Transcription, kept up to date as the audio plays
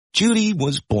Judy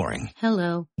was boring.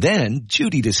 Hello. Then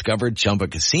Judy discovered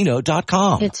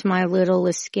ChumbaCasino.com. It's my little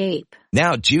escape.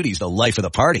 Now Judy's the life of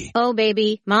the party. Oh,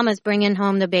 baby, mama's bringing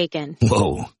home the bacon.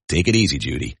 Whoa, take it easy,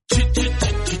 Judy.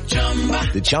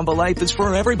 The Chumba life is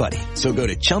for everybody. So go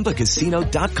to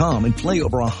ChumbaCasino.com and play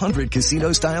over 100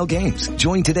 casino-style games.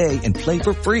 Join today and play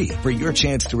for free for your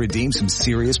chance to redeem some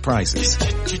serious prizes.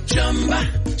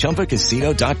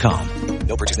 ChumbaCasino.com.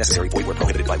 No purchase necessary. Void where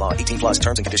prohibited by law. 18 plus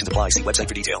terms and conditions apply. See website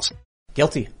for details.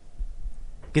 Guilty.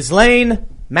 Ghislaine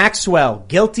Maxwell,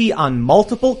 guilty on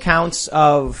multiple counts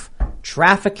of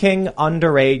trafficking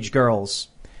underage girls.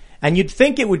 And you'd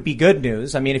think it would be good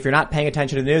news. I mean, if you're not paying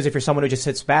attention to the news, if you're someone who just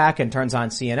sits back and turns on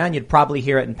CNN, you'd probably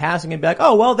hear it in passing and be like,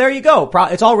 oh, well, there you go.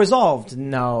 It's all resolved.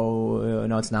 No,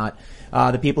 it's not.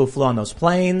 The people who flew on those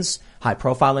planes,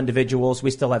 high-profile individuals,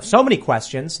 we still have so many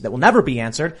questions that will never be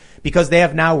answered because they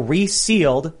have now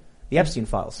resealed the Epstein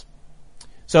files.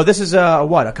 So this is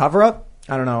a cover-up?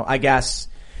 I don't know, I guess.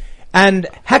 And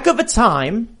heck of a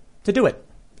time to do it.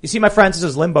 You see, my friends, this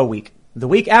is limbo week. The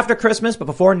week after Christmas, but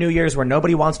before New Year's, where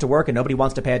nobody wants to work and nobody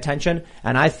wants to pay attention.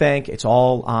 And I think it's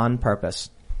all on purpose.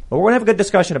 But we're going to have a good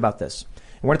discussion about this.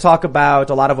 And we're going to talk about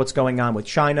a lot of what's going on with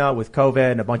China, with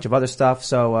COVID, and a bunch of other stuff.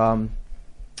 So,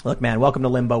 look, man, welcome to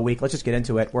Limbo Week. Let's just get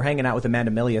into it. We're hanging out with Amanda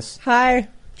Milius. Hi. Do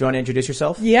you want to introduce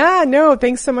yourself? Yeah, no,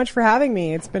 thanks so much for having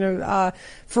me. It's been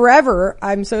forever.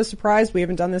 I'm so surprised we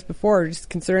haven't done this before, just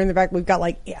considering the fact we've got,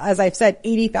 like, as I've said,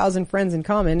 80,000 friends in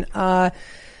common.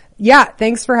 Yeah,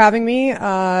 thanks for having me.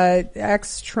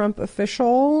 Ex-Trump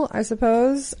official, I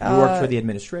suppose. You worked for the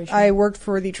administration? I worked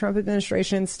for the Trump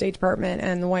administration, State Department,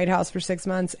 and the White House for 6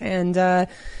 months, and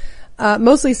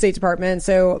mostly State Department,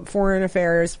 so foreign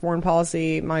affairs, foreign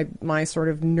policy, my sort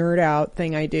of nerd out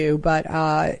thing I do. But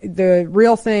the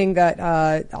real thing that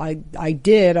I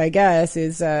did, I guess,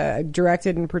 is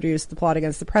directed and produced The Plot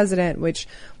Against the President, which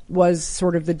was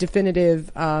sort of the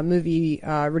definitive movie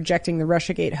rejecting the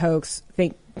Russiagate hoax.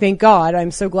 Thank God.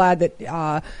 I'm so glad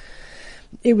that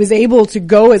it was able to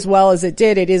go as well as it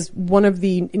did. It is one of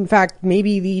the, in fact,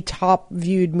 maybe the top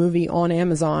viewed movie on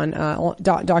Amazon,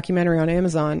 documentary on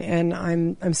Amazon, and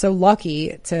I'm so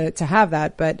lucky to have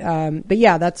that. But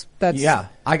yeah, that's yeah.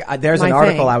 There's an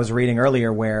article I was reading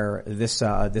earlier where this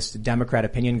Democrat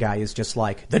opinion guy is just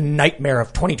like, the nightmare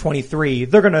of 2023.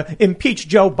 They're going to impeach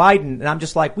Joe Biden. And I'm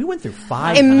just like, we went through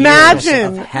 5 years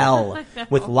of hell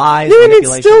with lies. And it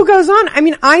still goes on. I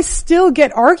mean, I still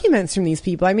get arguments from these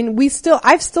people. I mean,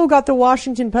 I've still got the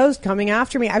Washington Post coming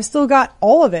after me. I've still got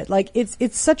all of it. Like,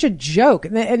 it's such a joke.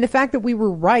 And the fact that we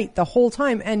were right the whole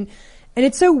time. And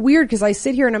it's so weird because I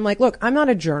sit here and I'm like, look, I'm not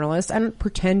a journalist. I don't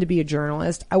pretend to be a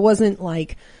journalist. I wasn't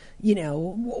like,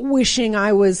 wishing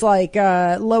I was like,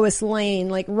 Lois Lane,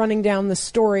 like running down the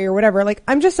story or whatever. Like,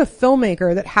 I'm just a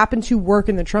filmmaker that happened to work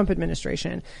in the Trump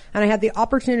administration. And I had the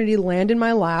opportunity to land in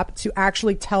my lap to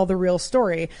actually tell the real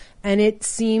story. And it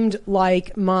seemed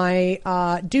like my,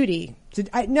 duty.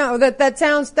 That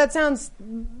sounds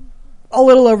a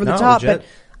little over the top, legit.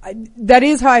 But that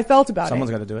is how I felt about Someone's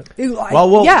got to do it.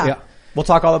 Yeah. We'll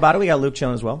talk all about it. We got Luke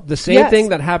chilling as well. The same thing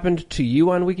that happened to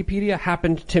you on Wikipedia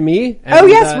happened to me. And,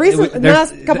 recently, in the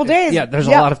last couple days. Yeah, there's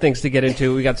a lot of things to get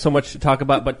into. We got so much to talk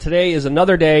about, but today is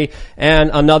another day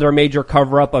and another major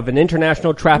cover-up of an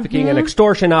international trafficking and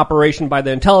extortion operation by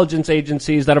the intelligence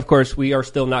agencies that, of course, we are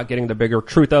still not getting the bigger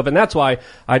truth of, and that's why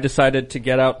I decided to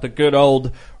get out the good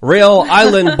old Real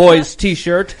Island Boys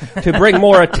t-shirt to bring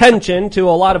more attention to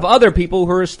a lot of other people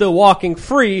who are still walking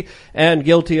free and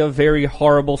guilty of very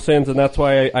horrible sins, and that's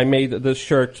why I made this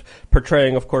shirt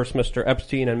portraying, of course, Mr.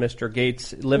 Epstein and Mr.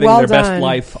 Gates living their best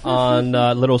life on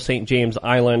Little St. James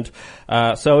Island.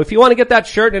 So if you want to get that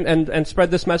shirt and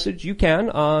spread this message, you can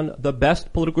on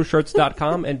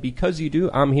thebestpoliticalshirts.com. And because you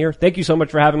do, I'm here. Thank you so much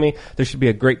for having me. There should be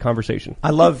a great conversation. I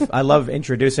love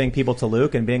introducing people to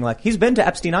Luke and being like, he's been to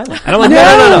Epstein Island. And I'm like,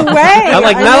 no way. I'm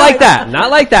like, not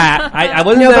like that. I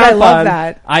wasn't there. But I love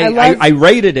that. I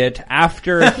rated it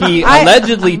after he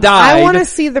allegedly died. I want to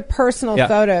see the personal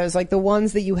photos, like the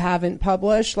ones that you haven't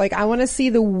published. Like, I want to see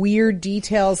the weird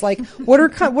details. Like, what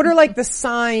are like the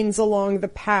signs along the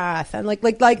path and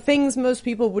like things most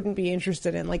people wouldn't be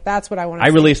interested in. Like, that's what I want to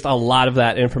see. I released a lot of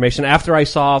that information after I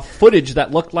saw footage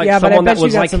that looked like someone that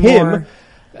was like him. More.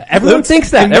 Everyone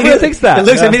thinks that. Everyone thinks that. And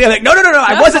Luke's immediately like, no,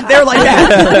 I wasn't there like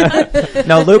that.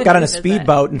 No, Luke got on a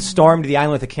speedboat and stormed the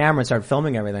island with a camera and started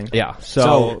filming everything. Yeah,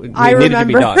 so it I needed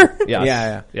remember. to be done.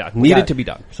 Yes. Yeah, needed to be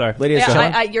done. Sorry.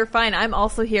 Lydia, you're fine. I'm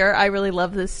also here. I really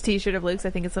love this t-shirt of Luke's.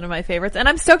 I think it's one of my favorites. And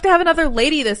I'm stoked to have another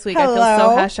lady this week. Hello.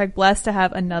 I feel so #blessed to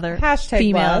have another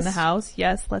female blessed. in the house.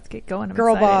 Yes, let's get going. I'm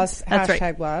Girl excited. boss, That's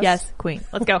 #blessed. right. Yes, queen.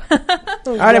 Let's go.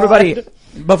 All right, everybody.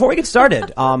 Before we get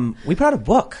started, we put out a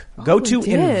book. Go to we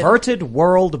did.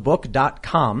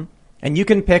 invertedworldbook.com and you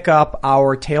can pick up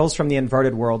our Tales from the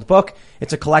Inverted World book.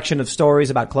 It's a collection of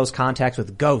stories about close contacts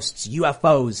with ghosts,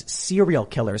 UFOs, serial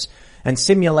killers, and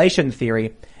simulation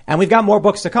theory. And we've got more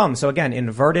books to come. So again,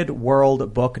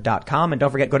 invertedworldbook.com. And don't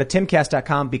forget, go to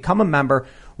timcast.com, become a member.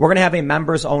 We're going to have a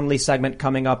members only segment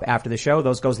coming up after the show.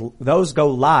 Those go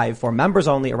live for members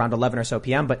only around 11 or so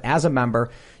p.m. But as a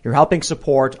member, you're helping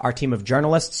support our team of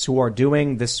journalists who are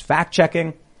doing this fact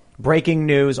checking, breaking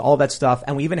news, all that stuff.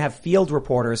 And we even have field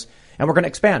reporters, and we're going to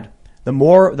expand. The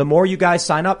more you guys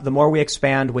sign up, the more we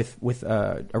expand with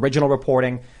original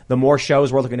reporting, the more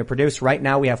shows we're looking to produce. Right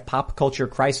now we have Pop Culture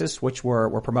Crisis, which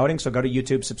we're promoting. So go to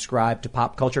YouTube, subscribe to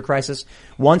Pop Culture Crisis.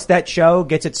 Once that show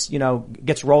gets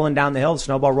rolling down the hill,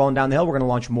 snowball rolling down the hill, we're going to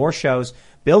launch more shows,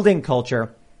 building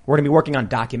culture. We're going to be working on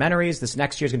documentaries. This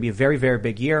next year is going to be a very, very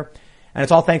big year. And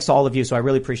it's all thanks to all of you, so I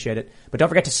really appreciate it. But don't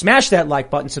forget to smash that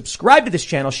like button, subscribe to this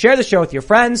channel, share the show with your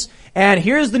friends. And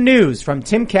here's the news from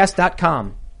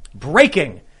timcast.com.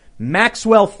 Breaking.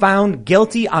 Maxwell found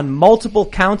guilty on multiple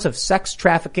counts of sex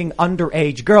trafficking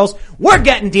underage girls. We're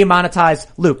getting demonetized.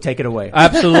 Luke, take it away.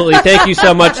 Absolutely. Thank you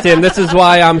so much, Tim. This is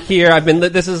why I'm here.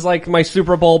 This is like my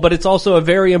Super Bowl, but it's also a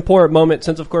very important moment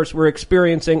since, of course, we're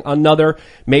experiencing another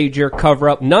major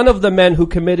cover-up. None of the men who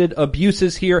committed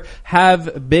abuses here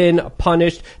have been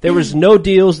punished. There was no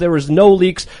deals. There was no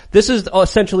leaks. This is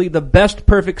essentially the best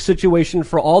perfect situation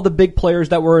for all the big players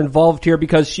that were involved here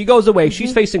because she goes away.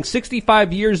 She's facing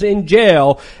 65 years in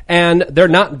jail, and they're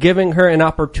not giving her an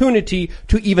opportunity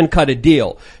to even cut a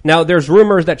deal. Now, there's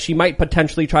rumors that she might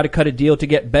potentially try to cut a deal to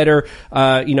get better,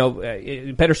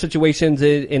 better situations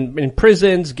in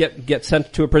prisons, get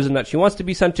sent to a prison that she wants to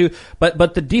be sent to.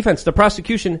 But the defense, the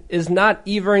prosecution, is not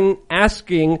even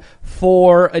asking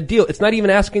for a deal. It's not even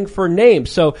asking for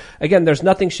names. So again, there's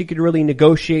nothing she could really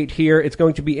negotiate here. It's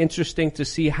going to be interesting to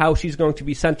see how she's going to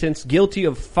be sentenced. Guilty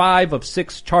of 5 of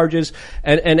 6 charges,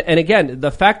 and again,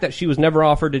 the fact that she was never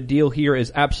offered a deal here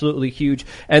is absolutely huge.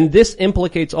 And this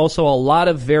implicates also a lot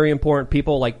of very important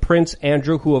people like Prince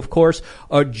Andrew, who of course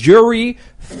a jury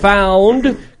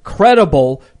found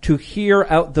credible to hear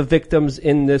out the victims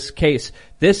in this case.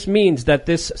 This means that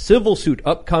this civil suit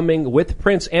upcoming with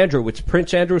Prince Andrew, which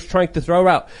Prince Andrew is trying to throw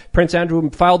out, Prince Andrew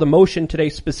filed a motion today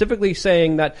specifically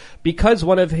saying that because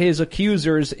one of his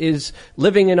accusers is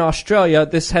living in Australia,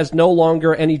 this has no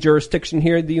longer any jurisdiction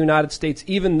here in the United States,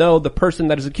 even though the person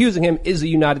that is accusing him is a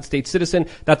United States citizen.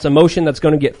 That's a motion that's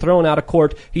going to get thrown out of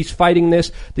court. He's fighting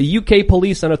this. The UK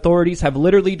police and authorities have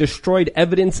literally destroyed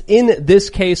evidence in this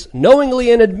case,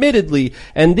 knowingly and admittedly.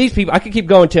 And these people, I could keep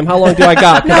going, Tim. How long do I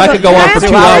got? Because I could go on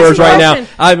for 2 hours right now.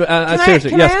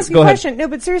 Seriously, can I ask you go a ahead. question? No,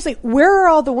 but seriously, where are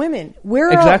all the women?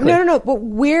 Exactly. But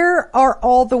where are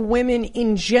all the women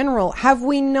in general? Have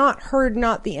we not heard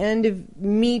not the end of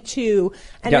Me Too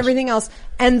and everything else?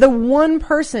 And the one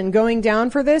person going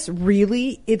down for this,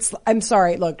 really, I'm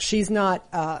sorry, look, she's not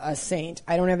a saint.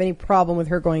 I don't have any problem with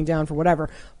her going down for whatever.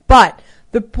 But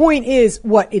the point is,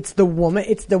 it's the woman,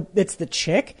 it's the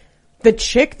chick. The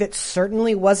chick that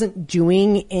certainly wasn't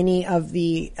doing any of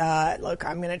the, look,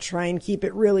 I'm going to try and keep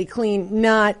it really clean,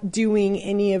 not doing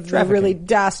any of the really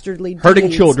dastardly hurting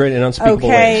deeds. Children in unspeakable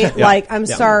ways. Okay, I'm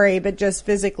sorry, but just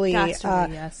physically,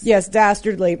 Dastardly, yes. Yes,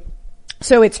 dastardly.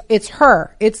 So it's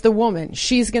her. It's the woman.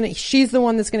 She's the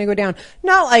one that's gonna go down.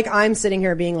 Not like I'm sitting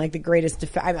here being like the greatest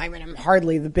I'm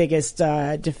hardly the biggest,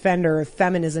 defender of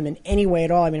feminism in any way at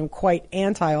all. I mean, I'm quite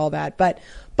anti all that, but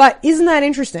isn't that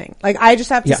interesting? Like, I just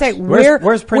have to say,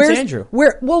 where's Prince Andrew?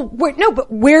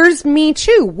 But where's Me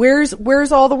Too?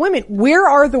 Where's all the women? Where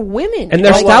are the women? And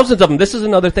there's thousands of them. This is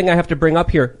another thing I have to bring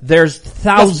up here. There's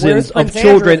thousands of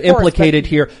children implicated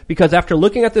here because after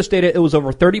looking at this data, it was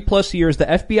over 30 plus years. The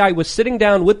FBI was sitting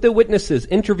down with the witnesses,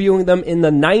 interviewing them in the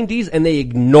 90s, and they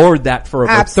ignored that for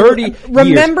over 30 years.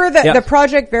 Remember that the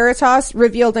Project Veritas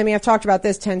revealed, I mean, I've talked about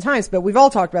this 10 times, but we've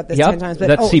all talked about this 10 times. But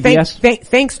that's CBS.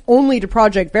 Thanks only to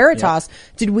Project Veritas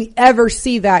did we ever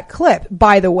see that clip,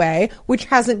 by the way, which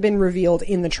hasn't been revealed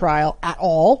in the trial at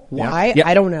all. Why?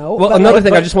 I don't know. Well, another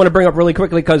thing I just want to bring up really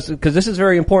quickly because this is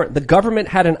very important. The government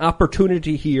had an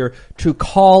opportunity here to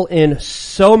call in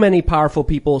so many powerful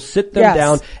people, sit them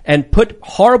down, and put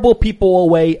horrible people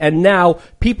away, and now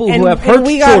people who have hurt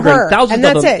children, thousands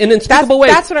of them, in unspeakable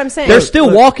ways. That's what I'm saying. They're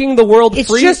still walking the world free.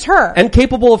 It's just her. And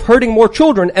capable of hurting more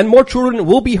children, and more children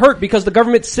will be hurt because the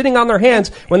government's sitting on their hands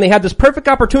when they had this perfect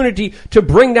opportunity to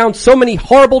bring down so many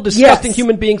horrible, disgusting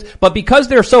human beings, but because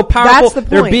they're so powerful,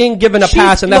 they're being given a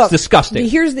pass, and that's disgusting.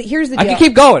 Here's the deal. I can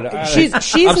keep going. She's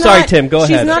I'm sorry, Tim. Go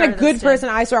ahead. She's not a good person.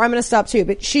 I'm going to stop too,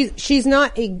 but she's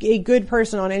not a good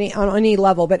person on any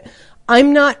level. But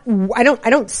I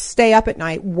don't stay up at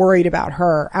night worried about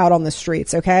her out on the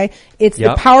streets, okay? It's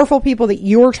the powerful people that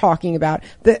you're talking about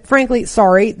that, frankly,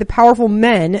 the powerful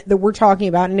men that we're talking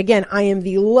about. And again, I am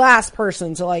the last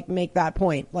person to like make that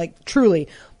point, like truly.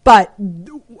 But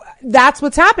that's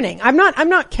what's happening. I'm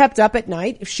not kept up at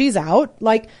night if she's out.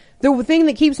 Like, the thing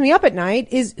that keeps me up at night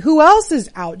is who else is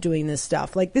out doing this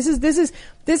stuff. Like, this is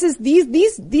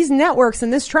these networks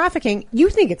and this trafficking.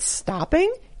 You think it's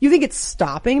stopping? You think it's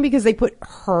stopping because they put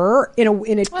her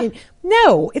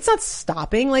no, it's not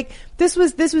stopping. Like, this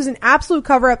was an absolute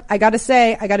cover up. I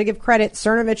gotta give credit.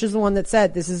 Cernovich is the one that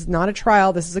said this is not a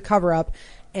trial. This is a cover up.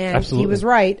 And absolutely. He was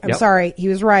right. I'm sorry. He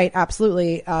was right.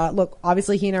 Absolutely. Look,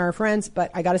 obviously he and I are friends,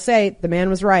 but I gotta say the man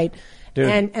was right. Dude.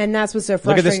 And that's what's so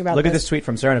frustrating about this. Look at this tweet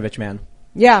from Cernovich, man.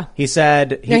 Yeah. He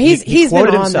said, he's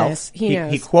quoted been on himself. This. He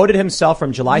knows. He quoted himself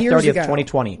from July Years 30th, ago.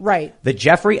 2020. Right. The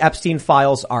Jeffrey Epstein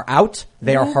files are out.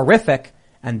 They are horrific.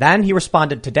 And then he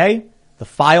responded today, the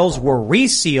files were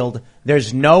resealed.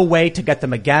 There's no way to get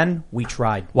them again. We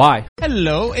tried. Why?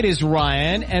 Hello, it is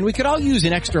Ryan, and we could all use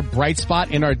an extra bright spot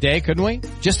in our day, couldn't we?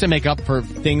 Just to make up for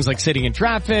things like sitting in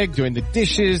traffic, doing the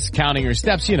dishes, counting your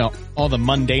steps, you know, all the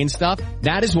mundane stuff.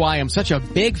 That is why I'm such a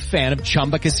big fan of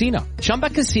Chumba Casino. Chumba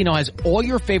Casino has all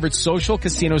your favorite social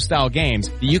casino style games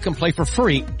that you can play for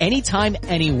free anytime,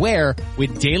 anywhere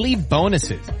with daily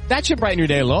bonuses. That should brighten your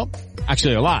day a little.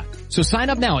 Actually, a lot. So sign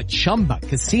up now at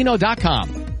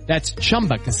ChumbaCasino.com. That's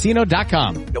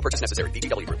ChumbaCasino.com. No purchase necessary.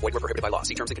 VGW Group. Void where prohibited by law.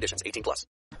 See terms and conditions. 18+.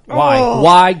 Why? Oh.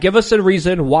 Why? Give us a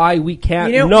reason why we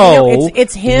can't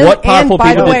it's him. what powerful and by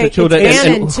people the way, did to children it's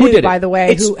Bannon and who too, did it. by the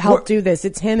way, who helped do this.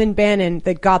 It's him and Bannon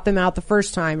that got them out the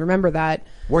first time. Remember that.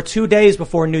 We're 2 days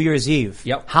before New Year's Eve.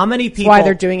 Yep. How many people? That's why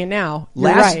they're doing it now.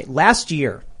 You're right. Last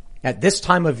year, at this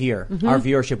time of year, our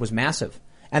viewership was massive.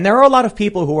 And there are a lot of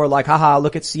people who are like, haha,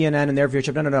 look at CNN and their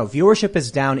viewership. No. Viewership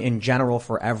is down in general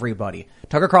for everybody.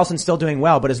 Tucker Carlson's still doing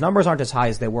well, but his numbers aren't as high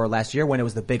as they were last year when it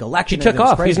was the big election. He took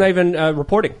off. He's not even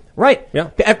reporting. Right.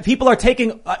 Yeah. People are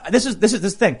taking, this is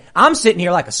this thing. I'm sitting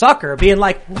here like a sucker being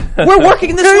like, we're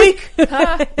working this week.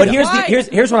 But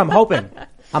here's what I'm hoping.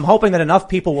 I'm hoping that enough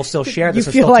people will still share this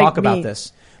and still talk about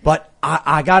this. But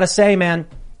I gotta say, man,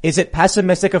 is it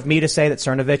pessimistic of me to say that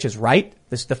Cernovich is right?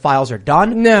 The files are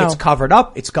done. No. It's covered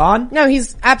up. It's gone. No,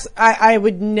 he's I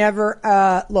would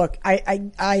never, look,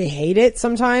 I hate it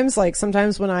sometimes. Like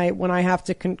sometimes when I have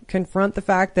to confront the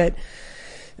fact that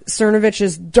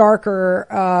Cernovich's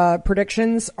darker,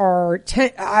 predictions are,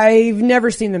 I've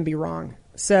never seen them be wrong.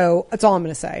 So that's all I'm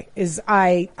going to say is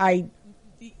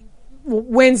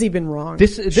when's he been wrong?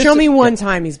 Show me one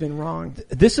time he's been wrong.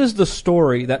 This is the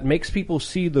story that makes people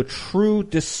see the true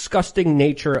disgusting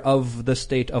nature of the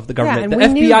state of the government. Yeah, and the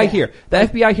we knew FBI that. here, the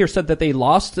FBI here said that they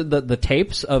lost the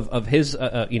tapes of his,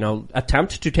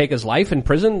 attempt to take his life in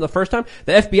prison the first time.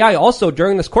 The FBI also,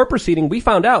 during this court proceeding, we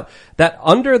found out that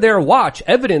under their watch,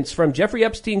 evidence from Jeffrey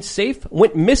Epstein's safe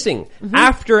went missing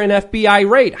after an FBI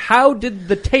raid. How did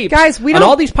the tapes on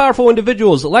all these powerful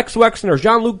individuals, Lex Wexner,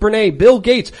 Jean-Luc Bernet, Bill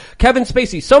Gates, Kevin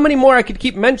Spacey, so many more I could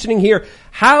keep mentioning here.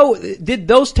 How did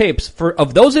those tapes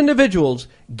of those individuals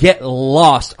get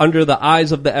lost under the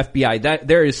eyes of the FBI? That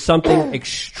there is something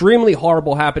extremely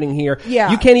horrible happening here. Yeah.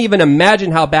 You can't even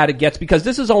imagine how bad it gets because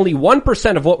this is only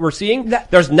 1% of what we're seeing.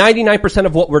 There's 99%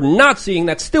 of what we're not seeing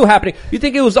that's still happening. You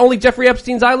think it was only Jeffrey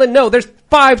Epstein's island? No, there's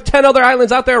 5-10 other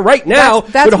islands out there right now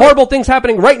with horrible things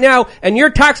happening right now, and your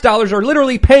tax dollars are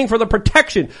literally paying for the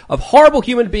protection of horrible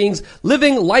human beings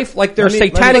living life like they're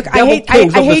satanic devil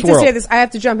kings of this world. I hate to say this. I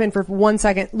have to jump in for 1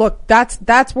 second. Look, that's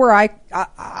where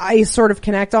I sort of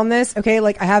connect on this. Okay,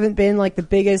 like I haven't been like the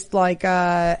biggest like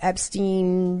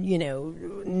Epstein,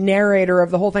 narrator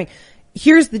of the whole thing.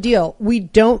 Here's the deal. We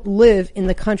don't live in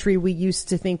the country we used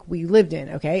to think we lived in,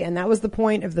 okay? And that was the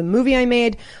point of the movie I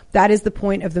made. That is the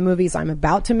point of the movies I'm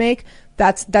about to make.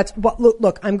 That's what,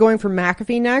 look, I'm going for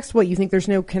McAfee next. What, you think there's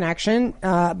no connection?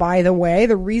 By the way,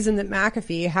 the reason that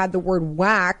McAfee had the word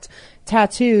whacked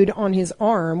tattooed on his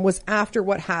arm was after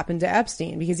what happened to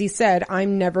Epstein, because he said,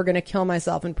 I'm never going to kill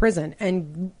myself in prison.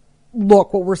 And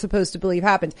look, what we're supposed to believe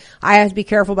happened. I have to be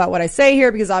careful about what I say here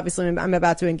because obviously I'm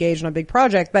about to engage in a big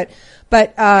project, but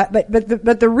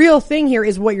the real thing here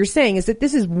is what you're saying is that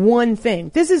this is one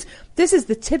thing. This is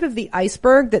the tip of the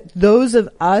iceberg that those of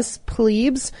us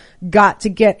plebes got to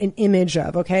get an image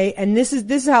of, okay? And this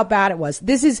is how bad it was.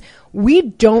 We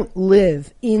don't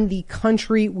live in the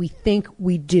country we think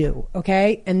we do,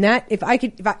 okay? And that,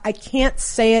 I can't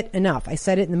say it enough. I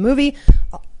said it in the movie.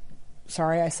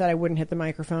 Sorry, I said I wouldn't hit the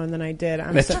microphone, then I did.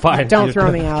 It's fine. Don't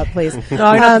throw me out, please.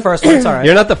 No, you're not the first one. It's all right.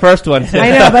 You're not the first one. To I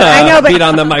know, but beat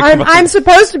on the microphone. I'm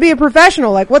supposed to be a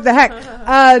professional. Like, what the heck?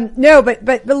 No,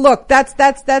 but look, that's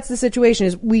the situation.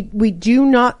 Is we do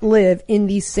not live in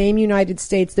the same United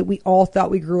States that we all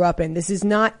thought we grew up in. This is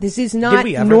not Did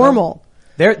we ever, normal.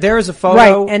 There is a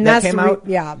photo Right, and that that's came out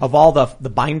of all the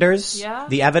binders,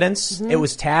 the evidence. Mm-hmm. It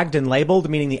was tagged and labeled,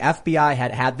 meaning the FBI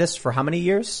had this for how many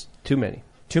years? Too many.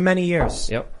 Too many years.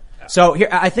 Yep. So here,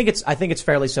 I think it's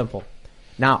fairly simple.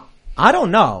 Now, I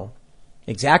don't know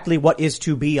exactly what is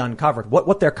to be uncovered,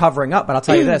 what they're covering up, but I'll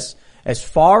tell you this. As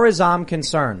far as I'm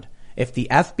concerned, if the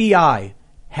FBI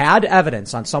had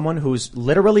evidence on someone who's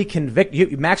literally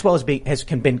convicted, Maxwell has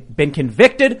been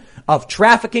convicted of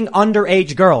trafficking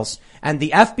underage girls, and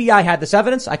the FBI had this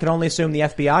evidence, I can only assume the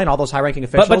FBI and all those high-ranking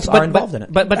officials are involved in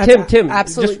it. But Tim,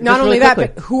 absolutely. just Not really only that,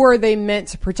 quickly. but who are they meant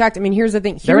to protect? I mean, here's the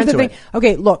thing. They're Here's the into thing. it.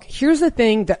 Okay, look, here's the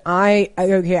thing that I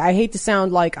hate to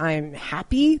sound like I'm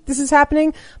happy this is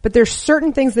happening, but there's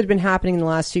certain things that have been happening in the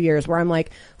last 2 years where I'm like,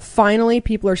 finally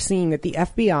people are seeing that the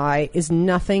FBI is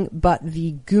nothing but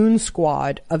the goon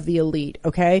squad of the elite,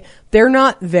 okay? They're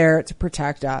not there to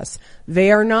protect us.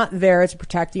 They are not there to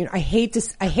protect you. I hate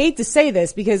to say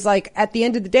this because, like, at the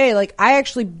end of the day, like, I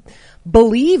actually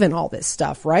believe in all this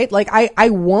stuff, right? Like, I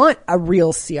want a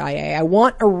real CIA. I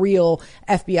want a real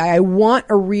FBI. I want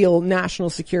a real national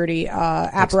security,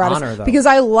 apparatus. honor, though. Because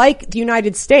I like the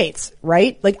United States,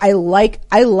 right? Like, I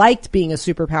liked being a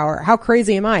superpower. How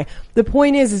crazy am I? The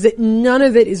point is that none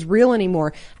of it is real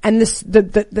anymore. And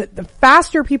the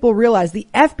faster people realize the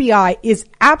FBI is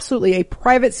absolutely a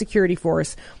private security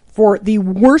force for the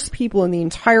worst people in the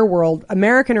entire world,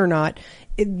 American or not,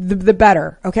 the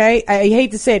better, okay? I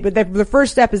hate to say it, but the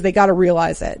first step is they gotta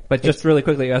realize it. But just really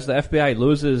quickly, as the FBI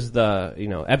loses the,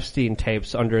 Epstein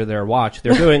tapes under their watch,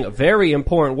 they're doing very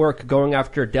important work going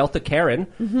after Delta Karen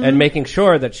and making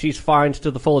sure that she's fined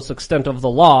to the fullest extent of the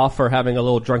law for having a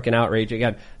little drunken outrage.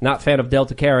 Again, not fan of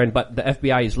Delta Karen, but the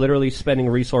FBI is literally spending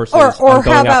resources on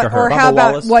going after her. Or how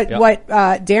about Wallace. what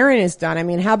Darren has done? I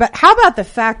mean, how about the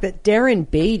fact that Darren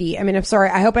Beatty, I mean, I'm sorry,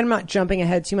 I hope I'm not jumping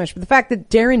ahead too much, but the fact that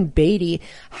Darren Beatty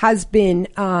has been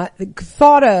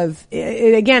thought of,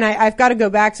 again, I've got to go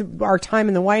back to our time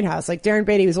in the White House. Like, Darren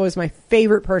Beatty was always my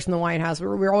favorite person in the White House.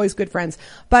 We're always good friends.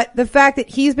 But the fact that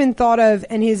he's been thought of,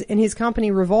 and his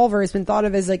company Revolver has been thought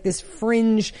of as like this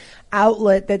fringe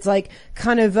outlet that's like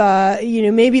kind of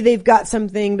maybe they've got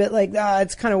something but like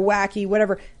it's kind of wacky,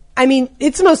 whatever. I mean,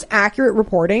 it's the most accurate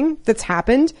reporting that's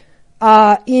happened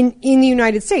in the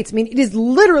United States. I mean, it is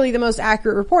literally the most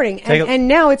accurate reporting, and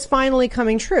now it's finally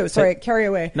coming true. Sorry, carry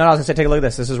away. No, I was gonna say, take a look at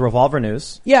this. This is Revolver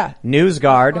News. Yeah.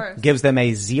 NewsGuard gives them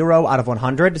a 0 out of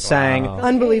 100, saying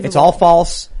Unbelievable. it's all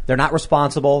false. They're not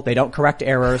responsible. They don't correct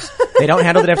errors. They don't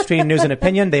handle the difference between news and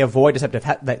opinion. They avoid deceptive.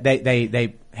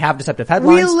 They have deceptive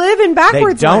headlines. We live in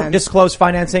backwards They don't land. disclose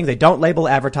financing. They don't label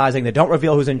advertising. They don't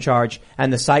reveal who's in charge.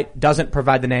 And the site doesn't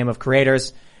provide the name of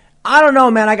creators. I don't know,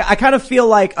 man. I kind of feel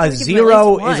like a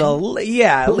 0 is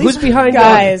at least Who's behind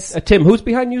guys? Tim, who's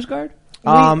behind NewsGuard?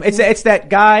 It's that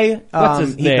guy. What's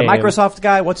his The name? Microsoft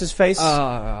guy. What's his face?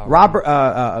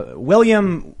 Robert,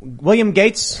 William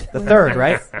Gates the third,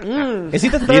 right? Is he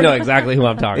the third? You know exactly who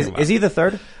I'm talking about. Is he the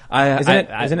third?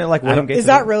 Isn't it like William Gates? Is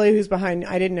that really who's behind?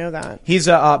 I didn't know that. He's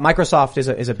Microsoft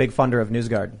is a big funder of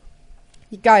NewsGuard.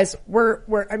 Guys,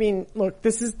 I mean, look,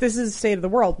 this is the state of the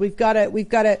world. We've got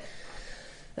to,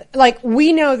 like,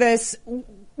 we know this.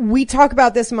 We talk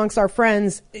about this amongst our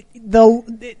friends.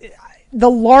 The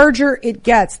larger it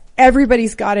gets,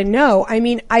 everybody's got to know. I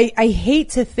mean, I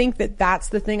hate to think that that's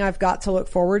the thing I've got to look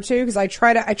forward to, because I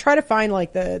try to find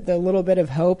like the little bit of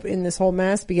hope in this whole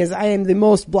mess, because I am the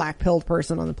most black-pilled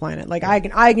person on the planet. Like,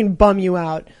 I can bum you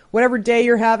out. Whatever day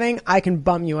you're having, I can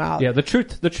bum you out. Yeah, the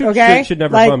truth Okay? should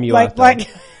never bum you out. Though.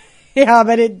 Yeah,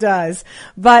 but it does.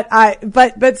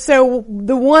 But so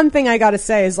the one thing I gotta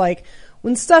say is, like,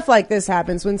 when stuff like this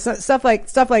happens, when stuff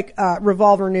like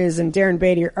Revolver News and Darren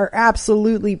Beatty are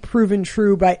absolutely proven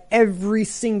true by every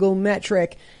single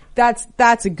metric, that's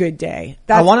a good day.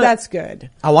 That's good.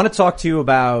 I want to talk to you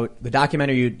about the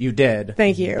documentary you did.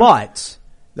 Thank you. But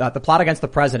the plot against the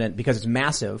president, because it's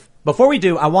massive. Before we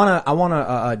do, I want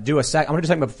to do a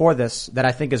segment before this that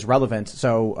I think is relevant.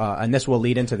 So, and this will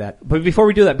lead into that. But before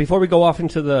we do that, before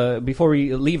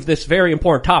we leave this very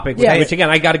important topic, which again,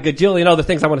 I got a gajillion other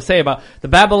things I want to say about. The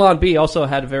Babylon Bee also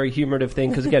had a very humorative thing,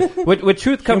 because again, with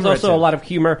truth comes also a lot of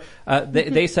humor.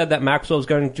 They said that Maxwell is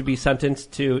going to be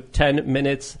sentenced to 10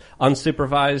 minutes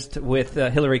unsupervised with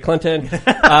Hillary Clinton.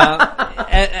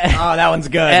 Oh, that one's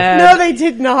good. No, they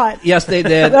did not. Yes, they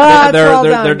did. Well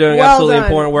They're doing well absolutely done.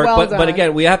 important work. Well But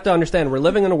again, we have to understand we're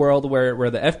living in a world where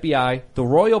the FBI, the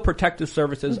Royal Protective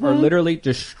Services, are literally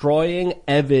destroying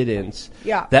evidence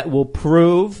that will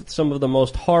prove some of the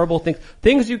most horrible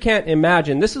things you can't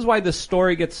imagine. This is why this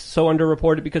story gets so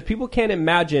underreported, because people can't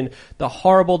imagine the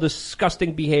horrible,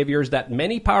 disgusting behaviors that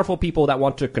many powerful people that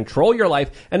want to control your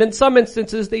life, and in some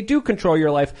instances they do control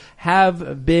your life,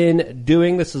 have been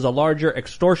doing. This is a larger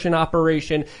extortion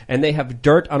operation, and they have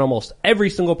dirt on almost every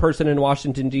single person in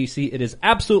Washington, D.C. It is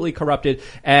absolutely corrupted,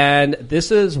 and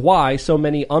this is why so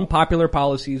many unpopular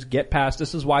policies get passed.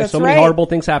 This is why so many horrible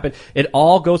things happen. It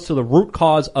all goes to the root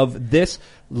cause of this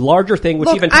larger thing,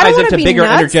 which even ties into bigger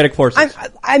energetic forces.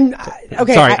 I'm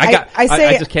okay. Sorry,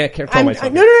 I just can't control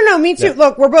myself. No. Me too. Yeah.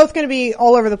 Look, we're both going to be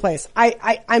all over the place.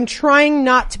 I'm trying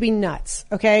not to be nuts.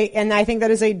 Okay. And I think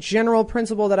that is a general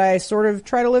principle that I sort of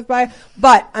try to live by,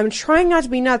 but I'm trying not to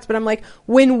be nuts. But I'm like,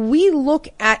 when we look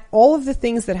at all of the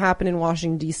things that happen in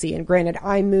Washington, D.C., and granted,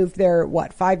 I moved there,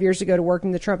 5 years ago to work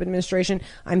in the Trump administration.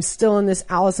 I'm still in this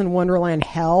Alice in Wonderland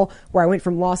hell where I went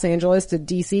from Los Angeles to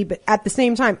D.C. But at the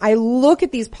same time, I look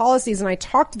at these policies and I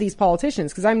talk to these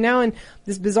politicians, because I'm now in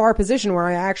this bizarre position where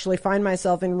I actually find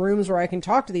myself in rooms where I can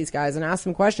talk to these guys and ask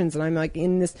them questions, and I'm like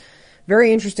in this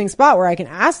very interesting spot where I can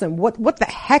ask them what the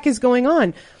heck is going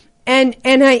on. And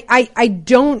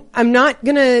I'm not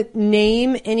gonna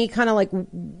name any kind of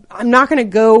I'm not gonna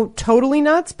go totally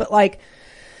nuts, but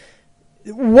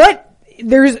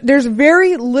there's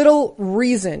very little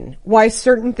reason why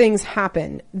certain things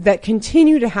happen that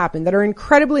continue to happen that are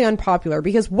incredibly unpopular,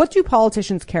 because what do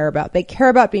politicians care about? They care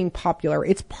about being popular.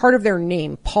 It's part of their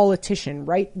name, politician,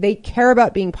 right? They care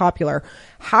about being popular.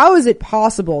 How is it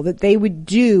possible that they would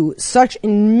do such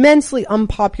immensely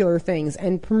unpopular things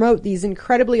and promote these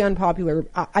incredibly unpopular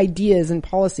ideas and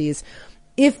policies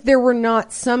if there were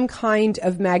not some kind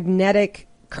of magnetic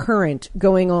current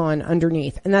going on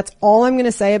underneath? And that's all I'm going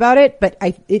to say about it. But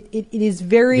it is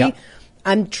very, Yep.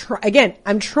 I'm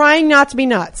trying not to be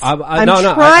nuts. I'm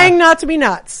no, trying not to be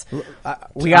nuts.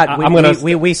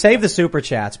 We save the super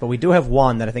chats, but we do have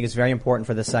one that I think is very important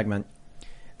for this segment.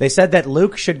 They said that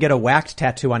Luke should get a whacked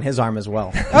tattoo on his arm as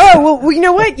well. Oh, well, you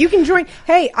know what? You can join.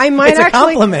 Hey, I might It's a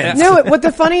actually. compliment. No, what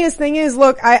the funniest thing is,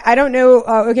 look, I don't know.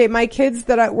 Okay, my kids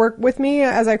that work with me,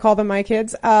 as I call them, my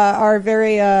kids, are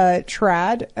very,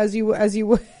 trad, as you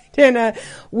would. And,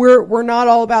 we're not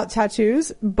all about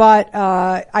tattoos, but,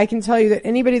 I can tell you that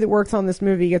anybody that works on this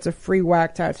movie gets a free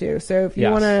whack tattoo. So if you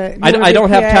want to, I don't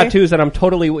have tattoos, and I'm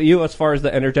totally with you as far as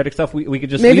the energetic stuff. We could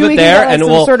just Maybe leave we it can there, get, and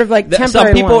some we'll sort of temporary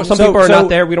some people one. are not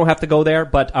there. We don't have to go there,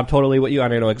 but I'm totally with you. I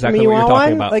know exactly you what you're want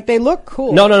talking one? about. They look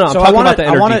cool. No. I'm So talking I about the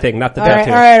energy wanna- thing, not the All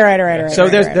tattoo. right. So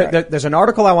there's an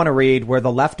article I want to read where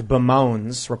the left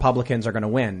bemoans Republicans are going to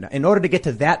win. In order to get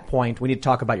to that point, we need to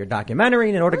talk about your documentary.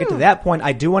 And in order to get to that point,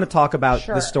 I do want to talk about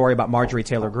this story about Marjorie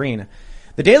Taylor Greene.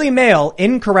 The Daily Mail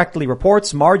incorrectly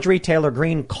reports Marjorie Taylor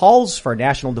Greene calls for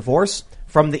national divorce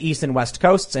from the East and West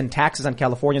Coasts and taxes on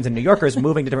Californians and New Yorkers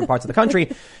moving to different parts of the country.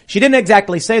 She didn't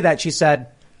exactly say that. She said,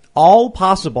 all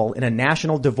possible in a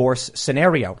national divorce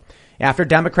scenario. After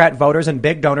Democrat voters and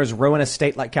big donors ruin a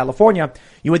state like California,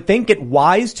 you would think it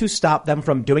wise to stop them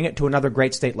from doing it to another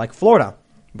great state like Florida.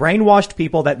 Brainwashed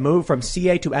people that move from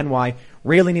CA to NY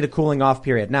really need a cooling off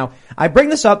period. Now, I bring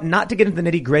this up not to get into the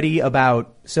nitty gritty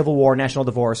about Civil War, national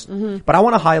divorce, but I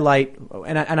want to highlight,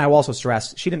 and I will also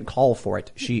stress, she didn't call for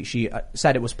it. She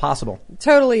said it was possible.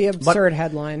 Totally absurd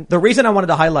headline. The reason I wanted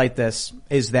to highlight this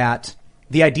is that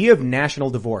the idea of national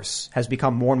divorce has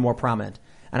become more and more prominent.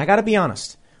 And I got to be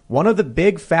honest, one of the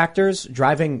big factors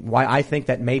driving why I think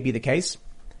that may be the case,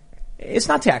 it's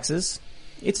not taxes.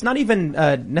 It's not even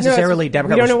necessarily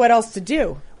Democrat. We don't know what else to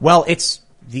do. Well, it's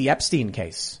the Epstein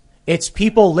case. It's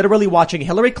people literally watching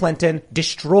Hillary Clinton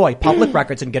destroy public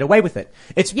records and get away with it.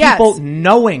 It's people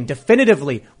knowing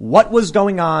definitively what was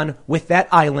going on with that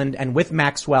island and with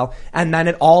Maxwell, and then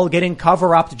it all getting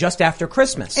cover up just after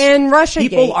Christmas. And Russiagate.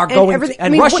 People are going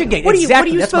and Russiagate. What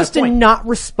Exactly. are you That's supposed my to point. not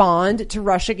respond to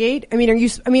Russiagate? I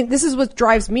mean, this is what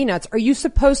drives me nuts. Are you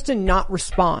supposed to not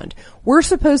respond? We're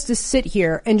supposed to sit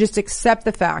here and just accept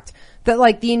the fact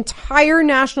that the entire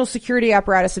national security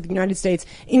apparatus of the United States,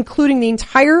 including the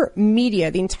entire media,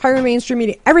 the entire mainstream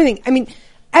media, everything,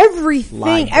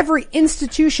 everything, every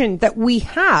institution that we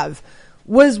have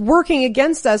was working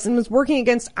against us and was working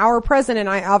against our president.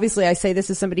 I say this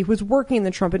as somebody who was working in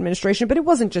the Trump administration, but it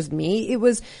wasn't just me.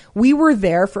 We were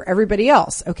there for everybody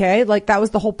else. Okay. That was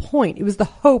the whole point. It was the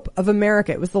hope of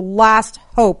America. It was the last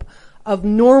hope of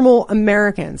normal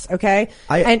Americans. Okay.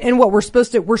 And what we're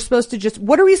supposed to just,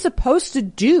 what are we supposed to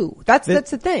do? That's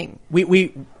the thing.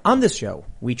 We, on this show,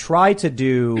 we try to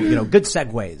do, good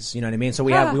segues. You know what I mean? So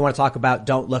we want to talk about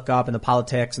Don't Look Up and the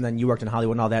politics, and then you worked in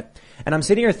Hollywood and all that. And I'm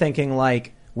sitting here thinking,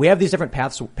 like, we have these different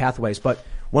pathways, but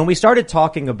when we started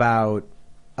talking about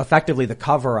effectively the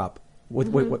cover-up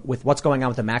with what's going on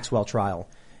with the Maxwell trial,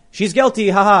 she's guilty,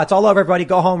 haha, it's all over, everybody,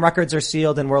 go home, records are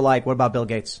sealed, and we're like, what about Bill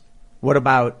Gates? What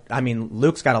about,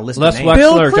 Luke's got a list of names. Les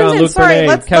Bill Wexler, Clinton, John-Luc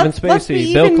Bonet, Kevin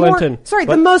Spacey, Bill Clinton.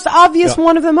 The most obvious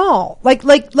one of them all. Like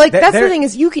that's the thing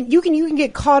is you can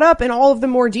get caught up in all of the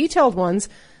more detailed ones,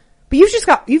 but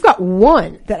you've got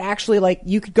one that actually, like,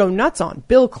 you could go nuts on.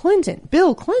 Bill Clinton.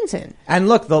 And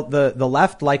look, the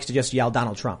left likes to just yell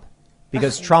Donald Trump.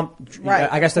 Because Trump,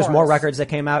 right, I guess there's more records that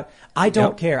came out. I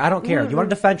don't care. I don't care. You want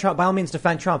to defend Trump? By all means,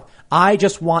 defend Trump. I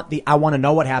just want I want to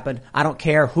know what happened. I don't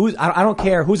care I don't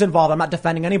care who's involved. I'm not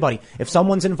defending anybody. If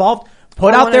someone's involved,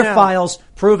 put out their files,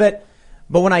 prove it.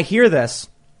 But when I hear this,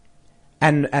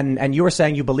 and you were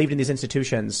saying you believed in these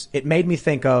institutions, it made me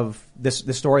think of the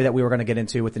story that we were going to get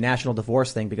into with the national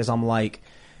divorce thing, because I'm like,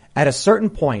 at a certain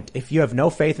point, if you have no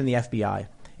faith in the FBI,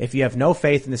 if you have no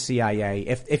faith in the CIA,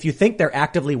 if you think they're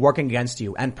actively working against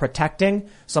you and protecting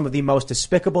some of the most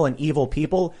despicable and evil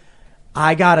people,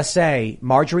 I gotta say,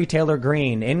 Marjorie Taylor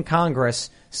Greene in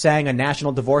Congress saying a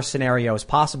national divorce scenario is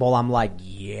possible, I'm like,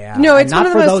 yeah. No, it's not one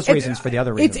of for the those reasons, for the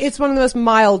other reasons. It's one of the most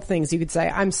mild things you could say.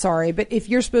 I'm sorry, but if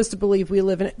you're supposed to believe we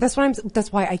live in it, that's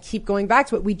why I keep going back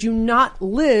to it. We do not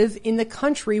live in the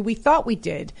country we thought we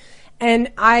did.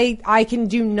 And I can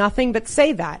do nothing but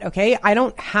say that, okay? I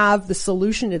don't have the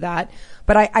solution to that,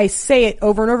 but I say it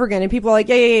over and over again, and people are like,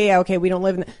 yeah, okay, we don't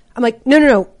live in I'm like,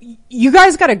 no. You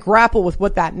guys gotta grapple with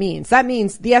what that means. That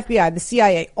means the FBI, the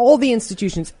CIA, all the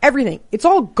institutions, everything. It's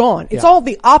all gone. It's all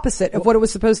the opposite of what it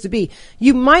was supposed to be.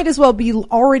 You might as well be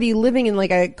already living in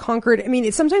like a conquered,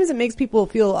 sometimes it makes people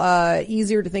feel,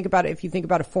 easier to think about it if you think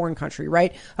about a foreign country,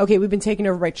 right? Okay, we've been taken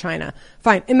over by China.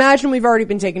 Fine. Imagine we've already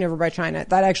been taken over by China.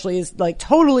 That actually is like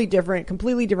totally different,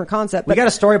 completely different concept. We got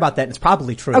a story about that, and it's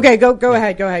probably true. Okay, go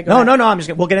ahead. No,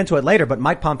 we'll get into it later, but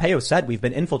Mike Pompeo said we've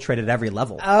been infiltrated at every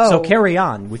level. Oh. So carry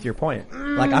on with your point.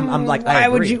 Like, I'm like, I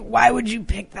agree. Why would you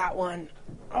pick that one?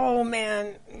 Oh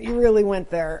man, you really went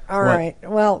there. All right.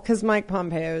 Well, cause Mike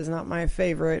Pompeo is not my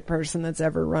favorite person that's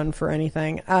ever run for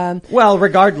anything. Well,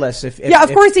 regardless, of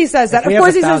course he says that. Of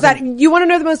course he says that. You want to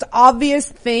know the most obvious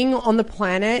thing on the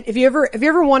planet? If you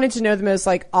ever wanted to know the most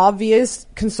like obvious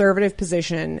conservative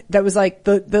position that was like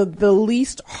the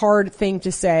least hard thing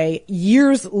to say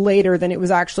years later than it was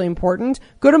actually important,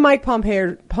 go to Mike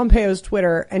Pompeo's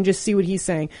Twitter and just see what he's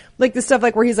saying. Like the stuff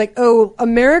like where he's like, oh,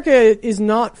 America is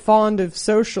not fond of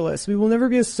socialists. We will never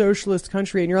be a socialist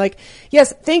country. And you're like,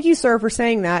 yes, thank you, sir, for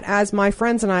saying that. As my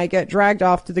friends and I get dragged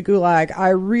off to the gulag, I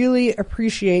really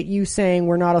appreciate you saying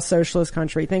we're not a socialist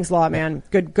country. Thanks a lot, man.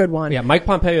 Good one. Yeah, Mike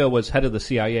Pompeo was head of the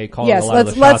CIA calling yes, a lot of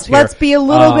the shots here. Let's be a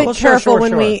little bit careful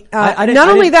when we, not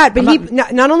only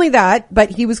that, but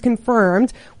he was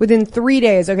confirmed within 3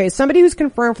 days. Okay. Somebody who's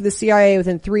confirmed for the CIA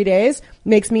within 3 days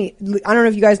makes me, I don't know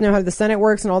if you guys know how the Senate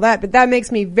works and all that, but that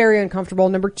makes me very uncomfortable.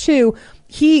 Number two,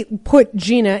 he put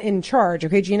Gina in charge.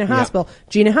 Okay. Gina Haspel. Yeah.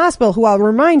 Gina Haspel, who I'll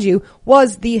remind you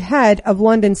was the head of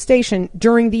London Station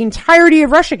during the entirety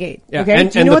of Russiagate. Yeah. Okay.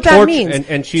 And, do you know what that means?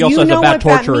 And she also has a bad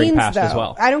torturing past as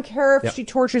well. I don't care if she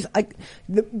tortures,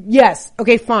 yes.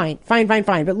 Okay. Fine.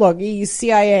 But look,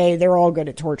 CIA, they're all good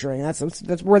at torturing.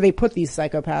 That's where they put these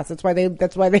psychopaths. That's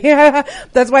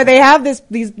why they have this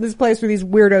place for these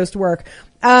weirdos to work.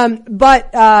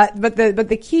 But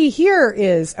the key here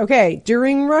is, okay,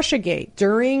 during Russiagate,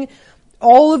 during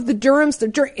all of the Durham stuff,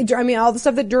 all the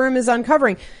stuff that Durham is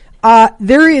uncovering,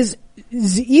 there is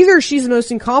either she's the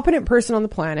most incompetent person on the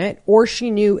planet, or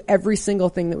she knew every single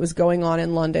thing that was going on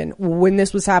in London when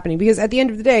this was happening. Because at the end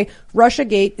of the day,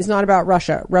 Russiagate is not about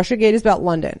Russia. Russiagate is about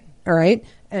London. All right.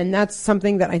 And that's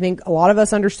something that I think a lot of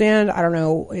us understand. I don't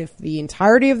know if the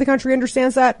entirety of the country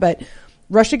understands that, but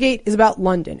Russiagate is about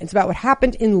London. It's about what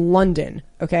happened in London.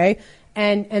 Okay.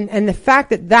 And the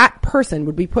fact that person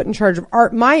would be put in charge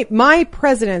of my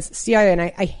president's CIA, and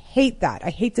I hate that. I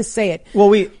hate to say it.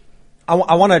 Well,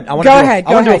 I want to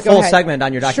do a full segment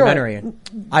on your documentary. Sure.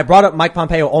 I brought up Mike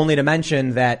Pompeo only to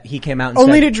mention that he came out and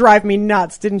only said, to drive me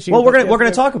nuts, didn't you? Well, we're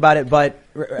gonna talk about it, but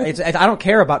I don't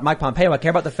care about Mike Pompeo. I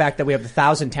care about the fact that we have the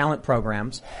 1,000 talent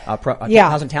programs,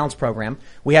 1,000 talents program.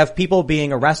 We have people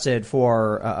being arrested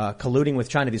for colluding with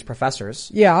China, these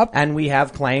professors. Yeah. And we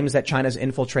have claims that China's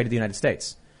infiltrated the United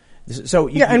States. So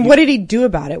and what did he do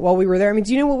about it while we were there? I mean,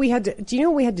 do you know what we had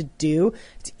to do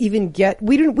to even get?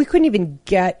 We couldn't even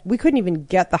get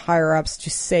the higher ups to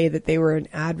say that they were an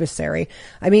adversary.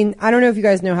 I mean, I don't know if you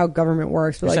guys know how government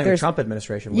works, but there's the Trump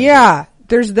administration.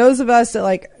 There's those of us that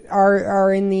like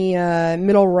are in the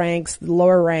middle ranks,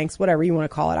 lower ranks, whatever you want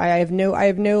to call it. I have no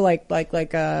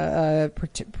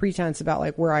pretense about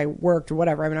like where I worked or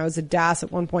whatever. I mean, I was a DAS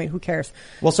at one point. Who cares?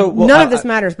 None of this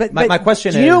matters. But my question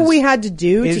is, do you know what we had to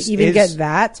do to even get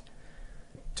that?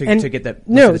 To get that?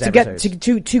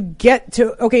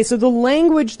 Okay, so the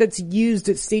language that's used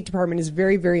at State Department is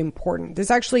very, very important.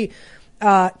 This actually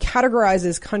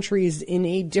categorizes countries in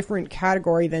a different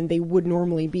category than they would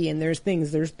normally be. And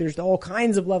there's all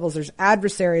kinds of levels. There's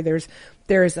adversary. There's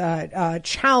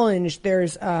challenge.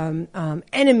 There's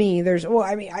enemy.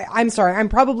 I'm sorry, I'm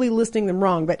probably listing them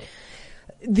wrong, but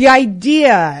the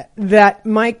idea that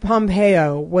Mike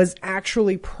Pompeo was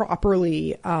actually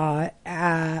properly tough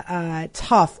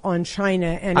on China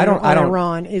and on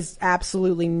Iran is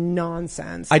absolutely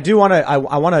nonsense. I want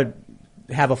to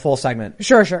have a full segment.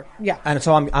 Sure. Yeah. And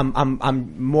so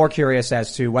I'm more curious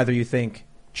as to whether you think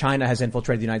China has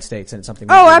infiltrated the United States and it's something.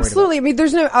 Oh, absolutely. I mean,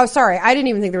 sorry. I didn't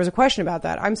even think there was a question about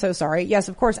that. I'm so sorry. Yes,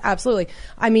 of course. Absolutely.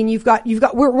 I mean,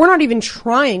 we're not even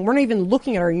trying. We're not even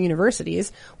looking at our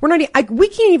universities. We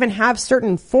can't even have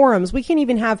certain forums. We can't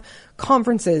even have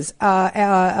conferences,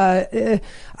 about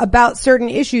certain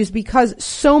issues because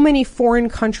so many foreign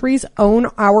countries own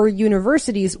our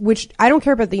universities, which I don't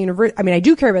care about the university. I mean, I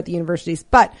do care about the universities,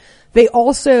 but they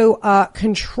also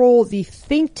control the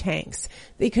think tanks.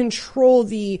 They control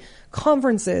the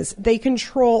conferences. They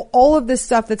control all of this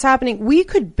stuff that's happening. We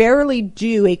could barely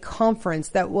do a conference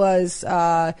that was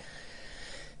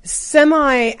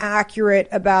semi-accurate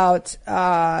about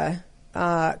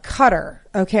Qatar,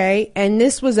 okay? And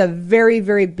this was a very,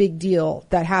 very big deal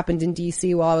that happened in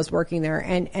DC while I was working there.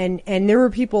 And there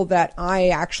were people that I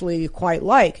actually quite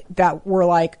like that were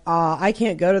like, I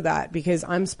can't go to that because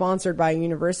I'm sponsored by a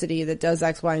university that does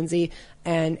X, Y, and Z.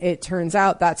 And it turns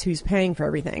out that's who's paying for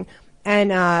everything.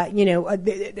 And,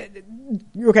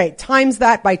 okay, times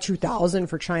that by 2,000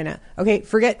 for China. Okay,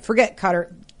 forget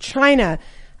Qatar. China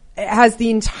has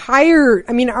the entire,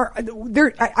 I mean,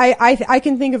 I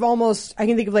can think of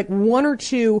like one or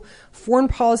two foreign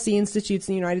policy institutes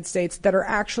in the United States that are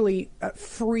actually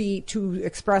free to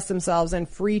express themselves and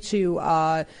free to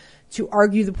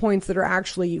argue the points that are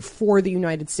actually for the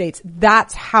United States.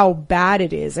 That's how bad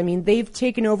it is. I mean, they've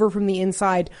taken over from the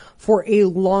inside for a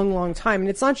long, long time. And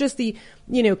it's not just the,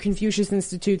 Confucius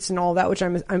Institutes and all that, which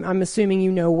I'm assuming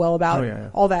you know well about.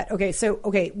 All that. Okay. So,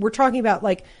 we're talking about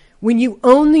like, when you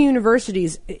own the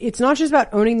universities, it's not just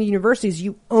about owning the universities,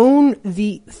 you own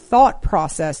the thought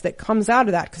process that comes out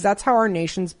of that, because that's how our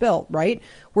nation's built, right?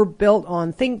 We're built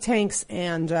on think tanks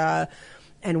and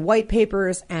white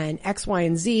papers and X, Y,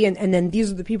 and Z, and then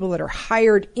these are the people that are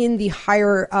hired in the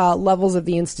higher levels of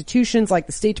the institutions, like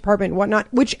the State Department and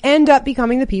whatnot, which end up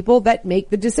becoming the people that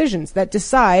make the decisions, that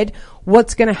decide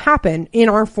what's going to happen in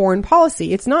our foreign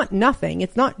policy. It's not nothing.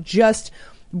 It's not just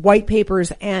white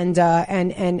papers and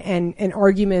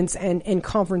arguments and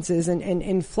conferences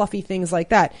and fluffy things like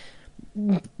that.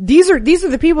 These are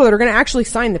the people that are going to actually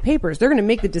sign the papers. They're going to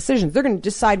make the decisions. They're going to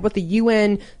decide what the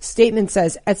UN statement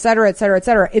says, et cetera, et cetera, et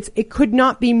cetera. It could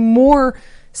not be more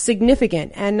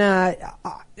significant. And,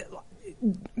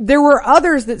 there were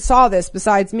others that saw this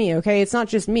besides me. Okay. It's not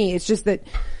just me. It's just that,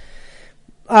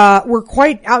 we're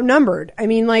quite outnumbered. I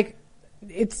mean, like,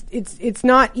 it's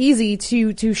not easy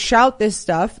to shout this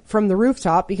stuff from the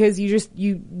rooftop because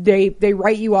they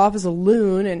write you off as a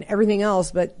loon and everything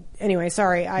else. But anyway,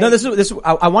 sorry. I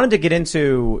wanted to get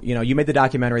into, you made the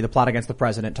documentary, The Plot Against the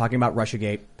President, talking about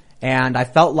Russiagate. And I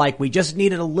felt like we just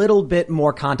needed a little bit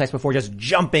more context before just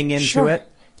jumping into it.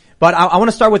 But I want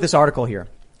to start with this article here,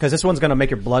 because this one's going to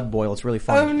make your blood boil. It's really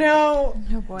funny. Oh, no.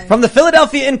 Oh, boy. From the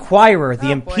Philadelphia Inquirer,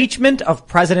 the impeachment of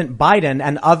President Biden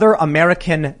and other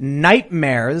American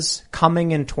nightmares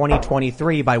coming in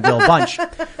 2023 by Will Bunch.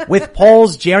 With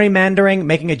polls, gerrymandering,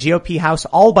 making a GOP House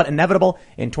all but inevitable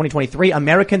in 2023,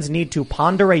 Americans need to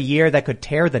ponder a year that could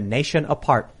tear the nation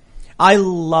apart. I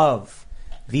love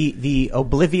the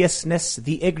obliviousness,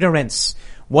 the ignorance.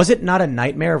 Was it not a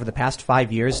nightmare over the past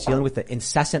 5 years dealing with the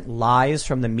incessant lies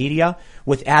from the media,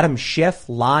 with Adam Schiff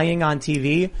lying on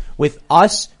TV, with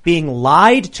us being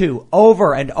lied to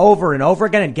over and over and over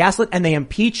again and gaslit, and they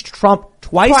impeached Trump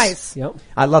twice? Yep.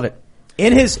 I love it.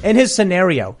 In his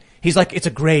scenario, He's like, it's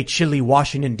a great, chilly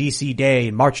Washington, D.C. day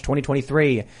in March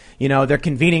 2023. You know, they're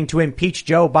convening to impeach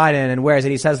Joe Biden. And where is it?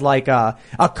 He says like, a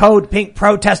Code Pink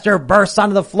protester bursts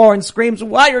onto the floor and screams,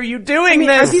 why are you doing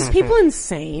this? Are these people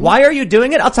insane? Why are you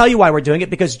doing it? I'll tell you why we're doing it.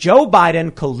 Because Joe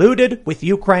Biden colluded with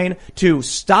Ukraine to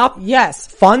stop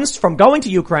funds from going to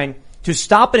Ukraine, to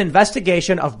stop an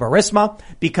investigation of Burisma,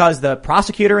 because the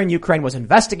prosecutor in Ukraine was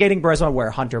investigating Burisma, where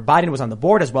Hunter Biden was on the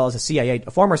board, as well as a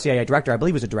former CIA director, I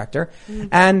believe was a director.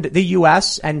 And the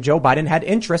U.S. and Joe Biden had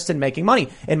interest in making money.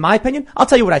 In my opinion, I'll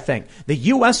tell you what I think. The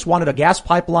U.S. wanted a gas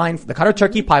pipeline, the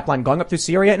Qatar-Turkey pipeline going up through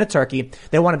Syria into Turkey.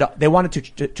 They wanted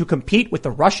to compete with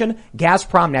the Russian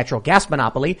Gazprom natural gas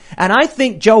monopoly. And I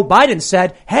think Joe Biden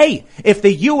said, hey, if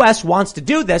the U.S. wants to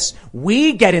do this,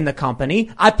 we get in the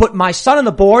company. I put my son on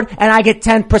the board, and I get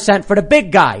 10% for the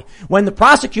big guy. When the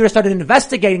prosecutor started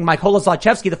investigating Mykola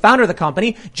Zlochevsky, the founder of the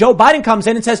company, Joe Biden comes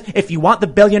in and says, if you want the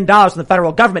 $1 billion from the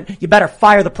federal government, you better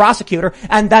fire the prosecutor.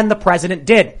 And then the president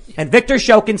did. And Viktor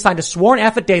Shokin signed a sworn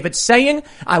affidavit saying,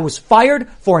 I was fired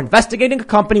for investigating a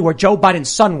company where Joe Biden's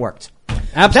son worked.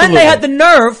 Absolutely. Then they had the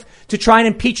nerve to try and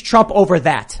impeach Trump over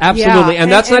that. Absolutely.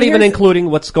 And that's not even including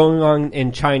what's going on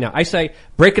in China. I say,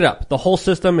 break it up. The whole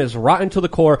system is rotten to the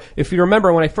core. If you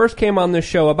remember, when I first came on this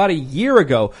show about a year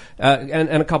ago, and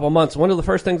a couple months, one of the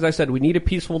first things I said, we need a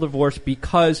peaceful divorce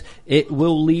because it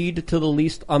will lead to the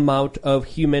least amount of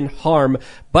human harm.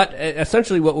 But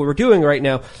essentially what we're doing right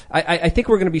now, I think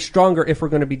we're going to be stronger if we're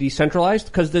going to be decentralized,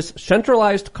 because this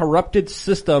centralized, corrupted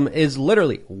system is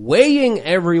literally weighing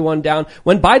everyone down.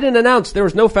 When Biden announced there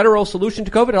was no federal solution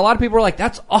to COVID, a lot of people were like,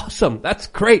 that's awesome. That's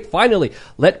great. Finally,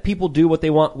 let people do what they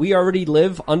want. We already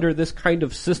live under this kind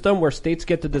of system where states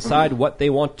get to decide what they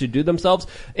want to do themselves.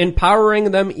 Empowering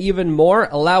them even more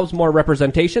allows more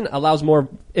representation, allows more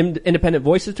independent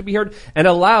voices to be heard, and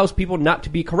allows people not to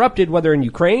be corrupted, whether in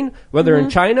Ukraine, whether in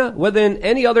China, whether in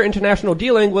any other international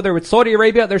dealing, whether it's Saudi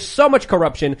Arabia. There's so much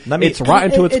corruption. It's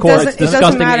rotten to its core. It's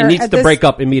disgusting. It needs to break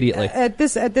up immediately. At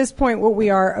this point, what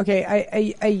we are,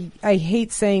 okay, I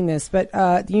hate saying this, but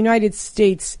the United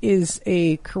States is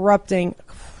a corrupting.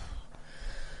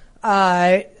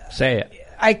 Say it.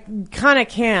 I kind of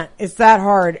can't. It's that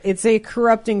hard. It's a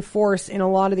corrupting force in a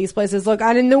lot of these places. Look,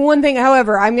 and the one thing,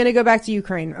 however, I'm going to go back to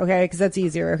Ukraine, okay, because that's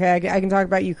easier, okay? I can talk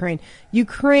about Ukraine.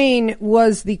 Ukraine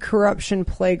was the corruption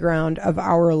playground of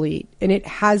our elite, and it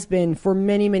has been for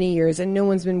many, many years, and no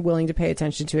one's been willing to pay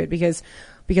attention to it because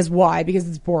why? Because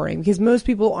it's boring. Because most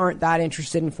people aren't that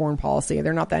interested in foreign policy.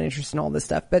 They're not that interested in all this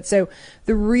stuff. But so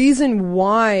the reason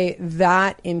why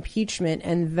that impeachment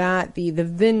and that the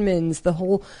Vindmans, the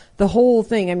whole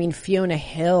thing, I mean, Fiona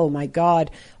Hill, my God,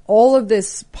 all of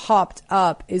this popped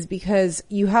up is because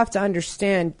you have to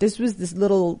understand this was this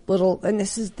little, and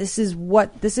this is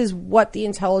what the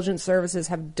intelligence services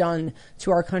have done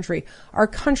to our country,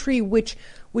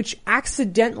 which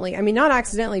accidentally, I mean, not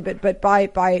accidentally, but by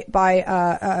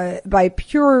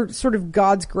pure sort of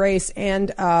God's grace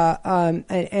and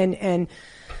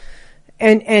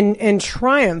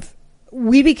triumph,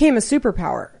 we became a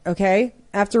superpower, okay?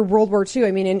 After World War II.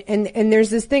 I mean, and there's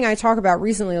this thing I talk about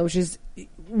recently, which is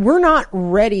we're not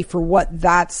ready for what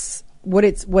it's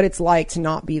like to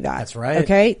not be that. That's right.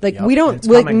 Okay? Like we don't,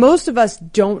 like most of us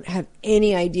don't have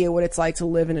any idea what it's like to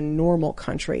live in a normal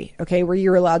country, okay? Where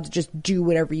you're allowed to just do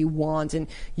whatever you want and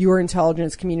your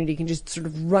intelligence community can just sort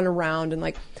of run around and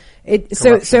like,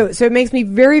 so it makes me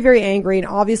very, very angry. And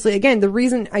obviously, again, the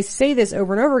reason I say this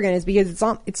over and over again is because it's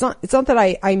not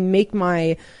that I make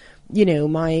my, you know,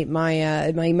 my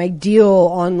deal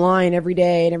online every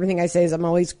day and everything I say is I'm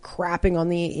always crapping on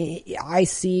the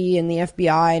IC and the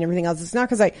FBI and everything else. It's not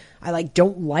because I like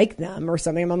don't like them or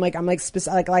something. I'm like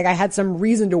I had some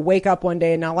reason to wake up one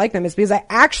day and not like them. It's because I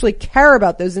actually care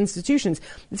about those institutions.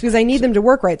 It's because I need them to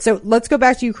work right. So let's go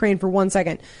back to Ukraine for 1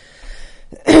 second.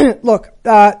 Look,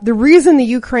 the reason the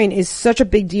Ukraine is such a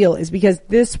big deal is because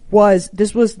this was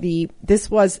the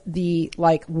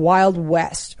like Wild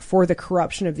West for the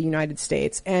corruption of the United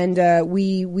States. And,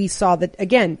 we saw that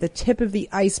again, the tip of the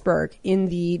iceberg in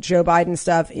the Joe Biden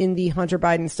stuff, in the Hunter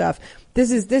Biden stuff.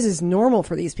 This is normal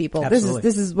for these people. Absolutely.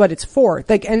 This is what it's for.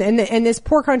 Like, and this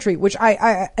poor country, which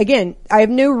I have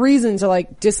no reason to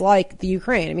like dislike the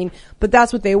Ukraine. I mean, but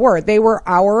that's what they were. They were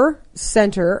our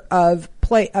center of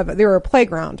they were a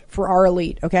playground for our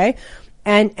elite. Okay.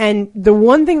 And the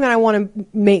one thing that I want to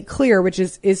make clear, which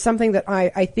is something that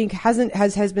I think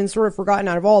has been sort of forgotten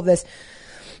out of all of this.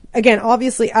 Again,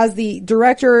 obviously as the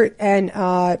director and,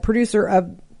 producer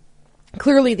of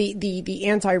clearly the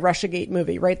anti-Russiagate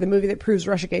movie, right? The movie that proves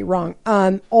Russiagate wrong.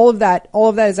 All of that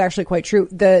is actually quite true.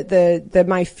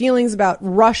 My feelings about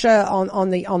Russia on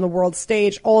the world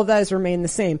stage, all of that has remained the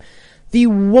same. The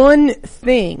one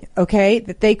thing, okay,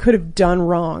 that they could have done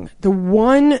wrong, the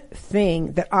one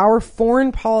thing that our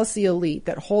foreign policy elite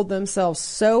that hold themselves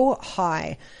so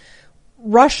high,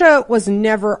 Russia was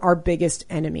never our biggest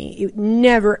enemy. It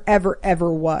never, ever,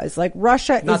 ever was. Like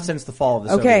Russia Not since the fall of the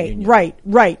Soviet Union.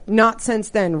 Right. Not since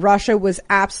then. Russia was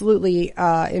absolutely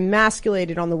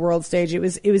emasculated on the world stage.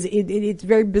 It's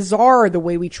very bizarre the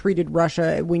way we treated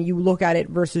Russia when you look at it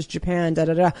versus Japan.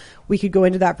 We could go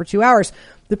into that for 2 hours.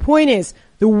 The point is,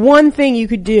 the one thing you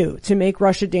could do to make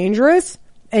Russia dangerous,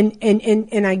 and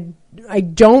I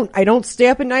don't stay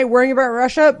up at night worrying about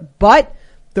Russia, but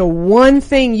the one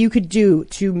thing you could do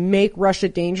to make Russia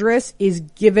dangerous is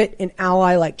give it an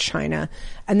ally like China.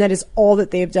 And that is all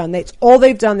that they've done. That's all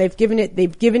they've done. They've given it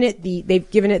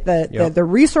the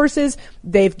resources.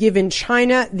 They've given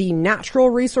China the natural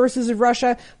resources of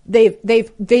Russia.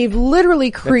 They've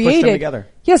literally created. Pushed them together.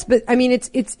 Yes, but I mean, it's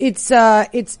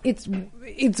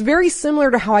very similar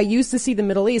to how I used to see the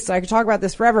Middle East. I could talk about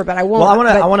this forever, but I won't. Well,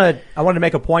 I want to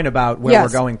make a point about where we're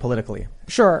going politically.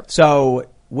 Sure. So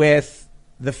with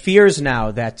the fears now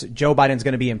that Joe Biden's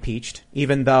going to be impeached,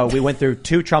 even though we went through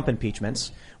 2 Trump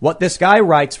impeachments, what this guy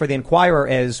writes for the Inquirer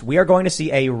is we are going to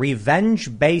see a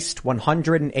revenge-based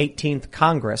 118th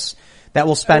Congress that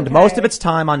will spend most of its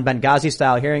time on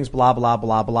Benghazi-style hearings, blah, blah,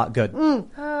 blah, blah. Good.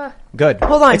 Good.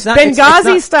 Hold on.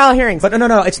 Benghazi-style hearings. But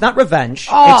no. It's not revenge.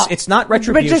 It's not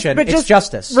retribution. It's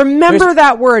justice. Remember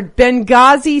that word,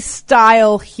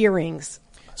 Benghazi-style hearings.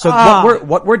 So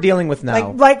what we're dealing with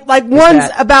now, like ones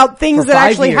about things that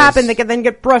actually happen that can then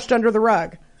get brushed under the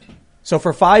rug. So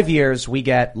for 5 years, we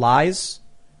get lies,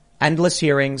 endless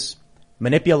hearings,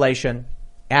 manipulation,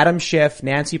 Adam Schiff,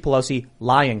 Nancy Pelosi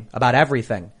lying about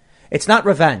everything. It's not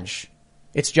revenge.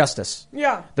 It's justice.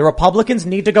 Yeah. The Republicans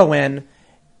need to go in,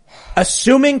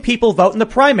 assuming people vote in the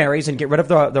primaries and get rid of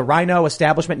the rhino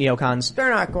establishment neocons.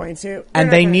 They're not going to.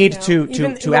 And they need to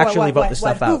actually vote this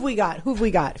stuff out. Who've we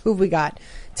got?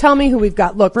 Tell me who we've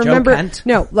got. Look, remember. Joe Kent?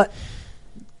 No,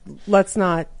 let's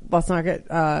not get,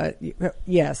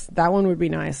 yes, that one would be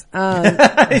nice.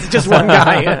 It's just one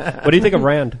guy. What do you think of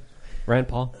Rand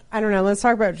Paul? I don't know. Let's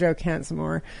talk about Joe Kent some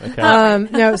more. Okay.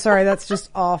 No, sorry, that's just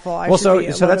awful.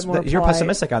 You're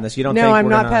pessimistic on this. You don't think I'm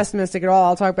not pessimistic at all.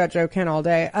 I'll talk about Joe Kent all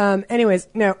day. Anyways,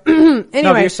 no. No,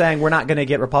 but you're saying we're not going to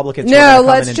get Republicans. No,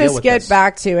 let's just get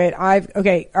back to it.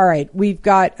 Okay, all right. We've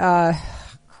got,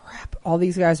 all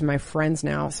these guys are my friends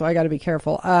now, so I got to be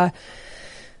careful.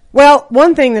 Well,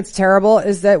 one thing that's terrible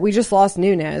is that we just lost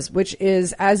Nunes, which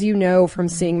is, as you know from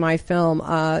seeing my film,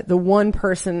 the one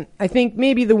person, I think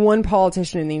maybe the one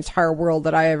politician in the entire world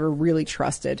that I ever really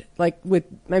trusted.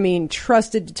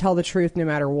 Trusted to tell the truth no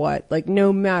matter what. Like,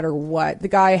 no matter what. The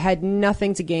guy had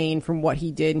nothing to gain from what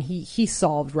he did, and he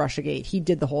solved Russiagate. He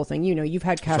did the whole thing. You know, you've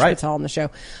had Kash Patel on the show.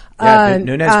 Yeah,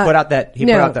 Nunes put out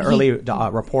the early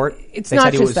report. It's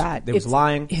not just that. It was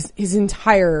lying. His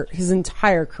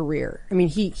entire career. I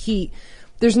mean,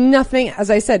 there's nothing, as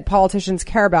I said, politicians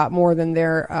care about more than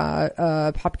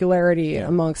their popularity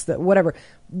amongst the whatever.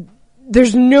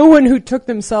 There's no one who took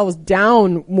themselves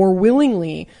down more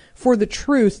willingly for the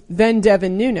truth than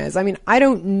Devin Nunes. I mean, I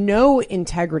don't know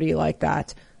integrity like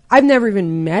that. I've never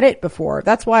even met it before.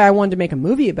 That's why I wanted to make a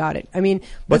movie about it. I mean,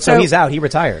 but so he's out. He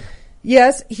retired.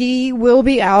 Yes, he will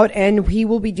be out, and he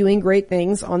will be doing great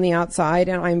things on the outside,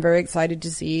 and I'm very excited to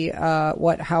see how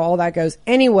all that goes.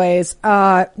 Anyways,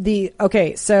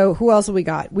 so who else have we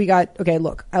got?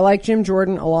 Look, I like Jim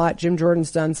Jordan a lot. Jim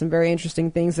Jordan's done some very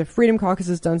interesting things. The Freedom Caucus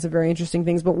has done some very interesting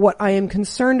things, but what I am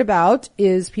concerned about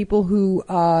is people who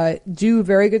do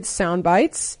very good sound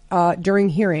bites during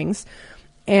hearings.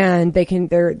 And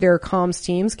their comms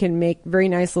teams can make very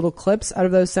nice little clips out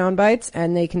of those sound bites,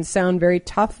 and they can sound very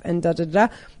tough and da-da-da.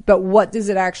 But what does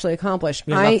it actually accomplish?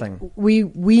 Nothing.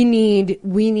 We need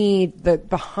the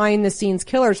behind the scenes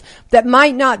killers that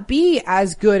might not be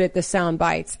as good at the sound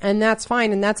bites, and that's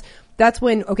fine. And that's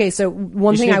when, so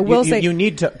one thing I will say. You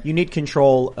need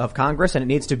control of Congress, and it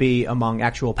needs to be among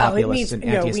actual populists and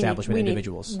anti-establishment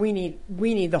individuals. We need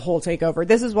the whole takeover.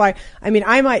 This is why, I mean,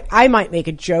 I might make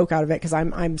a joke out of it because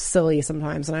I'm silly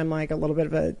sometimes and I'm like a little bit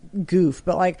of a goof,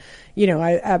 but like, you know,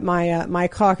 at my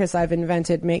caucus I've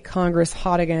invented make Congress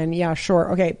hot again. Yeah,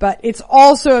 sure. Okay. But it's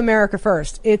also America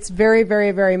first. It's very,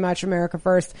 very, very much America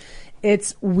first.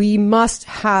 we must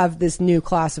have this new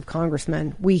class of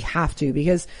congressmen. We have to,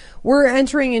 because we're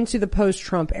entering into the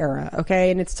post-Trump era, okay?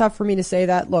 And it's tough for me to say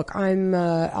that. Look, I'm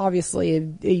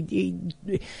obviously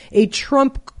a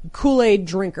Trump Kool-Aid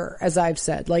drinker, as I've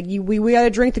said. Like, we gotta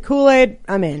drink the Kool-Aid.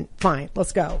 I'm in. Fine.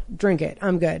 Let's go. Drink it.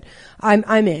 I'm good.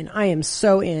 I'm in. I am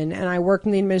so in. And I work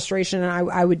in the administration,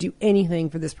 and I would do anything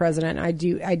for this president. I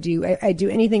do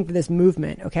anything for this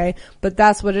movement, okay? But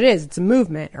that's what it is. It's a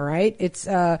movement, all right? It's,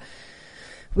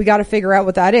 we got to figure out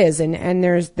what that is. And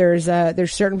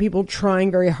there's certain people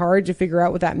trying very hard to figure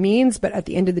out what that means. But at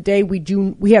the end of the day,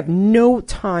 we have no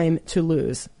time to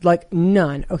lose. Like,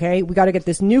 none. Okay. We got to get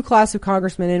this new class of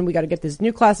congressmen in. We got to get this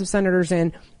new class of senators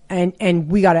in. And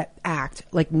we got to act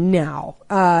like now.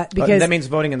 Because that means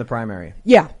voting in the primary.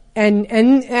 Yeah. And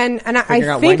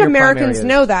I think Americans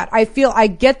know that. I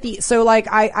get so like,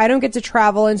 I don't get to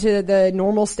travel into the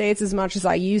normal states as much as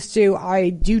I used to.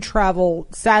 I do travel,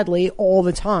 sadly, all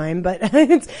the time, but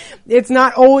it's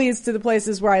not always to the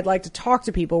places where I'd like to talk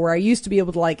to people, where I used to be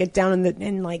able to like get down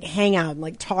and like hang out and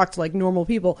like talk to like normal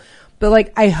people. But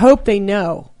like, I hope they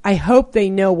know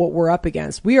what we're up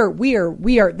against. We are,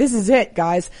 this is it,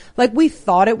 guys. Like, we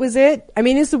thought it was it. I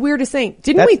mean, it's the weirdest thing.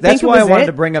 We think it was it? That's why I wanted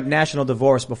to bring up national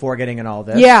divorce before getting in all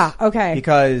this. Yeah, okay.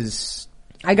 Because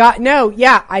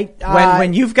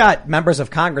when you've got members of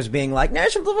Congress being like,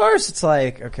 national divorce, it's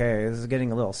like, okay, this is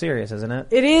getting a little serious, isn't it?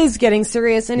 It is getting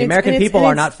serious. And the American people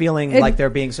are not feeling like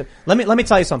they're being, let me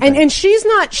tell you something. And she's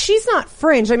not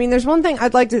fringe. I mean, there's one thing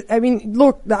I'd like to, I mean,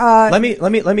 look, let me. Go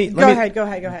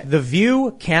ahead. The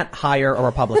View can't hire a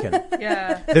Republican.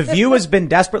 Yeah. The View has been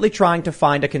desperately trying to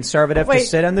find a conservative to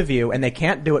sit on The View, and they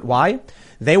can't do it. Why?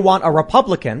 They want a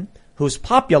Republican who's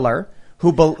popular,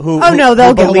 who believes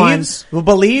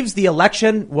the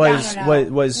election was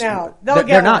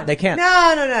they're not. They can't.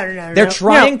 No. They're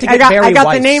trying to get Barry Weiss. I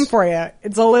got the name for you.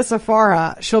 It's Alyssa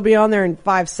Farha. She'll be on there in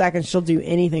 5 seconds. She'll do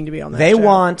anything to be on that They show.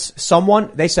 want someone,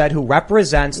 they said, who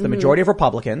represents the majority of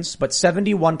Republicans, but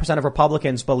 71% of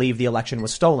Republicans believe the election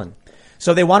was stolen.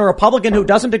 So they want a Republican who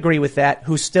doesn't agree with that,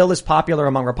 who still is popular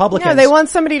among Republicans. No, they want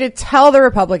somebody to tell the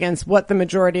Republicans what the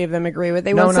majority of them agree with.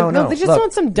 They want they just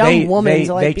want some dumb woman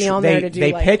to be on there to do.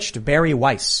 They pitched Barry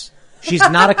Weiss. She's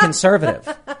not a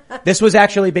conservative. This was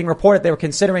actually being reported. They were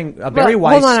considering Barry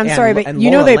Weiss. Hold on, I'm sorry, but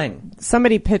you know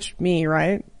somebody pitched me,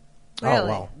 right? Really? Oh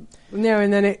well. No,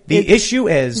 and then the issue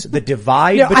is the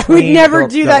divide between the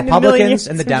Republicans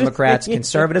and the Democrats,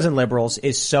 conservatives and liberals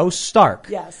is so stark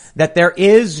that there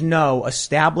is no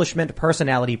establishment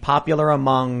personality popular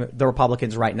among the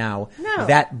Republicans right now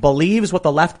that believes what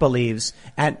the left believes.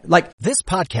 And like, this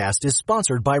podcast is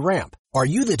sponsored by Ramp. Are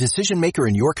you the decision maker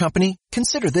in your company?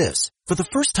 Consider this. For the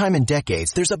first time in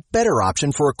decades, there's a better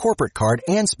option for a corporate card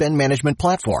and spend management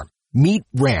platform. Meet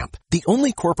Ramp, the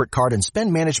only corporate card and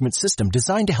spend management system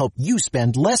designed to help you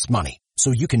spend less money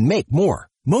so you can make more.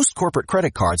 Most corporate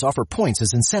credit cards offer points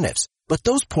as incentives, but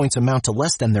those points amount to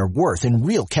less than their worth in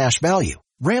real cash value.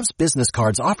 Ramp's business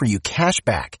cards offer you cash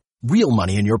back, real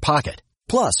money in your pocket.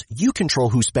 Plus, you control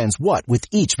who spends what with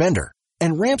each vendor.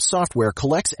 And Ramp software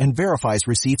collects and verifies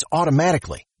receipts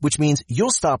automatically, which means you'll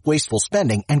stop wasteful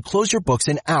spending and close your books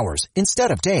in hours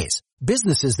instead of days.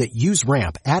 Businesses that use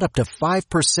Ramp add up to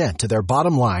 5% to their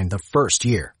bottom line the first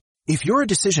year. If you're a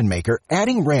decision maker,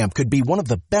 adding Ramp could be one of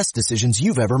the best decisions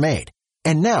you've ever made.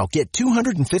 And now get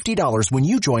 $250 when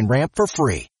you join Ramp for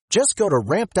free. Just go to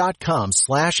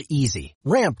ramp.com/easy.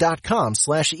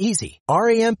 Ramp.com/easy.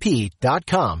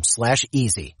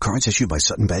 RAMP.com/easy. Cards issued by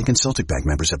Sutton Bank and Celtic Bank,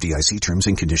 members FDIC. Terms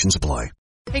and conditions apply.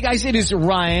 Hey guys, it is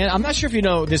Ryan. I'm not sure if you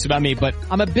know this about me, but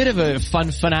I'm a bit of a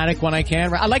fun fanatic when I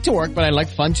can. I like to work, but I like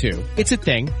fun too. It's a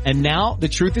thing. And now the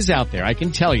truth is out there. I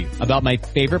can tell you about my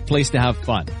favorite place to have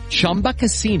fun. Chumba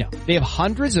Casino. They have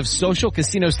hundreds of social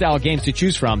casino style games to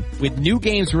choose from with new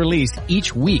games released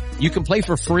each week. You can play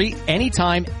for free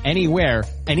anytime, anywhere.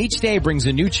 And each day brings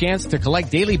a new chance to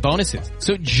collect daily bonuses.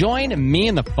 So join me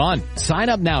in the fun. Sign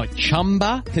up now at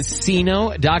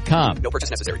ChumbaCasino.com. No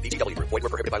purchase necessary. VGW Group. Void where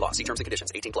prohibited by law. See terms and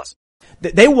conditions. 18+.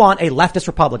 They want a leftist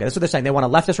Republican. That's what they're saying. They want a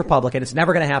leftist Republican. It's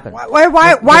never going to happen. Why are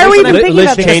we even thinking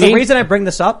about this? The reason I bring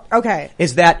this up okay,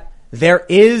 is that there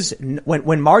is,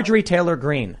 when Marjorie Taylor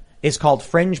Greene is called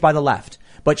fringe by the left,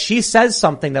 but she says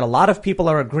something that a lot of people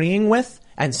are agreeing with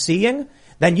and seeing,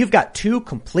 then you've got two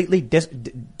completely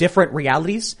different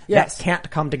realities that can't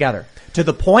come together. To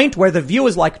the point where the View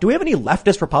is like, do we have any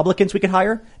leftist Republicans we could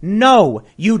hire? No,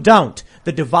 you don't.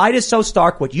 The divide is so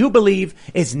stark. What you believe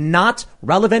is not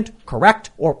relevant,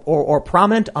 correct, or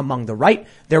prominent among the right.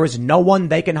 There is no one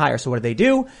they can hire. So what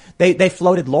do? They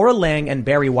floated Laura Ling and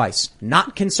Barry Weiss.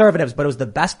 Not conservatives, but it was the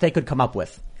best they could come up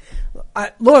with.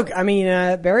 Look, I mean,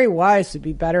 Barry Weiss would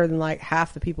be better than like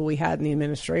half the people we had in the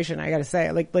administration. I got to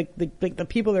say, like the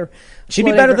people that are. She'd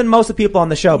be better than most of the people on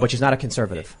the show, but she's not a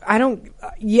conservative. I don't.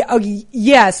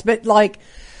 Yes, but like,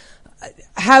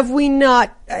 have we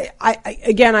not?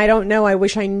 Again, I don't know. I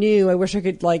wish I knew. I wish I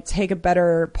could like take a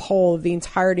better poll of the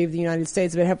entirety of the United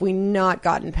States. But have we not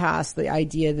gotten past the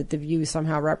idea that The View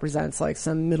somehow represents like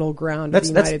some middle ground of the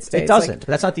United States? It doesn't. But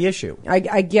that's not the issue.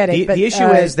 I get it. The issue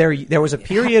is there was a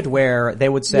period where they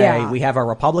would say we have our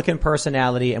Republican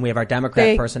personality and we have our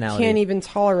Democrat personality. They can't even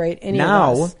tolerate any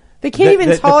now, of us. They can't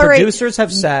even tolerate. The producers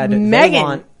have said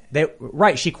Megyn.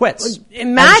 She quits.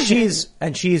 Imagine.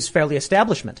 And she's fairly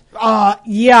establishment.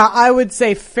 Yeah, I would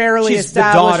say fairly she's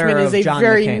establishment is a John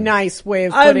very McCain. Nice way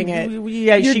of putting it.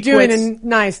 Yeah, you're she doing quits. it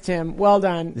nice, Tim. Well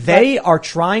done. They are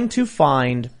trying to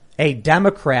find a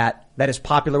Democrat that is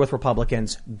popular with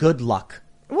Republicans. Good luck.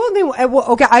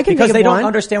 Okay, I can because think of one. they don't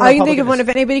understand what I can think of one if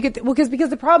anybody could. Because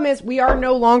the problem is we are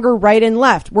no longer right and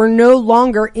left. We're no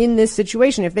longer in this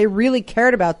situation. If they really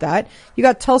cared about that, you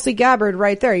got Tulsi Gabbard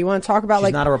right there. You want to talk about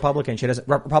She's not a Republican. She doesn't.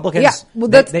 Republicans. Yeah, well,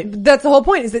 that's the whole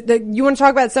point. Is that you want to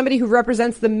talk about somebody who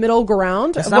represents the middle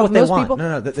ground? That's not what they most want. People?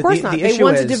 No. Of course not. They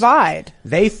want to divide.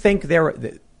 They think there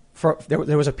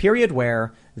was a period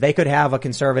where they could have a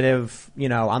conservative,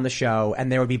 on the show,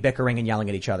 and they would be bickering and yelling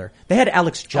at each other. They had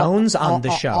Alex Jones on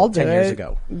the show 10 years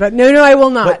ago. But no, I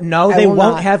will not. But no, they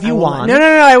won't have you on. No,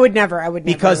 I would never.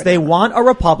 Because they want a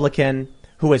Republican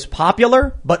who is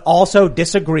popular, but also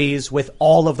disagrees with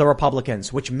all of the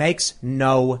Republicans, which makes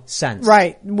no sense.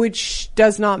 Right, which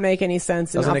does not make any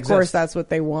sense. And of course, that's what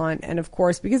they want. And of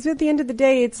course, because at the end of the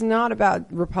day, it's not about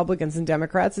Republicans and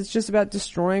Democrats. It's just about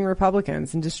destroying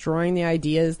Republicans and destroying the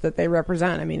ideas that they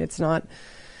represent. I mean, it's not...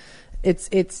 It's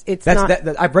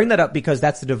not... I bring that up because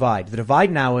that's the divide. The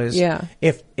divide now is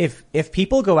if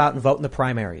people go out and vote in the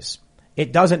primaries,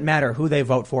 it doesn't matter who they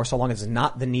vote for so long as it's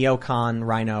not the neocon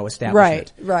rhino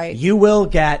establishment. Right. You will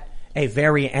get a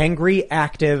very angry,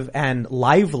 active, and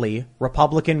lively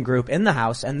Republican group in the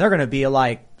House, and they're going to be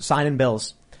like signing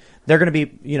bills. They're going to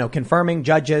be, confirming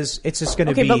judges. It's just going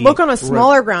to be... Okay, but look on a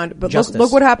smaller ground. But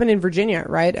look what happened in Virginia,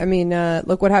 right? I mean,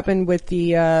 look what happened with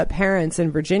the parents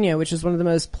in Virginia, which is one of the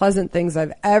most pleasant things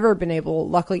I've ever been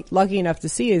lucky enough to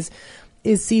see is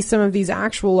see some of these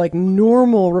actual like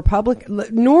normal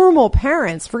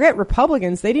parents. Forget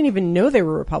Republicans. They didn't even know they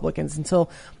were Republicans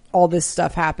until all this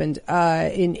stuff happened,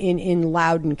 in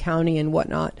Loudoun County and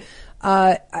whatnot.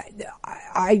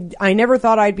 I never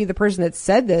thought I'd be the person that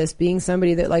said this, being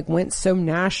somebody that like went so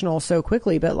national so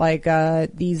quickly, but like,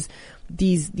 these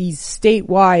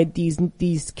statewide,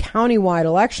 these countywide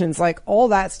elections, like all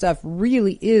that stuff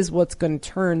really is what's going to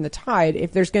turn the tide.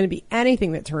 If there's going to be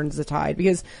anything that turns the tide,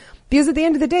 because at the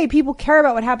end of the day, people care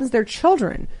about what happens to their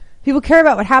children. People care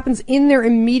about what happens in their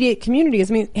immediate communities.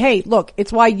 I mean, hey, look,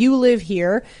 it's why you live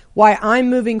here, why I'm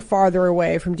moving farther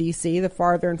away from DC, the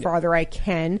farther and farther I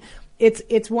can.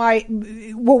 It's why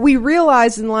what we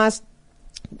realized in the last,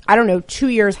 2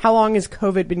 years, how long has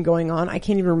COVID been going on? I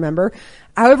can't even remember.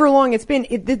 However long it's been,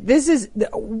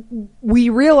 we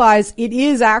realize it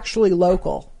is actually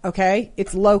local, okay?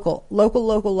 It's local.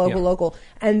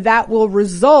 And that will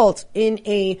result in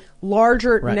a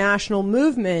larger national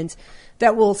movement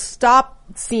that will stop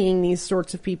seeing these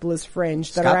sorts of people as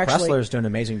fringe that Scott are actually... Pressler's doing an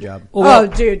amazing job.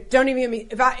 Dude, don't even get me...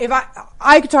 If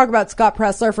I could talk about Scott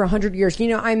Pressler for 100 years.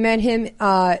 I met him,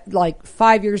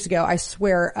 5 years ago, I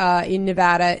swear, in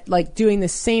Nevada, like doing the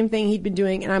same thing he'd been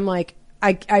doing. And I'm like,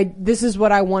 this is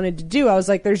what I wanted to do. I was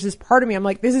like, there's this part of me. I'm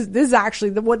like, this is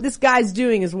actually what this guy's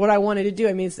doing is what I wanted to do.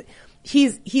 I mean,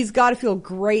 he's got to feel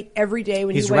great every day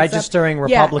when he's he wakes registering up.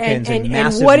 Republicans in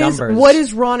massive numbers. What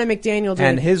is Ronna McDaniel doing?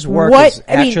 And his work is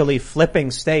actually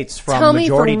flipping states from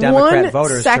majority Democrat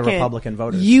voters to Republican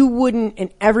voters. You wouldn't,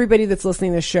 and everybody that's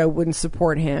listening to this show wouldn't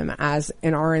support him as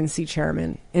an RNC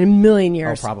chairman in a million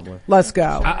years. Oh, probably. Let's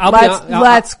go.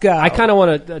 Let's go. I kind of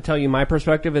want to tell you my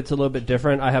perspective. It's a little bit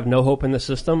different. I have no hope in the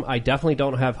system. I definitely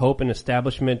don't have hope in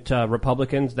establishment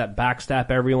Republicans that backstab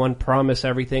everyone, promise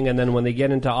everything, and then when they get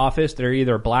into office, they're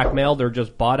either blackmailed or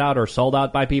just bought out or sold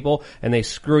out by people, and they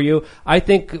screw you. I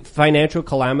think financial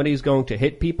calamity is going to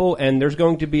hit people, and there's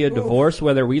going to be a divorce,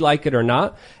 whether we like it or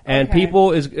not. And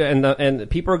people and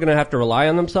people are going to have to rely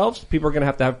on themselves. People are going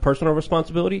to have personal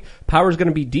responsibility. Power is going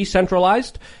to be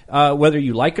decentralized, whether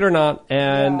you like it or not.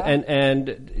 And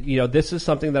this is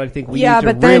something that I think we need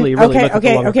to really look at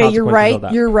the longer consequences of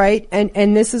that. You're right.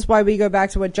 And this is why we go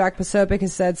back to what Jack Posobiec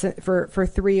has said for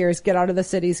 3 years: get out of the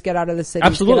cities, get out of the cities.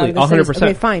 Absolutely, 100%.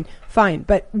 Okay, fine.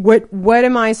 But what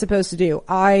am I supposed to do?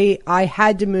 I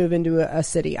had to move into a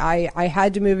city. I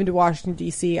had to move into Washington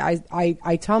D.C.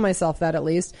 I tell myself that, at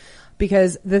least,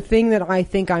 because the thing that I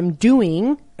think I'm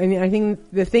doing, I mean, I think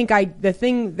the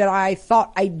thing that I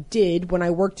thought I did when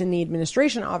I worked in the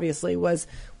administration, obviously, was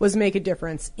make a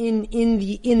difference in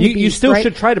the beast, you still right?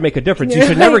 should try to make a difference. You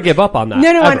should never give up on that. No,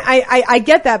 ever. and I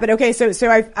get that, but okay, so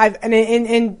I've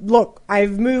look,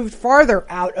 I've moved farther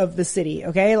out of the city,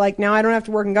 okay? Like now I don't have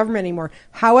to work in government anymore.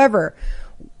 However,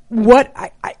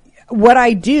 what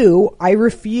I do, I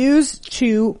refuse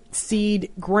to cede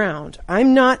ground.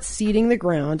 I'm not ceding the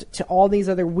ground to all these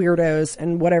other weirdos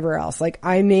and whatever else. Like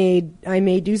I may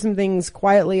do some things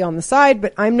quietly on the side,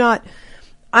 but I'm not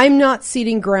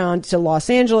ceding ground to Los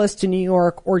Angeles, to New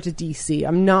York, or to DC.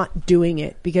 I'm not doing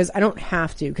it because I don't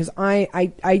have to, because I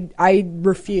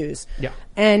refuse. Yeah.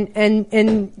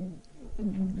 And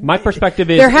my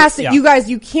perspective is there has to, you guys,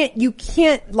 you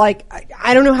can't like,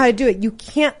 I don't know how to do it. You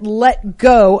can't let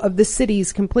go of the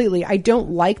cities completely. I don't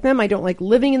like them. I don't like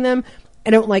living in them. I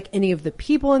don't like any of the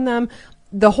people in them.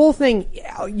 The whole thing,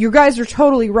 you guys are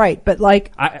totally right. But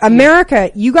like America,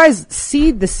 you guys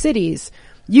cede the cities.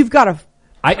 You've got a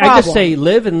I just say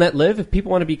live and let live. If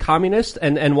people want to be communist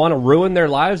and want to ruin their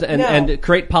lives and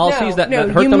create policies that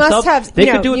hurt themselves, they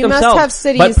could do it themselves.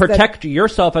 But protect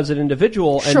yourself as an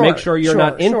individual and make sure you're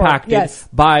not impacted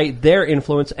by their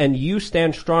influence, and you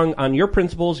stand strong on your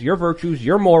principles, your virtues,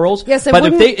 your morals. Yes, but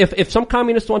if some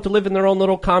communists want to live in their own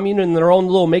little commune in their own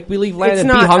little make-believe land and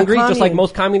be hungry, just like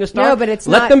most communists are, but it's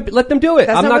let them do it.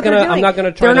 I'm not gonna try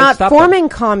to stop them. They're not forming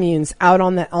communes out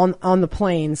on the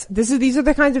plains. These are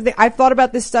the kinds of things I've thought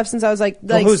about this stuff since I was like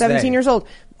 17 years old.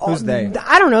 Who's they?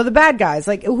 I don't know, the bad guys,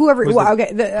 like whoever.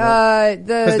 Because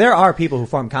there are people who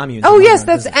form communes. Oh yes,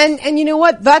 and you know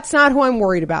what? That's not who I'm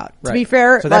worried about. Right. To be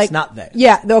fair, so that's not they.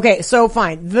 Yeah. Okay. So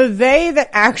fine. The they that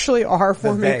actually are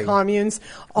forming communes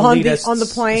on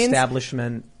the plains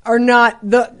establishment are not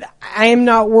I am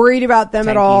not worried about them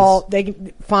at all.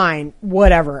 Fine,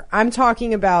 whatever. I'm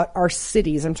talking about our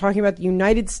cities. I'm talking about the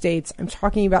United States. I'm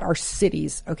talking about our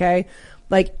cities. Okay.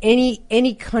 Like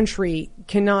any country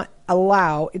cannot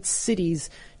allow its cities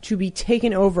to be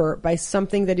taken over by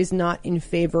something that is not in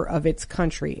favor of its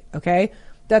country. Okay?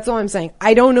 That's all I'm saying.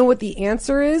 I don't know what the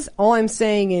answer is. All I'm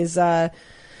saying is,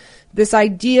 this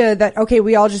idea that, okay,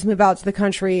 we all just move out to the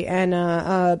country and,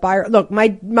 look,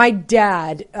 my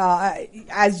dad,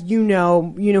 as you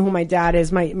know who my dad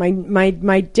is.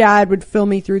 My dad would fill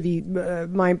me through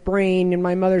my brain and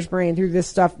my mother's brain through this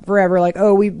stuff forever. Like,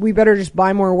 oh, we better just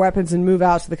buy more weapons and move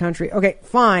out to the country. Okay,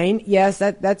 fine. Yes,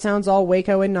 that sounds all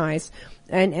Waco and nice.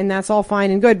 And that's all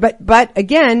fine and good. But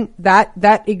again,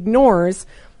 that ignores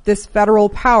this federal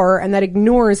power, and that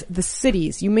ignores the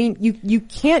cities. You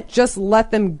can't just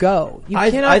let them go. You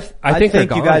cannot. I think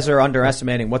you guys are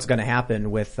underestimating what's going to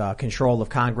happen with control of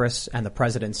Congress and the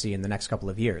presidency in the next couple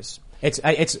of years.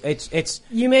 It's.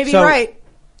 You may be right.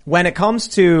 When it comes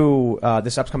to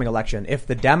this upcoming election, if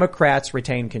the Democrats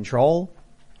retain control,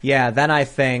 then I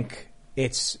think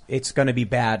it's going to be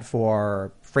bad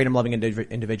for freedom-loving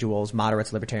individuals,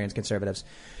 moderates, libertarians, conservatives.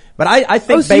 But I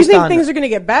think so you think things are going to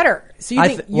get better. So you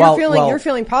think you're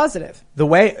feeling positive. The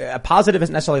way positive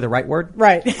isn't necessarily the right word.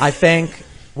 Right. I think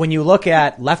when you look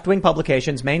at left-wing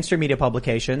publications, mainstream media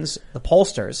publications, the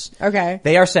pollsters,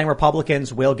 they are saying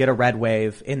Republicans will get a red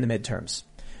wave in the midterms.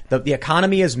 The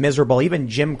economy is miserable. Even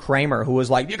Jim Cramer, who was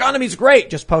like, the economy's great,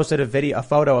 just posted a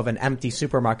photo of an empty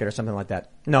supermarket or something like that.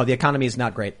 No, the economy is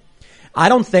not great. I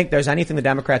don't think there's anything the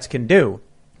Democrats can do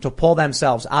to pull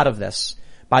themselves out of this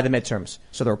by the midterms.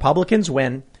 So the Republicans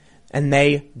win, and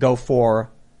they go for,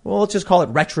 well, let's just call it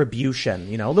retribution.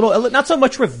 You know, a little, not so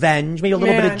much revenge, maybe a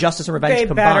little bit of justice and revenge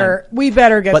combined. We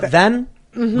better get But then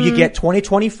you get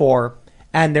 2024,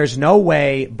 and there's no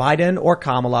way Biden or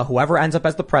Kamala, whoever ends up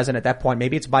as the president at that point,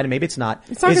 maybe it's Biden, maybe it's not.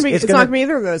 It's not going to be. It's not going to be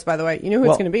either of those, by the way. You know who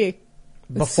it's going to be?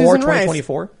 Before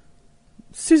 2024?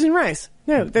 Susan Rice.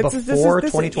 No, before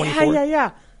 2024.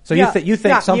 Yeah. So you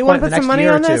think some point in the next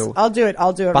year or two, I'll do it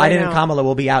Biden right and Kamala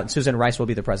will be out, and Susan Rice will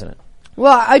be the president.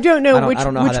 Well, I don't know which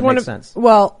how that one makes sense.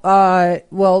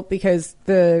 Well, because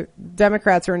the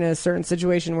Democrats are in a certain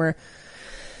situation where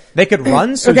they could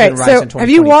run Susan Rice in 2024. Have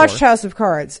you watched House of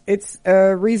Cards? It's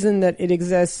a reason that it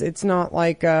exists. It's not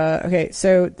like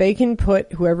so they can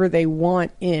put whoever they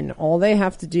want in. All they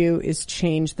have to do is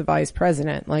change the vice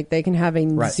president. Like they can have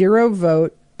a zero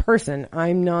vote person.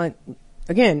 I'm not.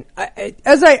 Again, I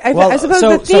suppose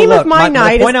the theme of my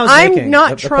night is I'm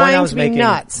not trying to be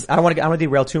nuts. I don't want to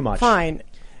derail too much. Fine.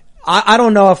 I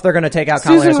don't know if they're going to take out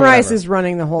Kamala Harris. Susan Rice is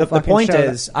running the whole fucking show. The point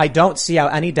is, I don't see how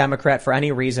any Democrat for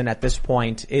any reason at this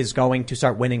point is going to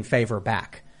start winning favor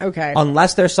back. Okay.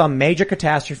 Unless there's some major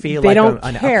catastrophe, They like don't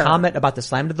a care. comet about to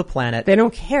slam to the planet. They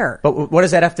don't care. But what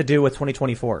does that have to do with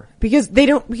 2024? Because we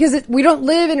don't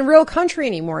live in a real country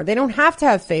anymore. They don't have to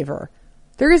have favor.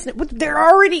 They're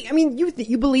already, I mean,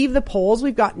 you believe the polls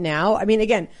we've got now? I mean,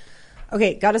 again,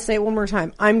 okay, gotta say it one more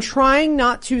time. I'm trying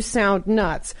not to sound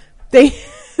nuts. They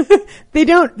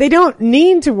don't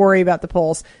need to worry about the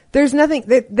polls. There's nothing,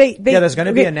 there's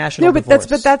gonna be a national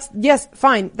divorce. Yes,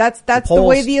 fine. That's the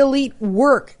way the elite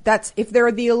work. If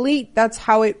they're the elite, that's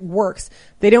how it works.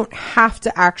 They don't have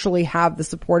to actually have the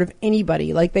support of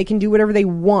anybody. Like, they can do whatever they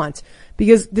want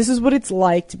because this is what it's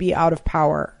like to be out of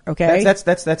power. Okay?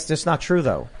 That's just not true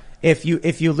though. If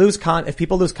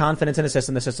people lose confidence in a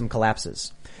system, the system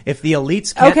collapses. If the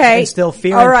elites can't instill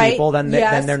fear in people, then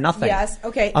they're nothing. Yes.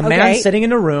 Okay. A man sitting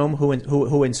in a room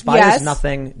who inspires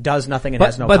nothing, does nothing, and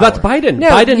has no power. But that's Biden. No,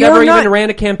 Biden never not, even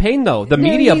ran a campaign, though. The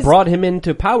media brought him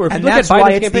into power. If you look at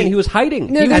Biden's campaign, he was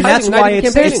hiding. And that's why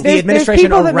it's the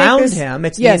administration around him.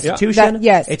 It's the institution.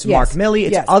 It's Mark Milley.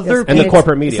 It's other people. And the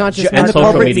corporate media. And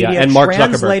social media. And Mark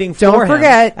Zuckerberg. Don't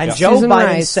forget. And Joe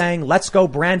Biden saying, let's go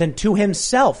Brandon to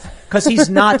himself. Because he's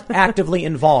not actively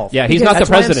involved. Yeah, he's not the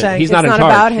president. He's not in charge.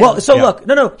 About him. Well, so look,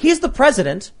 no, he's the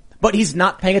president, but he's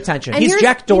not paying attention. And he's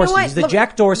Jack Dorsey. You know he's the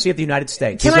Jack Dorsey of the United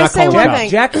States. Can I say one thing?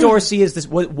 Jack Dorsey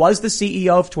was the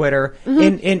CEO of Twitter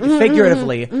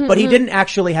figuratively, but he didn't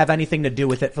actually have anything to do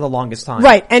with it for the longest time.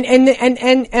 Right. And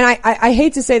I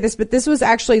hate to say this, but this was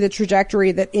actually the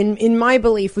trajectory that in my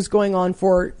belief was going on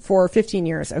for 15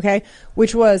 years, okay?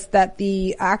 Which was that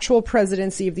the actual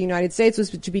presidency of the United States was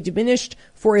to be diminished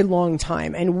for a long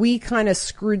time. And we kind of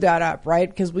screwed that up, right?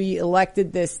 Because we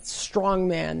elected this strong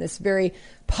man, this very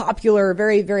popular,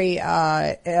 very, very,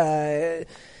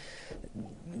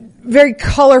 very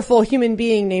colorful human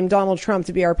being named Donald Trump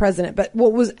to be our president. But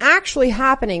what was actually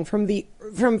happening from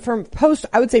post,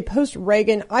 I would say post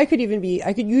Reagan,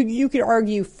 you could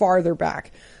argue farther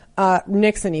back,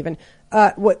 Nixon even.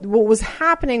 What was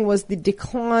happening was the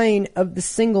decline of the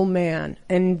single man,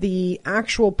 and the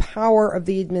actual power of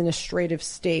the administrative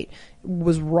state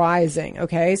was rising.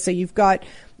 Okay. So you've got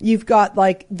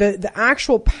like the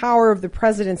actual power of the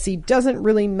presidency doesn't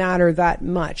really matter that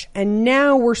much. And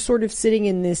now we're sort of sitting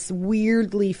in this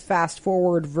weirdly fast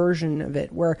forward version of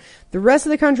it where the rest of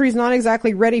the country is not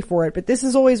exactly ready for it, but this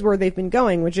is always where they've been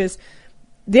going, which is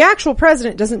the actual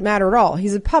president doesn't matter at all.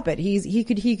 He's a puppet. He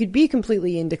could be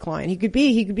completely in decline. He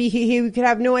could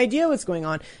have no idea what's going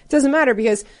on. It doesn't matter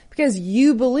because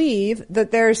you believe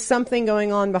that there's something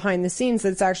going on behind the scenes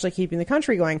that's actually keeping the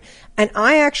country going. And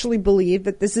I actually believe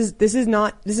that this is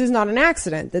not an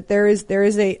accident, that there is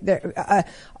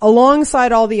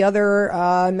alongside all the other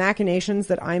machinations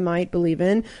that I might believe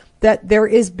in, that there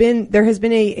has been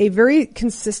a very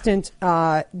consistent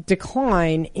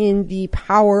decline in the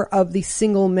power of the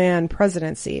single man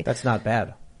presidency. That's not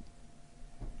bad.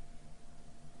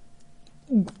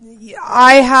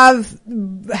 I have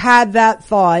had that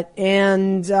thought,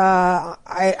 and the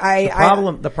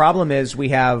problem is we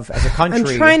have, as a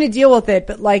country, I'm trying to deal with it,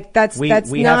 but like we have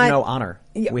no honor.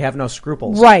 We have no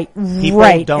scruples. Right.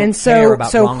 People don't care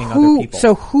about wronging other people.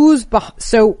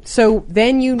 So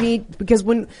then you need, because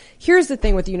here's the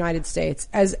thing with the United States,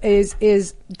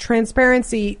 is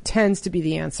transparency tends to be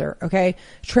the answer, okay?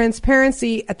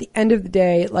 Transparency at the end of the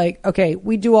day, like, okay,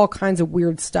 we do all kinds of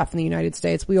weird stuff in the United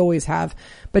States. We always have.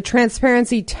 But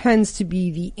transparency tends to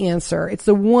be the answer. It's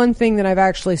the one thing that I've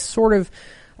actually sort of,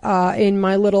 in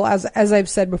my little, as I've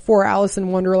said before, Alice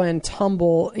in Wonderland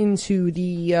tumble into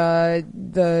the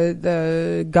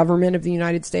government of the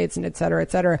United States and et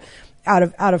cetera,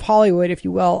 out of Hollywood, if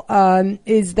you will,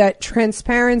 is that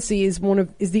transparency is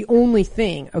the only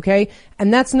thing, okay?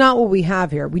 And that's not what we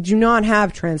have here. We do not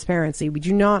have transparency. We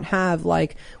do not have,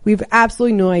 we have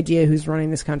absolutely no idea who's running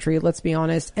this country, let's be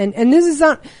honest. And this is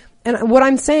not, and what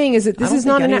I'm saying is that this is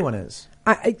not anyone is.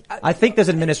 I think there's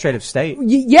an administrative state.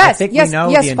 Yes, I think we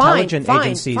know the intelligence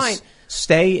agencies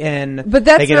stay in, but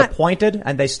they get appointed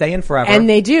and they stay in forever. And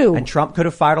they do. And Trump could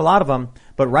have fired a lot of them.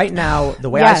 But right now, the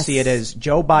way I see it is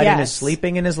Joe Biden is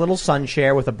sleeping in his little sun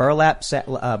chair with a burlap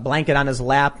blanket on his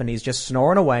lap, and he's just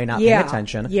snoring away, not paying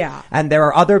attention. Yeah. And there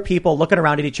are other people looking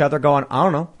around at each other going, I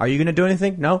don't know, are you going to do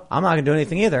anything? No, I'm not going to do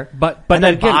anything either. But and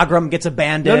then Bagram gets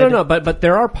abandoned. No. But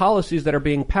there are policies that are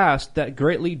being passed that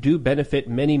greatly do benefit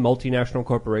many multinational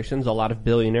corporations, a lot of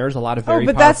billionaires, a lot of very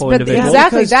powerful individuals.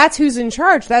 Exactly, that's who's in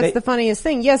charge. That's the funniest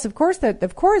thing. Yes, of course.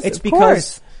 It's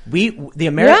because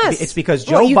it's because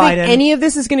Joe you Biden. Think any of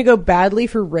this is going to go badly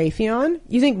for Raytheon?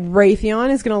 You think Raytheon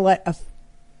is going to let a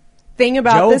thing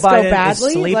about Joe this Biden go badly?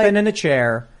 Is sleeping in a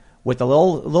chair with a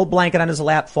little blanket on his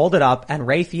lap, folded up, and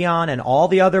Raytheon and all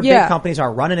the other big companies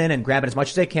are running in and grabbing as much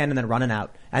as they can and then running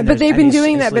out. But they've been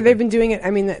doing that. But they've been doing it. I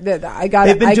mean, I got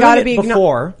They've been doing it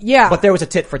before. But there was a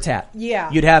tit for tat. Yeah.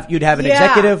 You'd have an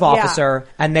executive officer,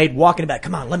 and they'd walk in and be like,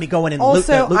 "Come on, let me go in and loot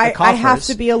the coffers." I have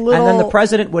to be a little. And then the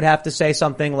president would have to say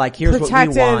something like, "Here's what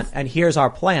we want, and here's our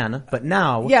plan." But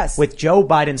now, with Joe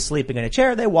Biden sleeping in a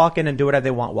chair, they walk in and do whatever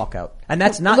they want, walk out. And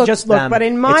that's not just them. But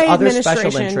in my it's other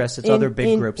administration, special interests, it's other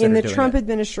big groups that are doing it. In the Trump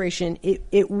administration,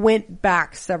 it went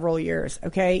back several years.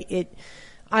 Okay,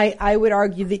 I would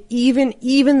argue that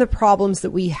even the problems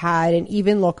that we had, and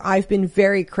even look, I've been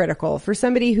very critical for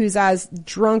somebody who's as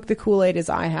drunk the Kool-Aid as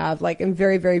I have. Like, I'm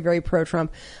very, very, very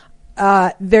pro-Trump.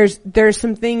 There's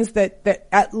some things that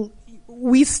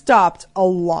we stopped a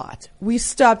lot. We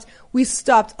stopped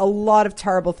a lot of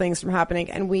terrible things from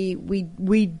happening, and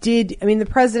we did. I mean, the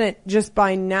president, just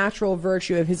by natural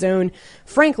virtue of his own,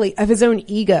 frankly, of his own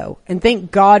ego, and thank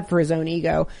God for his own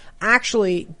ego,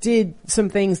 actually did some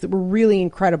things that were really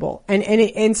incredible.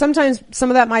 And sometimes some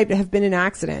of that might have been an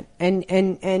accident,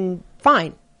 and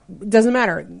fine, it doesn't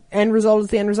matter. End result is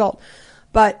the end result.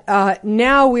 But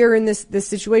now we're in this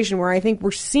situation where I think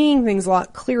we're seeing things a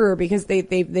lot clearer because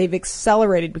they've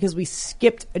accelerated, because we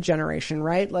skipped a generation,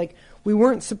 right? Like, we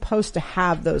weren't supposed to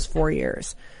have those 4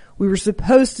 years. We were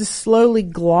supposed to slowly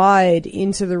glide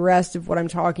into the rest of what I'm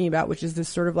talking about, which is this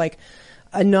sort of like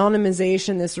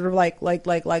anonymization, this sort of like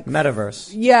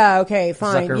metaverse. Yeah, okay,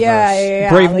 fine. Zuckerverse. Yeah.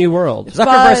 Brave New World.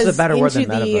 Zuckerverse is a better word than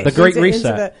metaverse. The Great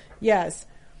Reset. Yes.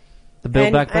 The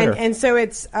Build Back Better. And so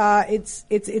it's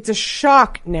a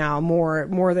shock now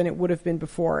more than it would have been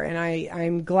before. And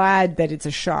I'm glad that it's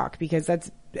a shock, because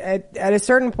that's at a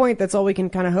certain point, that's all we can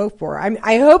kind of hope for.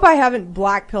 I hope I haven't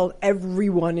blackpilled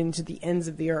everyone into the ends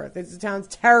of the earth. It sounds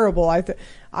terrible.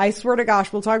 I swear to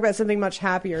gosh, we'll talk about something much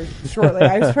happier shortly.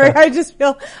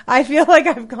 I feel like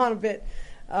I've gone a bit,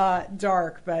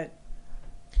 dark, but.